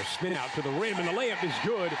player. Spin out to the rim, and the layup is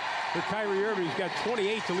good for Kyrie Irving. He's got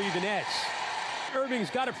 28 to lead the Nets. Irving's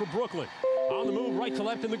got it for Brooklyn. On the move, right to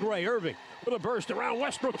left in the gray. Irving with a burst around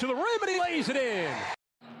Westbrook to the rim, and he lays it in.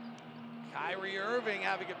 Kyrie Irving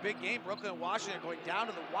having a big game. Brooklyn and Washington going down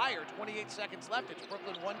to the wire. 28 seconds left. It's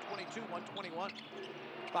Brooklyn 122-121.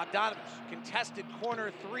 Bogdanovich, contested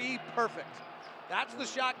corner three, perfect. That's the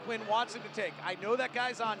shot Quinn wants him to take. I know that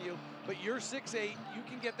guy's on you, but you're 6'8". You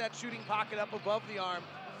can get that shooting pocket up above the arm,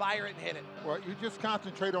 fire it and hit it. Well, you just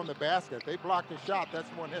concentrate on the basket. If they block the shot, that's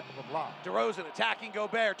one heck of a block. DeRozan attacking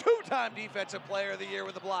Gobert. Two-time defensive player of the year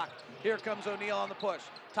with the block. Here comes O'Neal on the push.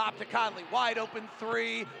 Top to Conley. Wide open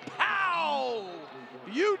three. Pow!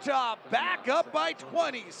 Utah back up by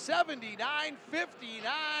 20. 79-59.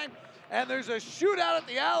 And there's a shootout at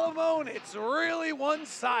the Alamo, and it's really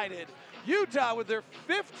one-sided. Utah with their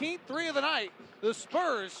 15th three of the night. The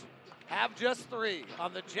Spurs have just 3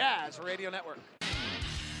 on the Jazz Radio Network.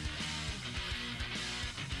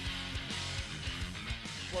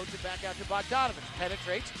 Floats it back out to Bogdanovich.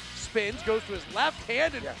 Penetrates, spins, goes to his left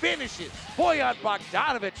hand and finishes. Bojan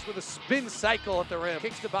Bogdanovich with a spin cycle at the rim.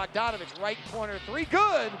 Kicks to Bogdanovich, right corner three,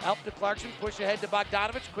 good. Help to Clarkson, push ahead to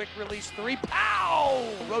Bogdanovich, quick release three, pow!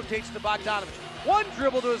 Rotates to Bogdanovich. One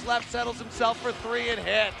dribble to his left, settles himself for three and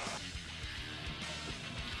hits.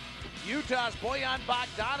 Utah's Bojan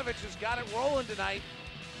Bogdanovich has got it rolling tonight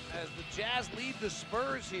as the Jazz lead the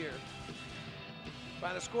Spurs here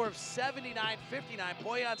by the score of 79-59.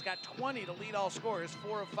 Bojan's got 20 to lead all scorers,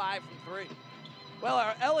 4 of 5 from 3. Well,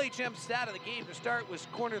 our LHM stat of the game to start was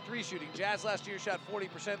corner three shooting. Jazz last year shot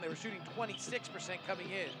 40%. They were shooting 26% coming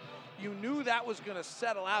in. You knew that was going to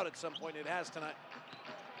settle out at some point. It has tonight.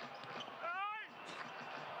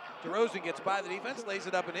 DeRozan gets by the defense, lays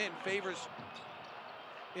it up and in, Favors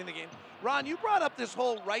in the game. Ron, you brought up this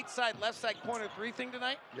whole right side, left side corner three thing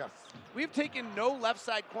tonight. Yes. We've taken no left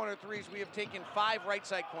side corner threes. We have taken 5 right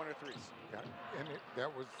side corner threes. Yeah, and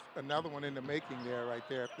that was another one in the making there, right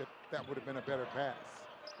there. That would have been a better pass.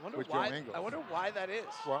 I wonder why that is.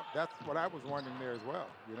 Well, that's what I was wondering there as well.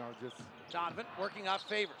 You know, just Donovan working off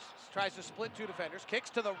Favors. Tries to split 2 defenders. Kicks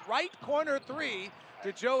to the right corner three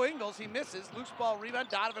to Joe Ingles. He misses. Loose ball rebound.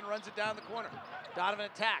 Donovan runs it down the corner. Donovan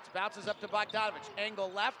attacks. Bounces up to Bogdanovich.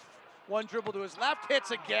 Angle left. One dribble to his left.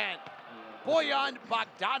 Hits again. Bojan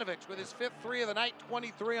Bogdanovich with his 5th three of the night.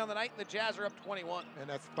 23 on the night. And the Jazz are up 21. And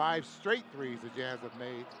that's 5 straight threes the Jazz have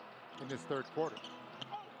made in this third quarter.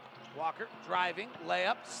 Walker driving,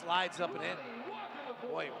 layup, slides up and in.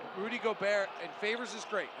 Boy, Rudy Gobert, and Favors is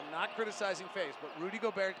great. I'm not criticizing Favors, but Rudy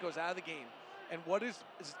Gobert goes out of the game. And what does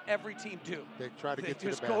every team do? They try to get to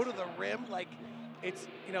the basket. They just go to the rim like it's,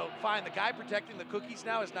 fine. The guy protecting the cookies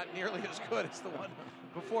now is not nearly as good as the one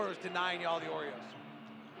before. It was denying you all the Oreos.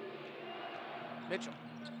 Mitchell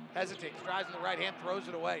hesitates, drives in the right hand, throws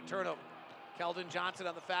it away. Turnover. Keldon Johnson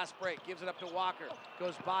on the fast break, gives it up to Walker,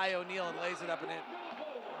 goes by O'Neal and lays it up and in.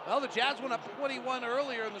 Well, the Jazz went up 21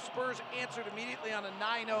 earlier, and the Spurs answered immediately on a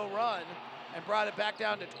 9-0 run and brought it back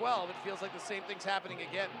down to 12. It feels like the same thing's happening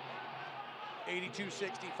again. 82-65,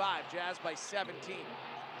 Jazz by 17.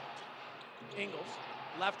 Ingles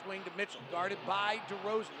Left wing to Mitchell, guarded by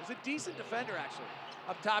DeRozan. He's a decent defender, actually.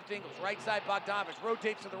 Up top to Ingles, right side Bogdanovich,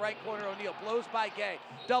 rotates to the right corner, O'Neal, blows by Gay,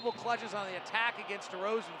 double clutches on the attack against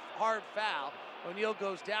DeRozan, hard foul. O'Neal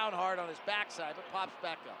goes down hard on his backside, but pops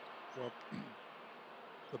back up. Well,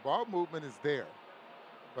 the ball movement is there,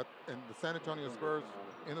 but in the San Antonio Spurs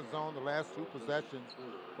in the zone the last 2 possessions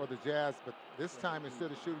for the Jazz, but this time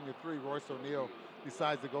instead of shooting the 3, Royce O'Neal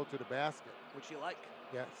decides to go to the basket. Which you like.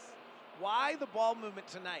 Yes. Why the ball movement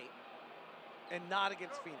tonight and not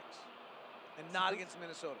against Phoenix and not against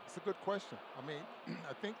Minnesota? It's a good question. I mean,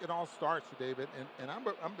 I think it all starts, David, and I'm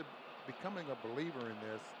becoming a believer in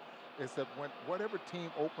this, is that when whatever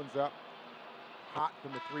team opens up hot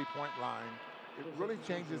from the 3-point line, it really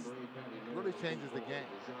changes the game.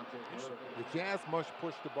 The Jazz must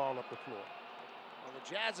push the ball up the floor. Well, the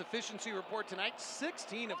Jazz efficiency report tonight,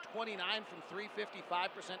 16 of 29 from 3,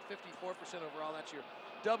 55%, 54% overall. That's your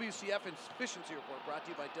WCF efficiency report brought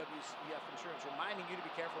to you by WCF Insurance, reminding you to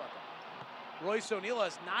be careful out there. Royce O'Neal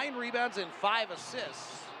has 9 rebounds and 5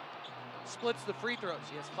 assists. Splits the free throws.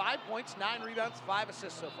 He has 5 points, 9 rebounds, 5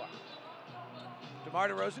 assists so far. DeMar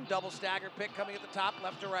DeRozan, double stagger pick coming at the top,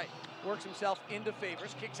 left to right. Works himself into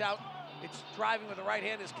Favors, kicks out. It's driving with the right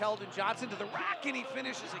hand is Keldon Johnson to the rack, and he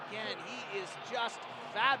finishes again. He is just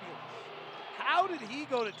fabulous. How did he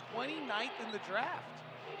go to 29th in the draft?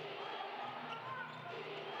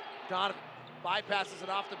 Donovan bypasses it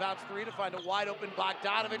off the bounce 3 to find a wide open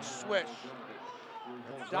Bogdanovich swish.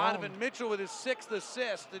 Donovan Mitchell with his 6th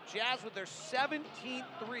assist. The Jazz with their 17th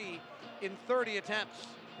 3 in 30 attempts.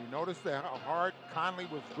 You notice that how hard Conley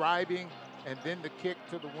was driving, and then the kick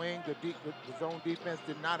to the wing. The zone defense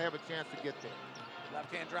did not have a chance to get there.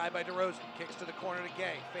 Left-hand drive by DeRozan. Kicks to the corner to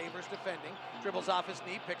Gay. Favors defending. Dribbles off his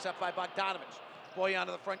knee. Picks up by Bogdanovich. Bojan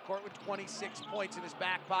to the front court with 26 points in his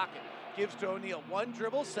back pocket. Gives to O'Neal. 1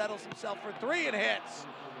 dribble. Settles himself for 3 and hits.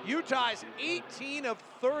 Utah's 18 of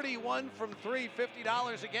 31 from 3.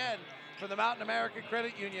 $50 again from the Mountain America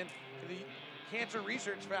Credit Union to the Cancer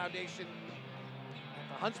Research Foundation.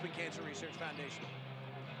 The Huntsman Cancer Research Foundation.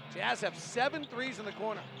 Jazz have 7 threes in the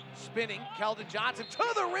corner. Spinning, Keldon Johnson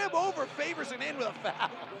to the rim, over Favors and in with a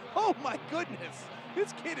foul. Oh my goodness,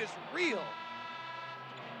 this kid is real.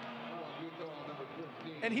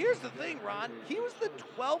 And here's the thing, Ron, he was the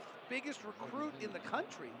 12th biggest recruit in the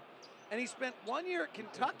country. And he spent 1 year at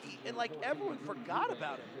Kentucky, and like everyone forgot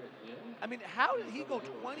about him. I mean, how did he go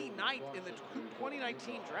 29th in the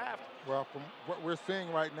 2019 draft? Well, from what we're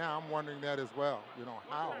seeing right now, I'm wondering that as well. You know,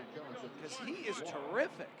 how? Because he is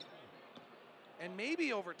terrific. And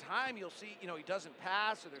maybe over time you'll see, you know, he doesn't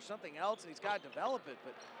pass or there's something else and he's got to develop it.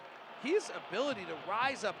 But his ability to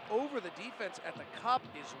rise up over the defense at the cup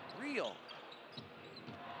is real.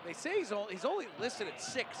 They say he's only listed at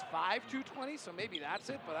 6'5", 220, so maybe that's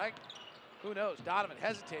it, but who knows? Donovan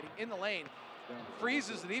hesitating in the lane,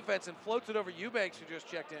 freezes the defense and floats it over Eubanks, who just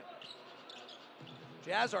checked in.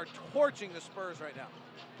 Jazz are torching the Spurs right now.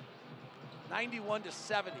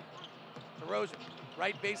 91-70. DeRozan,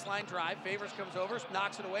 right baseline drive. Favors comes over,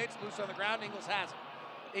 knocks it away. It's loose on the ground. Ingles has it.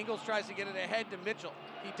 Ingles tries to get it ahead to Mitchell.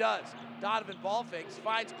 He does. Donovan ball fakes,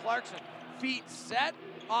 finds Clarkson. Feet set.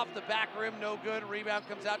 Off the back rim, no good. Rebound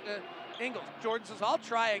comes out to Ingles. Jordan says, I'll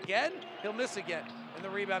try again. He'll miss again. And the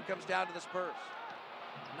rebound comes down to the Spurs.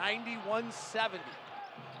 91-70.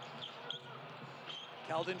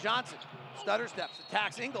 Keldon Johnson, stutter steps,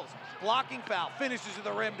 attacks Ingles. Blocking foul, finishes at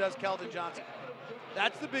the rim, does Keldon Johnson.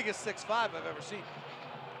 That's the biggest 6'5" I've ever seen.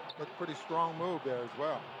 That's a pretty strong move there as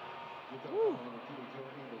well. Woo.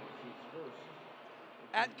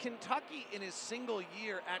 At Kentucky, in his single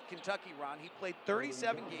year at Kentucky, Ron, he played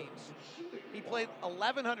 37 games. He played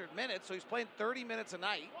 1,100 minutes, so he's playing 30 minutes a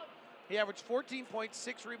night. He averaged 14 points,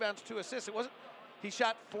 6 rebounds, 2 assists. He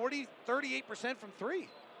shot 38% from 3.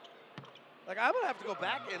 Like, I'm going to have to go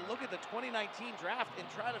back and look at the 2019 draft and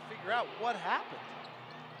try to figure out what happened.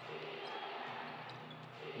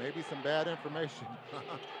 Maybe some bad information.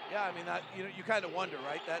 Yeah, I mean, that, you kind of wonder,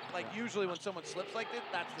 right? That, like, usually when someone slips like this,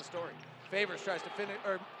 that's the story. Favors tries to finish,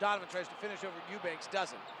 or Donovan tries to finish over Eubanks,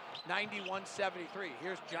 doesn't. 91-73.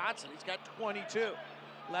 Here's Johnson. He's got 22.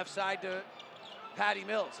 Left side to Patty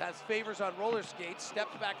Mills. Has Favors on roller skates.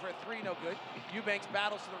 Steps back for a 3, no good. Eubanks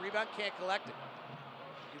battles to the rebound, can't collect it.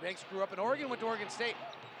 Eubanks grew up in Oregon, went to Oregon State.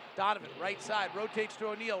 Donovan, right side, rotates to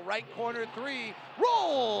O'Neal. Right corner 3.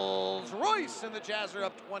 Rolls Royce, and the Jazz are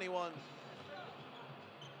up 21.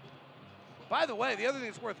 By the way, the other thing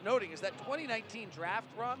that's worth noting is that 2019 draft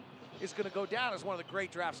run is going to go down as one of the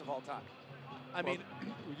great drafts of all time. I mean,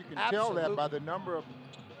 you can tell that by the number of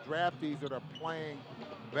draftees that are playing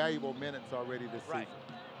valuable minutes already this season.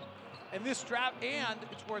 And this drive, and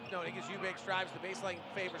it's worth noting, as Eubanks drives the baseline,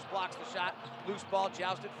 Favors blocks the shot. Loose ball,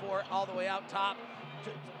 jousted for all the way out top.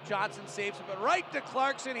 Johnson saves it, but right to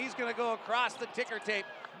Clarkson. He's going to go across the ticker tape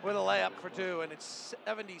with a layup for two, and it's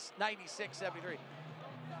 96-73.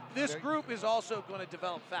 This group is also going to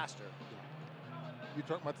develop faster. You're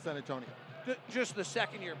talking about San Antonio? Just the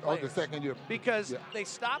second-year players. Oh, the second year. Because they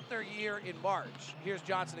stopped their year in March. Here's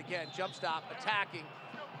Johnson again, jump stop, attacking,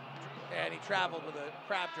 and he traveled with a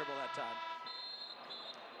crab dribble that time.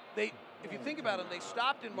 If you think about it, they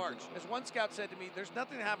stopped in March. As one scout said to me, there's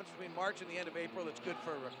nothing that happens between March and the end of April that's good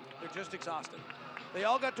for a rookie. They're just exhausted. They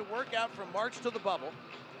all got to work out from March to the bubble.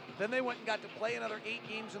 Then they went and got to play another 8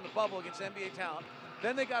 games in the bubble against NBA talent.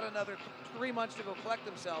 Then they got another 3 months to go collect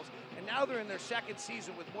themselves, and now they're in their second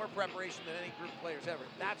season with more preparation than any group of players ever.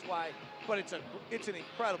 That's why, but it's an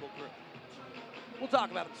incredible group. We'll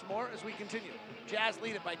talk about it some more as we continue. Jazz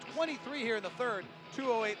lead it by 23 here in the third,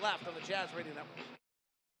 2:08 left on the Jazz Radio Network.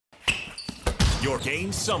 Your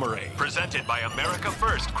game summary, presented by America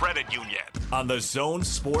First Credit Union on the Zone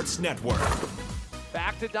Sports Network.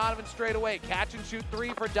 Back to Donovan straight away. Catch and shoot three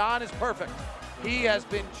for Don is perfect. He has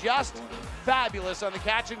been just fabulous on the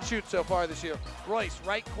catch and shoot so far this year. Royce,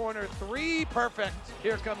 right corner three, perfect.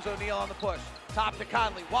 Here comes O'Neal on the push. Top to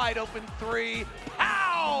Conley, wide open three.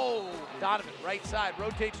 Pow! Donovan, right side,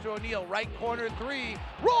 rotates to O'Neal, right corner three.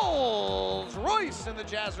 Rolls! Royce, and the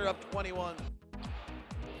Jazz are up 21.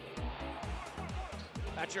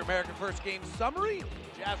 That's your American First game summary.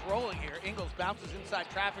 Jazz rolling here. Ingles bounces inside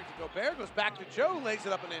traffic to Gobert, goes back to Joe, lays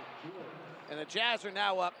it up and in. And the Jazz are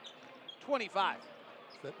now up 25. Is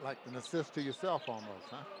that like an assist to yourself almost,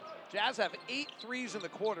 huh? Jazz have 8 threes in the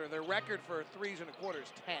quarter. Their record for threes in a quarter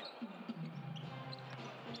is 10.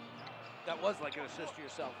 That was like an assist to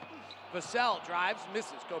yourself. Vassell drives,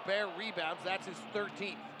 misses. Gobert rebounds. That's his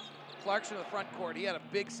 13th. Clarkson in the front court. He had a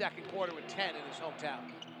big second quarter with 10 in his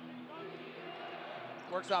hometown.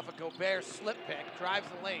 Works off a Gobert slip pick, drives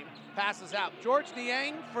the lane, passes out. George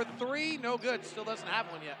Niang for three, no good. Still doesn't have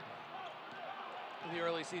one yet in the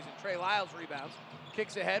early season. Trey Lyles rebounds,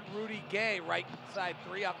 kicks ahead. Rudy Gay, right side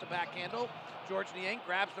three off the back handle. George Niang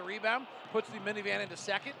grabs the rebound, puts the minivan into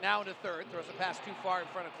second, now into third. Throws a pass too far in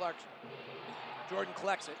front of Clarkson. Jordan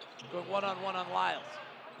collects it, going one-on-one on Lyles.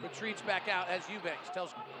 Retreats back out as Eubanks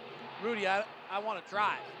tells Rudy, I want to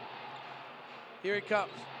drive. Here he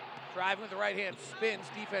comes. Driving with the right hand, spins,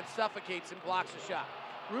 defense suffocates and blocks the shot.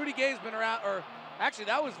 Rudy Gay's been around, or actually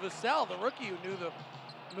that was Vassell, the rookie who knew the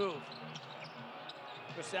move.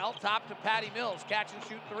 Vassell, top to Patty Mills, catch and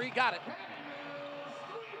shoot three, got it.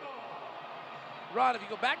 Ron, if you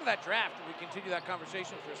go back to that draft, and we continue that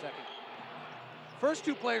conversation for a second. First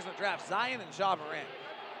two players in the draft, Zion and Ja Morant.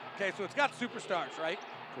 Okay, so it's got superstars, right?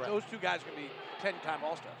 Correct. Those two guys are going to be 10-time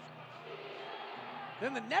All-Stars.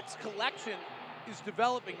 Then the Nets collection is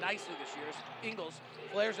developing nicely this year. Ingles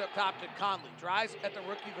flares up top to Conley, drives at the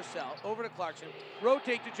rookie Vassell, over to Clarkson,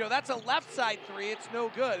 rotate to Joe. That's a left side three. It's no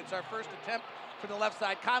good. It's our first attempt from the left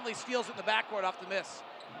side. Conley steals it in the backcourt off the miss.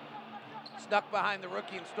 Snuck behind the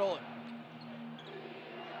rookie and stole it.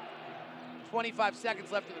 25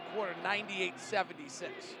 seconds left in the quarter, 98-76.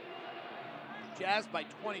 Jazz by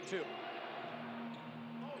 22.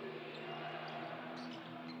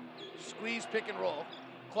 Squeeze, pick and roll.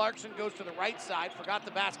 Clarkson goes to the right side, forgot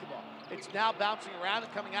the basketball. It's now bouncing around,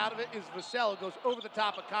 and coming out of it is Vassell, who goes over the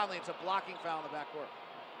top of Conley. It's a blocking foul in the backcourt.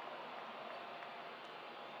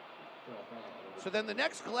 So then the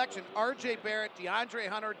next collection, R.J. Barrett, DeAndre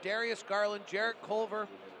Hunter, Darius Garland, Jarrett Culver.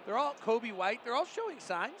 They're all Kobe White. They're all showing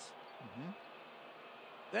signs. Mm-hmm.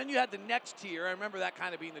 Then you had the next tier. I remember that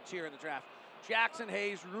kind of being the tier in the draft. Jackson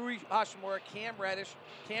Hayes, Rui Hachimura, Cam Reddish,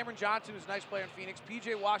 Cameron Johnson, who's a nice player in Phoenix,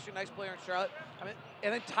 P.J. Washington, nice player in Charlotte,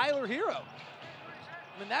 and then Tyler Hero.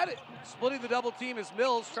 Splitting the double team is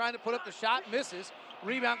Mills trying to put up the shot, misses.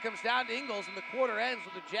 Rebound comes down to Ingles, and the quarter ends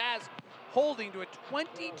with the Jazz holding to a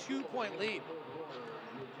 22-point lead.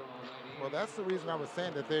 Well, that's the reason I was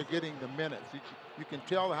saying that they're getting the minutes. You can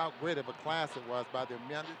tell how great of a class it was by the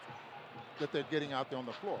minutes that they're getting out there on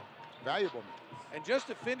the floor. Valuable minutes. And just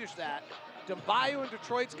to finish that, Dembayo in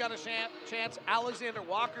Detroit's got a chance. Alexander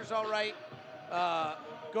Walker's all right.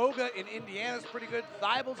 Goga in Indiana's pretty good.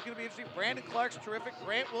 Thibault's going to be interesting. Brandon Clark's terrific.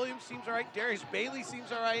 Grant Williams seems all right. Darius Bailey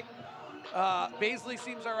seems all right. Baisley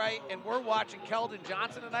seems all right. And we're watching Keldon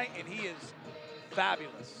Johnson tonight, and he is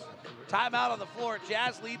fabulous. Timeout on the floor.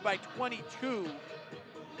 Jazz lead by 22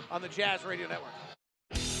 on the Jazz Radio Network.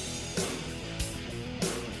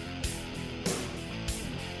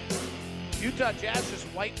 Utah Jazz just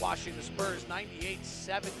whitewashing the Spurs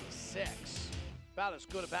 98-76. About as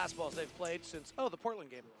good a basketball as they've played since, the Portland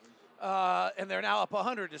game. And they're now up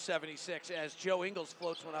 100-76 as Joe Ingles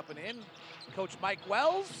floats one up and in. Coach Mike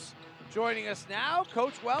Wells joining us now.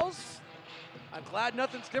 Coach Wells, I'm glad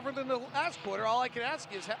nothing's different than the last quarter. All I can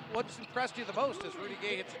ask is what's impressed you the most as Rudy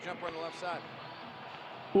Gay hits a jumper on the left side?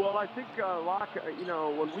 Well, I think, Locke,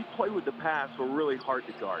 when we play with the pass, we're really hard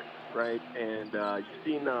to guard, right? And you've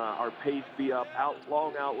seen our pace be up,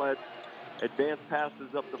 long outlets, advanced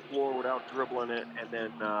passes up the floor without dribbling it, and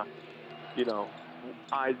then,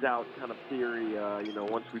 eyes out kind of theory,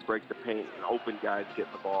 once we break the paint and open guys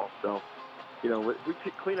getting the ball. So, we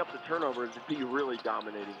could clean up the turnovers, it'd be a really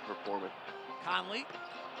dominating performance. Conley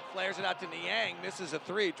flares it out to Niang, misses a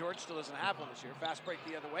three. George still doesn't have one this year. Fast break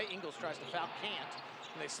the other way. Ingles tries to foul, can't.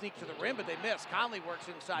 And they sneak to the rim, but they miss. Conley works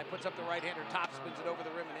inside, puts up the right-hander, top spins it over the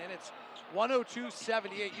rim and in. It's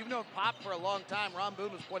 102-78. You've known Pop for a long time. Ron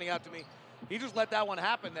Boone was pointing out to me, he just let that one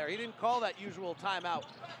happen there. He didn't call that usual timeout.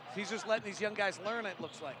 He's just letting these young guys learn, it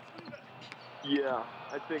looks like. Yeah,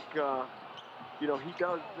 I think, he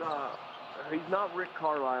does, he's not Rick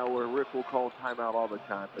Carlisle where Rick will call timeout all the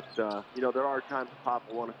time. But, there are times Pop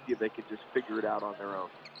will want to see if they can just figure it out on their own.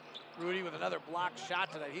 Rudy with another blocked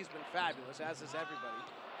shot tonight. He's been fabulous, as is everybody.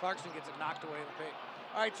 Clarkson gets it knocked away in the paint.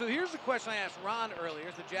 All right, so here's the question I asked Ron earlier.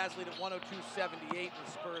 As the Jazz lead at 102-78 and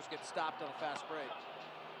the Spurs get stopped on a fast break.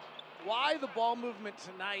 Why the ball movement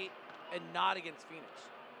tonight and not against Phoenix?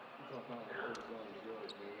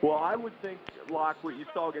 Well, I would think, Locke, what you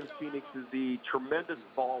saw against Phoenix is the tremendous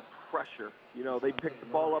ball pressure. They picked the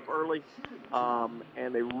ball up early,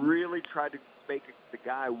 and they really tried to make the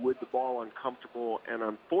guy with the ball uncomfortable. And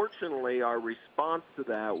unfortunately, our response to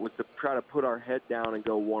that was to try to put our head down and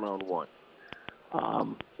go one-on-one.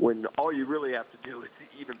 When all you really have to do is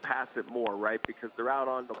even pass it more, right? Because they're out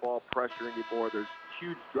on the ball pressuring you more. There's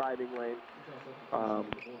huge driving lanes.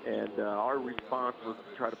 And our response was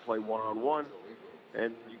to try to play one-on-one,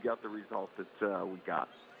 and you got the result that we got.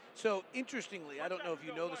 So, interestingly, I don't know if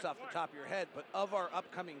you know this off the top of your head, but of our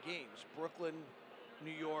upcoming games, Brooklyn,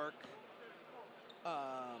 New York,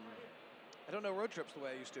 I don't know road trips the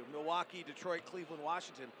way I used to, Milwaukee, Detroit, Cleveland,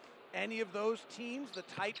 Washington, any of those teams the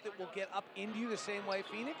type that will get up into you the same way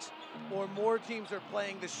Phoenix, or more teams are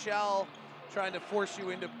playing the shell, trying to force you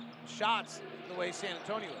into shots the way San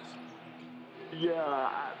Antonio is?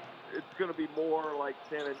 Yeah, it's going to be more like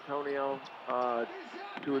San Antonio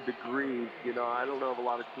to a degree. I don't know if a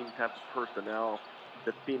lot of teams have the personnel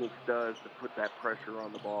that Phoenix does to put that pressure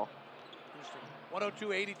on the ball.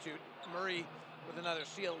 Interesting. 102-82. Murray with another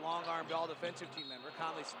steal, long-armed all-defensive team member.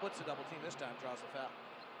 Conley splits the double team this time, draws the foul.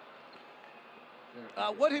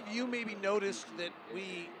 What have you maybe noticed that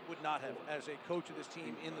we would not have as a coach of this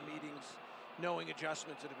team in the meetings, knowing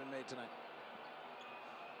adjustments that have been made tonight?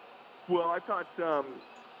 Well, I thought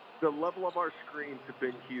the level of our screens have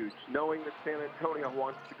been huge. Knowing that San Antonio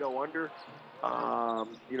wants to go under,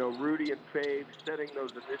 Rudy and Fave setting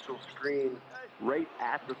those initial screens right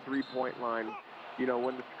at the three-point line.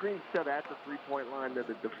 When the screen's set at the three-point line, then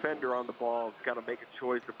the defender on the ball has got to make a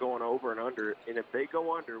choice of going over and under. And if they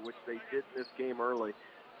go under, which they did in this game early,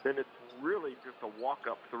 then it's really just a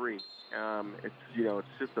walk-up three. It's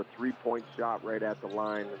just a three-point shot right at the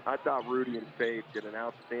line. I thought Rudy and Fave did an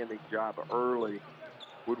outstanding job early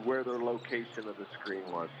with where their location of the screen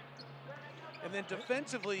was. And then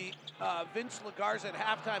defensively, Vince Lagarza at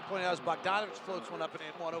halftime pointed out as Bogdanovich floats one up and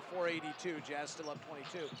in 104-82. Jazz still up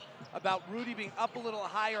 22. About Rudy being up a little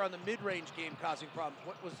higher on the mid-range game causing problems.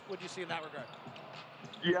 What do you see in that regard?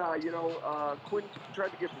 Yeah, Quinn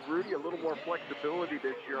tried to give Rudy a little more flexibility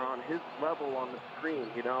this year on his level on the screen.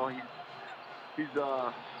 He's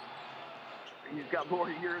got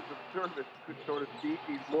more years of service, so to speak.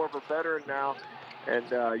 He's more of a veteran now. And,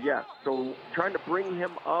 so trying to bring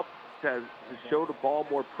him up to show the ball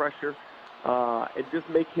more pressure and just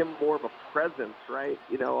make him more of a presence, right?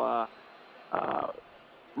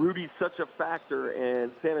 Rudy's such a factor,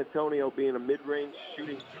 and San Antonio being a mid-range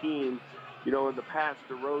shooting team, in the past,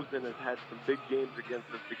 DeRozan has had some big games against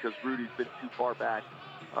us because Rudy's been too far back.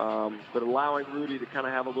 But allowing Rudy to kind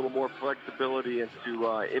of have a little more flexibility and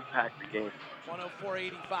to impact the game.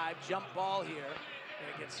 104-85, jump ball here, and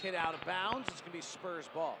it gets hit out of bounds. It's going to be Spurs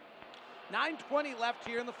ball. 9:20 left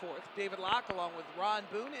here in the fourth. David Locke along with Ron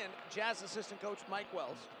Boone and Jazz assistant coach Mike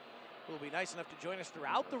Wells, who will be nice enough to join us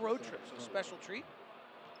throughout the road trip. So special treat.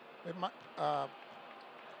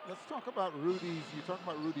 Let's talk about Rudy's. You talk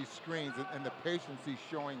about Rudy's screens and the patience he's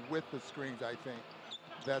showing with the screens. I think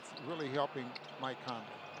that's really helping Mike Conley.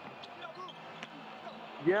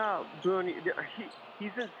 Yeah, Boone,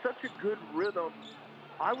 he's in such a good rhythm,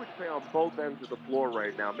 I would say, on both ends of the floor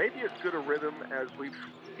right now. Maybe as good a rhythm as we've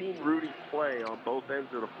seen Rudy play on both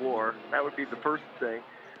ends of the floor. That would be the first thing.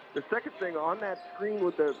 The second thing on that screen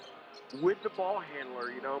with the ball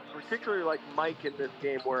handler, particularly like Mike in this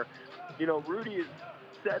game where, Rudy is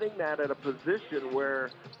setting that at a position where,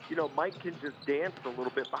 Mike can just dance a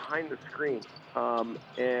little bit behind the screen.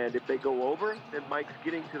 And if they go over, then Mike's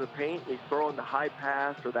getting to the paint. He's throwing the high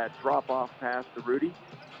pass or that drop-off pass to Rudy.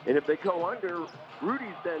 And if they go under,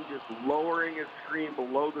 Rudy's then just lowering his screen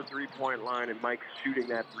below the three-point line, and Mike's shooting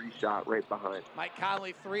that three-shot right behind. Mike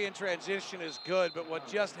Conley, 3 in transition is good, but what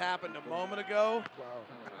just happened a moment ago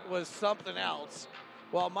was something else.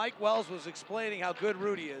 While Mike Wells was explaining how good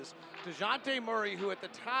Rudy is, DeJounte Murray, who at the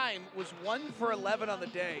time was 1 for 11 on the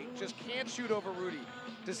day, just can't shoot over Rudy,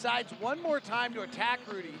 decides one more time to attack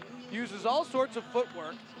Rudy, uses all sorts of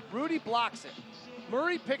footwork. Rudy blocks it.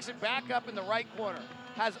 Murray picks it back up in the right corner,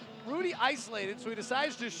 has Rudy isolated, so he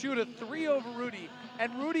decides to shoot a 3 over Rudy,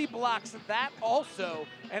 and Rudy blocks that also,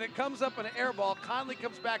 and it comes up an air ball. Conley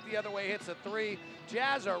comes back the other way, hits a 3.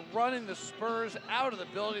 Jazz are running the Spurs out of the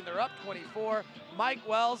building. They're up 24. Mike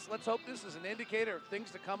Wells, let's hope this is an indicator of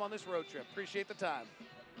things to come on this road trip. Appreciate the time.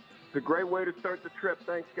 It's a great way to start the trip.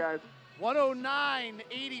 Thanks, guys.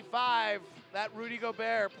 109-85. That Rudy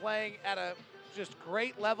Gobert playing at a just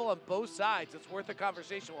great level on both sides. It's worth a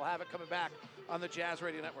conversation. We'll have it coming back on the Jazz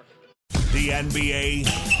Radio Network. The NBA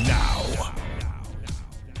now.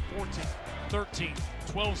 14, 13,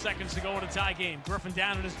 12 seconds to go in a tie game. Griffin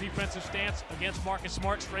down in his defensive stance against Marcus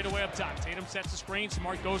Smart straight away up top. Tatum sets the screen.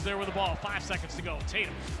 Smart goes there with the ball. 5 seconds to go.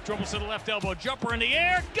 Tatum dribbles to the left elbow. Jumper in the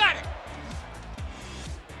air. Got it!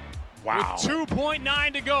 Wow. With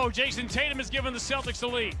 2.9 to go, Jason Tatum has given the Celtics the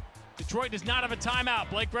lead. Detroit does not have a timeout.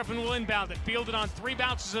 Blake Griffin will inbound it. Fielded on 3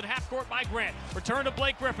 bounces at half court by Grant. Return to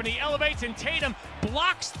Blake Griffin. He elevates, and Tatum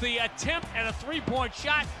blocks the attempt at a 3-point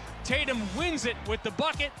shot. Tatum wins it with the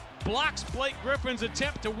bucket, blocks Blake Griffin's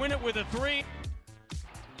attempt to win it with a 3.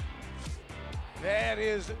 That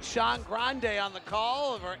is Sean Grande on the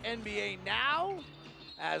call of our NBA Now.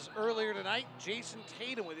 As earlier tonight, Jason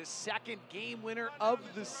Tatum with his 2nd game winner of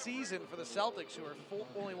the season for the Celtics, who are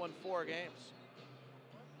only won 4 games.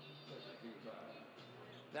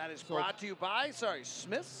 That is brought to you by,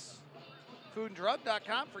 Smith's.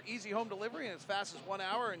 Foodanddrug.com for easy home delivery in as fast as 1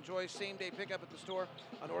 hour. Enjoy same-day pickup at the store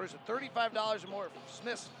on orders of $35 or more.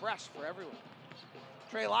 Smith's, fresh for everyone.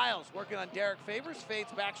 Trey Lyles working on Derek Favors.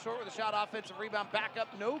 Fades back short with a shot, offensive rebound. Back up,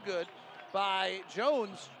 no good by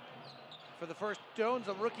Jones. For the first, Jones,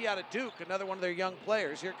 a rookie out of Duke, another one of their young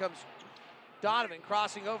players. Here comes Donovan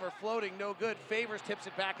crossing over, floating, no good. Favors tips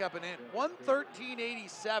it back up and in.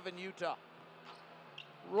 113-87 Utah.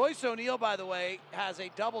 Royce O'Neal, by the way, has a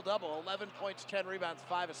double-double, 11 points, 10 rebounds,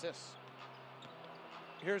 5 assists.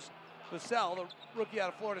 Here's Vassell, the rookie out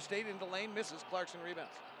of Florida State, into lane, misses. Clarkson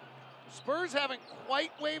rebounds. Spurs haven't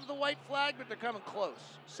quite waved the white flag, but they're coming close.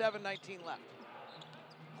 7:19 left.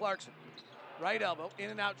 Clarkson, right elbow, in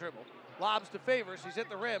and out dribble. Lobs to Favors, he's at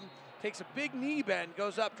the rim, takes a big knee bend,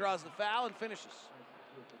 goes up, draws the foul, and finishes.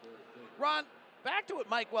 Ron, back to what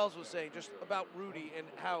Mike Wells was saying just about Rudy and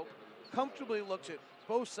how comfortably he looks at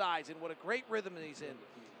both sides and what a great rhythm he's in.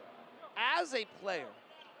 As a player,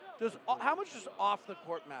 how much does off the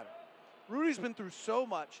court matter? Rudy's been through so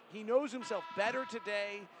much. He knows himself better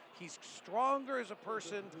today. He's stronger as a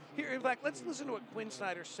person. Here, in fact, let's listen to what Quinn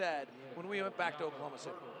Snyder said when we went back to Oklahoma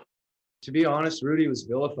City. To be honest, Rudy was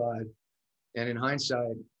vilified. And in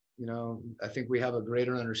hindsight, I think we have a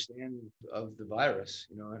greater understanding of the virus,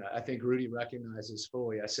 and I think Rudy recognizes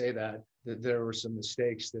fully, I say that there were some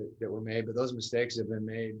mistakes that were made, but those mistakes have been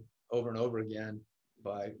made over and over again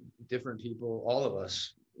by different people, all of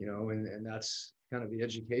us, and that's kind of the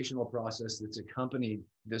educational process that's accompanied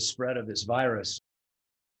the spread of this virus.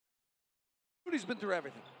 Rudy's been through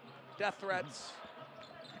everything. Death threats,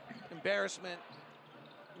 embarrassment,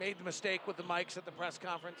 made the mistake with the mics at the press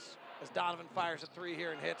conference as Donovan fires a 3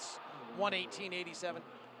 here and hits 118-87.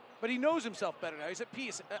 But he knows himself better now. He's at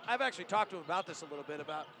peace. I've actually talked to him about this a little bit,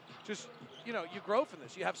 about just, you grow from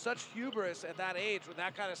this. You have such hubris at that age with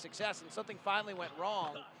that kind of success, and something finally went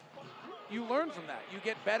wrong. You learn from that. You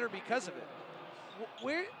get better because of it.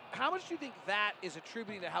 How much do you think that is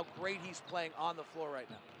attributing to how great he's playing on the floor right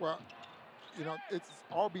now? Well, it's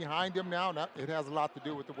all behind him now. It has a lot to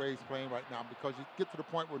do with the way he's playing right now, because you get to the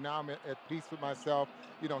point where now I'm at peace with myself.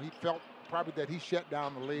 He felt probably that he shut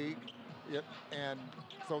down the league. And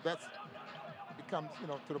so that's becomes,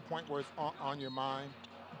 to the point where it's on your mind.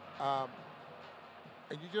 And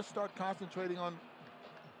you just start concentrating on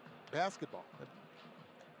basketball.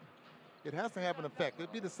 It has to have an effect.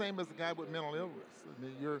 It'd be the same as a guy with mental illness. I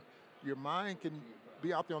mean, your mind can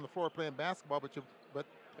be out there on the floor playing basketball, but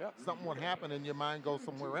something will happen and your mind goes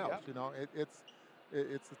somewhere else.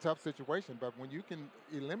 it's a tough situation. But when you can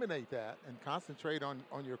eliminate that and concentrate on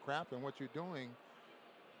your craft and what you're doing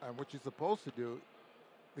and what you're supposed to do,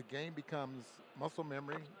 the game becomes muscle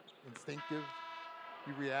memory, instinctive.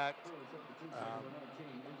 You react,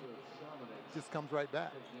 just comes right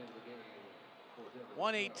back.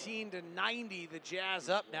 118-90, the Jazz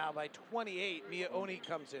up now by 28. Mia Oni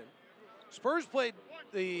comes in. Spurs played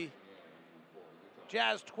the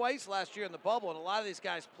Jazz twice last year in the bubble, and a lot of these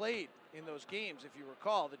guys played in those games, if you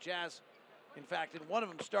recall. The Jazz, in fact, in one of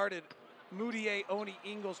them started Moutier, Oni,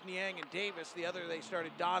 Ingles, Niang, and Davis. The other, they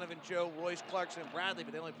started Donovan, Joe, Royce, Clarkson, and Bradley,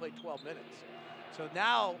 but they only played 12 minutes. So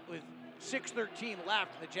now, with 6:13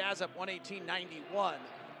 left, the Jazz up 118-91.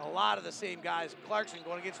 A lot of the same guys. Clarkson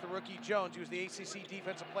going against the rookie Jones. He was the ACC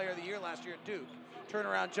Defensive Player of the Year last year at Duke.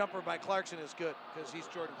 Turnaround jumper by Clarkson is good because he's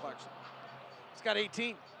Jordan Clarkson. He's got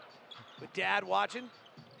 18. With Dad watching.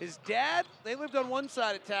 His dad, they lived on one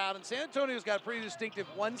side of town, and San Antonio's got a pretty distinctive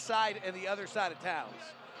one side and the other side of towns.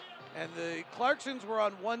 And the Clarksons were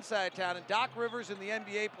on one side of town, and Doc Rivers and the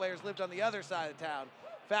NBA players lived on the other side of town.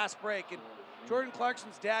 Fast break. And Jordan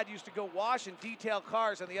Clarkson's dad used to go wash and detail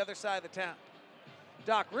cars on the other side of the town.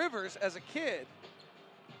 Doc Rivers, as a kid,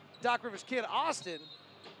 Doc Rivers' kid, Austin,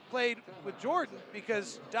 played with Jordan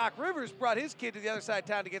because Doc Rivers brought his kid to the other side of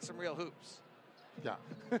town to get some real hoops. Yeah.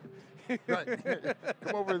 Right.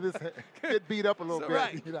 Come over to this, get beat up a little bit.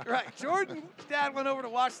 Right, you know. right. Jordan's dad went over to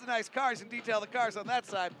watch the nice cars and detail the cars on that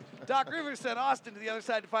side. Doc Rivers sent Austin to the other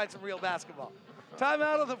side to find some real basketball.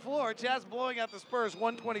 Timeout on the floor. Jazz blowing out the Spurs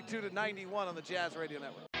 122-91 on the Jazz Radio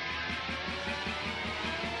Network.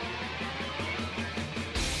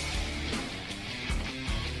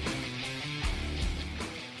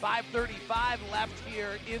 .535 left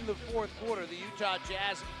here in the fourth quarter. The Utah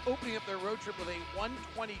Jazz opening up their road trip with a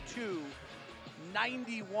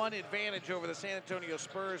 122-91 advantage over the San Antonio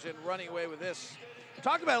Spurs and running away with this.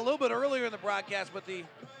 Talked about it a little bit earlier in the broadcast, but the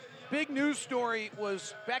big news story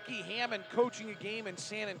was Becky Hammon coaching a game in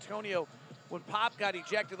San Antonio when Pop got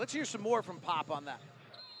ejected. Let's hear some more from Pop on that.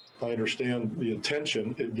 I understand the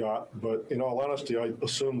attention it got, but in all honesty, I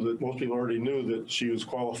assumed that most people already knew that she was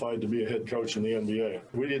qualified to be a head coach in the NBA.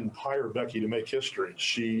 We didn't hire Becky to make history.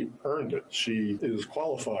 She earned it. She is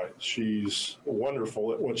qualified. She's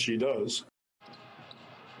wonderful at what she does.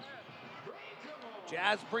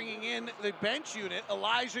 Jazz bringing in the bench unit,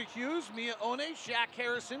 Elijah Hughes, Mia One, Shaq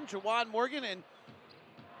Harrison, Jawan Morgan, and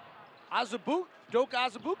Doak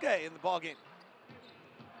Azubuike in the ballgame.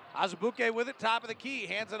 Azubuike with it, top of the key,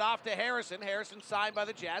 hands it off to Harrison. Harrison signed by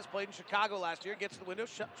the Jazz, played in Chicago last year, gets to the window,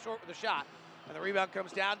 short with a shot. And the rebound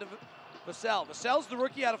comes down to Vassell. Vassell's the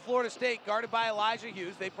rookie out of Florida State, guarded by Elijah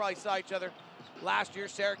Hughes. They probably saw each other last year,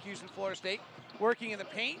 Syracuse and Florida State. Working in the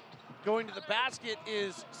paint, going to the basket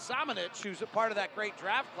is Samanic, who's a part of that great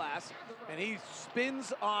draft class. And he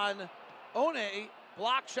spins on One,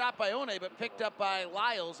 blocked shot by One, but picked up by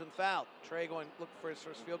Lyles and fouled. Trey going looking for his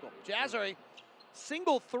first field goal. Jazz are a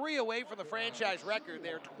single three away from the franchise record.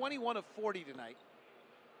 They're 21 of 40 tonight.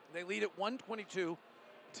 They lead at 122-93.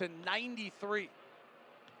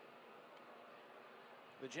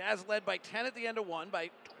 The Jazz led by 10 at the end of one, by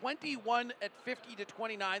 21 at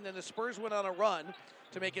 50-29. Then the Spurs went on a run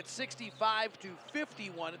to make it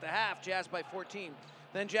 65-51 at the half. Jazz by 14.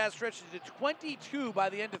 Then Jazz stretched it to 22 by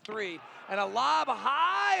the end of three. And a lob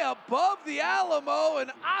high above the Alamo,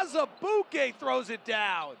 and Azubuike throws it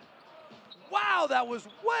down. Wow, that was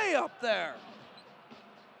way up there.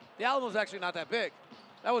 The Alamo's actually not that big.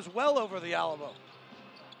 That was well over the Alamo.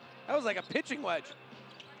 That was like a pitching wedge.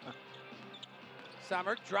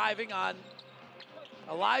 Sammer driving on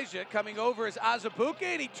Elijah, coming over is Azubuike,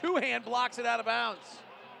 and he two-hand blocks it out of bounds.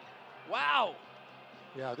 Wow.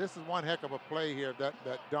 Yeah, this is one heck of a play here, that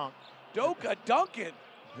dunk. Doka Duncan.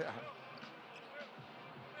 Yeah.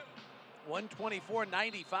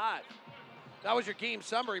 124-95. That was your game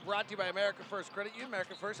summary, brought to you by America First Credit Union.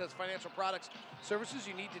 America First has financial products, services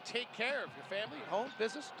you need to take care of your family, home,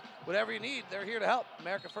 business, whatever you need. They're here to help.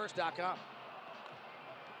 AmericaFirst.com.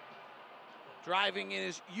 Driving in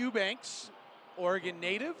is Eubanks, Oregon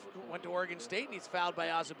native, went to Oregon State, and he's fouled by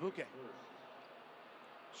Azubuike.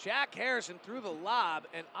 Shaq Harrison threw the lob,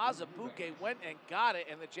 and Azubuike went and got it,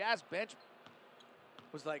 and the Jazz bench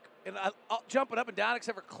was like jumping up and down,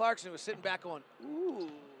 except for Clarkson, who was sitting back going, ooh,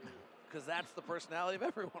 because that's the personality of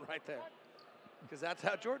everyone right there, because that's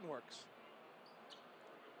how Jordan works.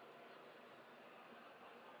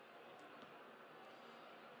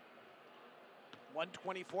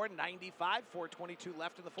 $124-95, 4:22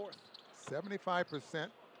 left in the fourth.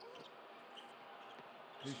 75%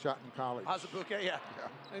 he shot in college. Azubuike, yeah.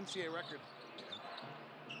 NCAA record.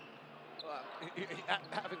 Wow.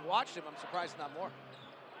 having watched him, I'm surprised not more.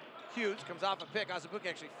 Hughes comes off a pick. Azubuike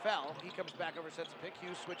actually fell. He comes back over, sets a pick.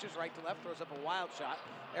 Hughes switches right to left, throws up a wild shot.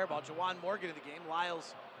 Air ball. Jawan Morgan in the game.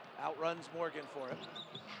 Lyles outruns Morgan for it.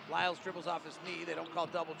 Lyles dribbles off his knee. They don't call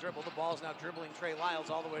double dribble. The ball is now dribbling Trey Lyles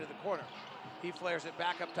all the way to the corner. He flares it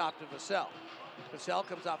back up top to Vassell. Vassell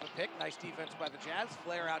comes off a pick. Nice defense by the Jazz.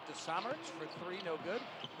 Flare out to Sommerts for three, no good.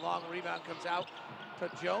 Long rebound comes out to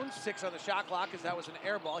Jones. 6 on the shot clock as that was an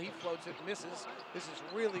air ball. He floats it, misses. This is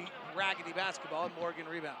really raggedy basketball, and Morgan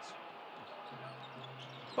rebounds.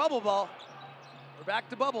 Bubble ball. We're back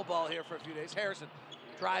to bubble ball here for a few days. Harrison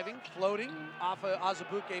driving, floating off a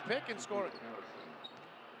Azubuike pick and scoring.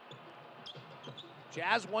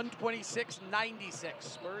 Jazz 126-96.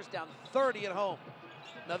 Spurs down 30 at home.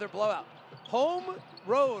 Another blowout. Home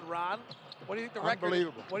road, Ron. What do you think the record?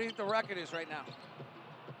 Unbelievable. What do you think the record is right now?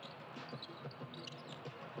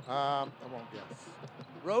 I won't guess.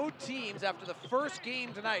 Road teams after the first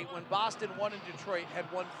game tonight, when Boston won in Detroit, had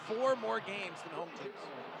won 4 more games than home teams.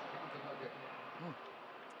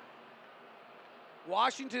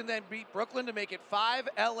 Washington then beat Brooklyn to make it 5.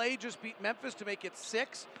 LA just beat Memphis to make it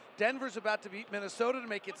 6. Denver's about to beat Minnesota to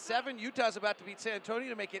make it 7. Utah's about to beat San Antonio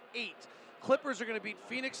to make it 8. Clippers are going to beat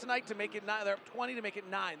Phoenix tonight to make it 9. They're up 20 to make it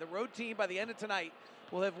 9. The road team by the end of tonight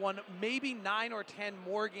will have won maybe 9 or 10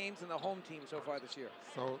 more games than the home team so far this year.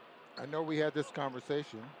 So I know we had this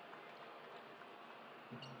conversation.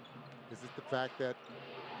 Is it the fact that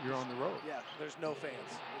you're on the road? Yeah, there's no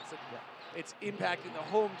fans. It's impacting the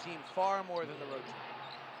home team far more than the road team.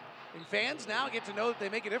 And fans now get to know that they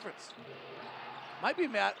make a difference. Might be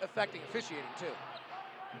affecting officiating too.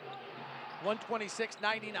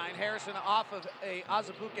 126-99. Harrison off of a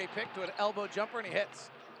Azubuike pick to an elbow jumper, and he hits.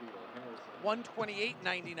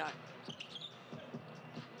 128-99.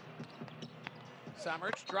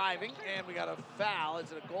 Sommerts driving, and we got a foul.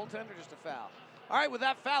 Is it a goaltend or just a foul? All right, with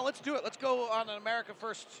that foul, let's do it. Let's go on an America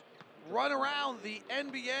First run around the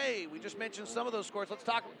NBA. We just mentioned some of those scores. Let's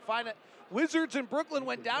find it. Wizards and Brooklyn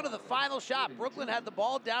went down to the final shot. Brooklyn had the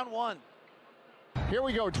ball down 1. Here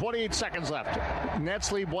we go, 28 seconds left.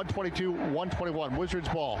 Nets lead 122-121. Wizards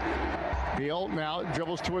ball. Beal now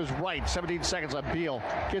dribbles to his right. 17 seconds left. Beal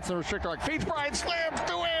gets the restrictor arc. Feeds Bryant, slams,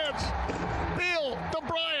 2 hands. Beal to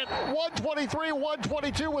Bryant.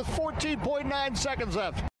 123-122 with 14.9 seconds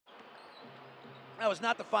left. That was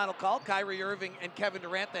not the final call. Kyrie Irving and Kevin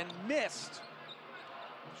Durant then missed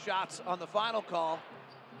shots on the final call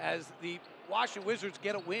as the Washington Wizards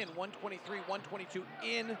get a win, 123-122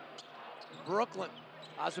 in Brooklyn.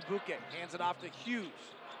 Azubuike hands it off to Hughes.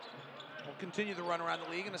 We'll continue the run around the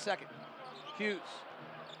league in a second. Hughes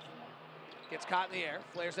gets caught in the air,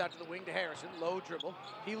 flares out to the wing to Harrison. Low dribble.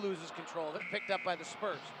 He loses control of it. Picked up by the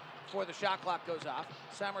Spurs before the shot clock goes off.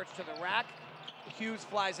 Sommerts to the rack. Hughes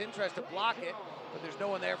flies in, tries to block it, but there's no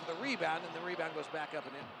one there for the rebound, and the rebound goes back up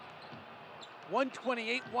and in.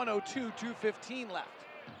 128-102, 2:15 left.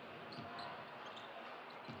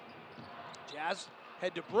 Jazz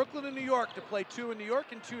head to Brooklyn and New York to play 2 in New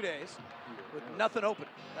York in 2 days with nothing open.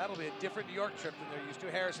 That'll be a different New York trip than they're used to.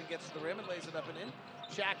 Harrison gets to the rim and lays it up and in.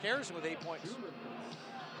 Shaq Harrison with 8 points.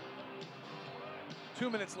 2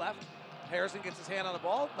 minutes left. Harrison gets his hand on the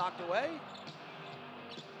ball, knocked away.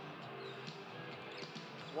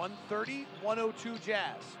 130-102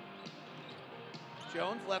 Jazz.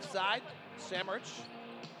 Jones left side. Semrich,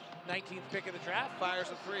 19th pick of the draft, fires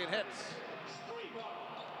a 3 and hits.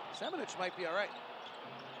 Semrich might be all right.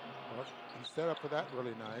 Well, he set up for that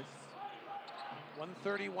really nice.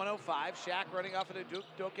 130-105. Shaq running off of the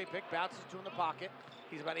Doke pick, bounces to in the pocket.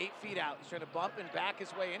 He's about 8 feet out. He's trying to bump and back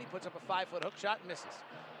his way in. He puts up a 5-foot hook shot and misses.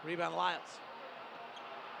 Rebound Lyles.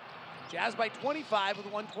 Jazz by 25 with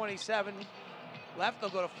 127 left. They'll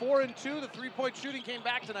go to 4 and 2. The 3-point shooting came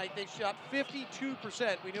back tonight. They shot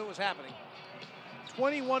 52%. We knew it was happening.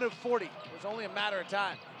 21 of 40. It was only a matter of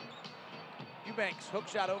time. Eubanks hook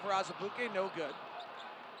shot over Azubuike, no good.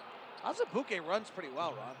 Azubuike runs pretty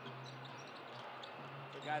well, Ron.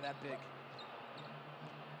 For a guy that big.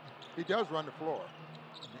 He does run the floor.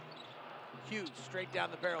 Hughes straight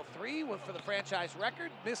down the barrel 3 for the franchise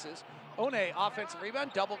record, misses. One offensive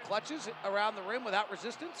rebound, double clutches around the rim without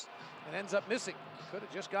resistance and ends up missing. Could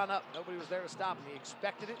have just gone up. Nobody was there to stop him. He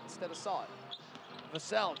expected it instead of saw it.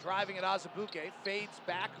 Vassell driving at Azubuike, fades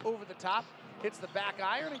back over the top, hits the back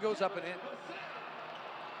iron and goes up and in.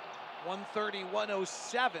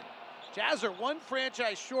 130-107. Jazz are 1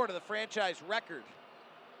 franchise short of the franchise record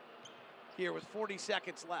here with 40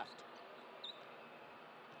 seconds left.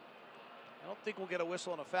 I don't think we'll get a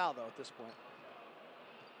whistle and a foul, though, at this point.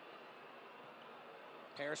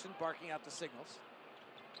 Harrison barking out the signals.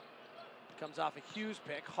 Comes off a Hughes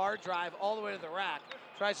pick. Hard drive all the way to the rack.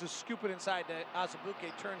 Tries to scoop it inside to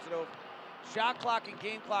Azubuike. Turns it over. Shot clock and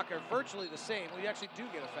game clock are virtually the same. We actually do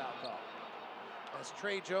get a foul call. As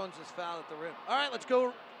Trey Jones is fouled at the rim. All right, let's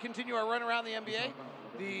go continue our run around the NBA.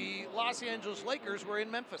 The Los Angeles Lakers were in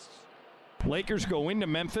Memphis. Lakers go into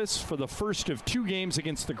Memphis for the first of 2 games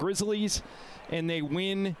against the Grizzlies, and they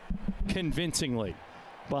win convincingly.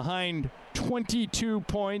 Behind 22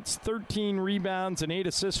 points, 13 rebounds, and 8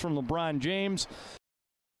 assists from LeBron James.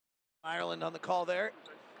 Ireland on the call there.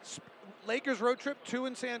 Lakers road trip, 2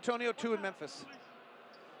 in San Antonio, 2 in Memphis.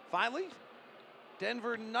 Finally,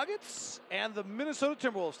 Denver Nuggets and the Minnesota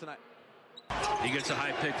Timberwolves tonight. He gets a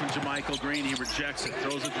high pick from Jermichael Green. He rejects it.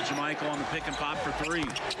 Throws it to Jermichael on the pick and pop for 3.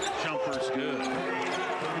 Jumper's good.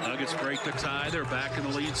 Nuggets break the tie. They're back in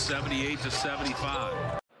the lead,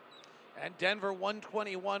 78-75. And Denver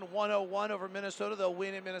 121-101 over Minnesota. They'll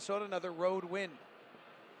win in Minnesota. Another road win.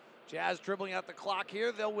 Jazz dribbling out the clock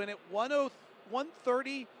here. They'll win it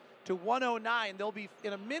 130-109. They'll be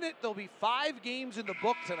in a minute. There'll be 5 games in the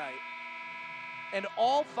book tonight, and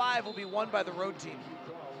all 5 will be won by the road team.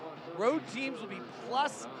 Road teams will be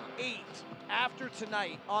 +8 after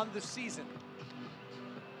tonight on the season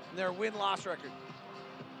in their win-loss record.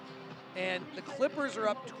 And the Clippers are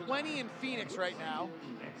up 20 in Phoenix right now.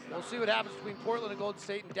 We'll see what happens between Portland and Golden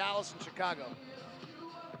State and Dallas and Chicago.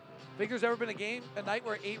 Think there's ever been a night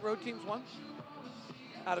where 8 road teams won?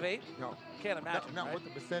 Out of 8? No. Can't imagine. No, right? what the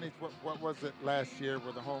percentage, what was it last year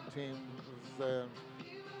where the home team was...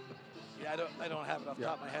 Yeah, I don't have it off the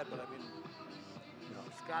top of my head, but I mean,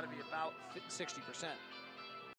 it's got to be about 60%.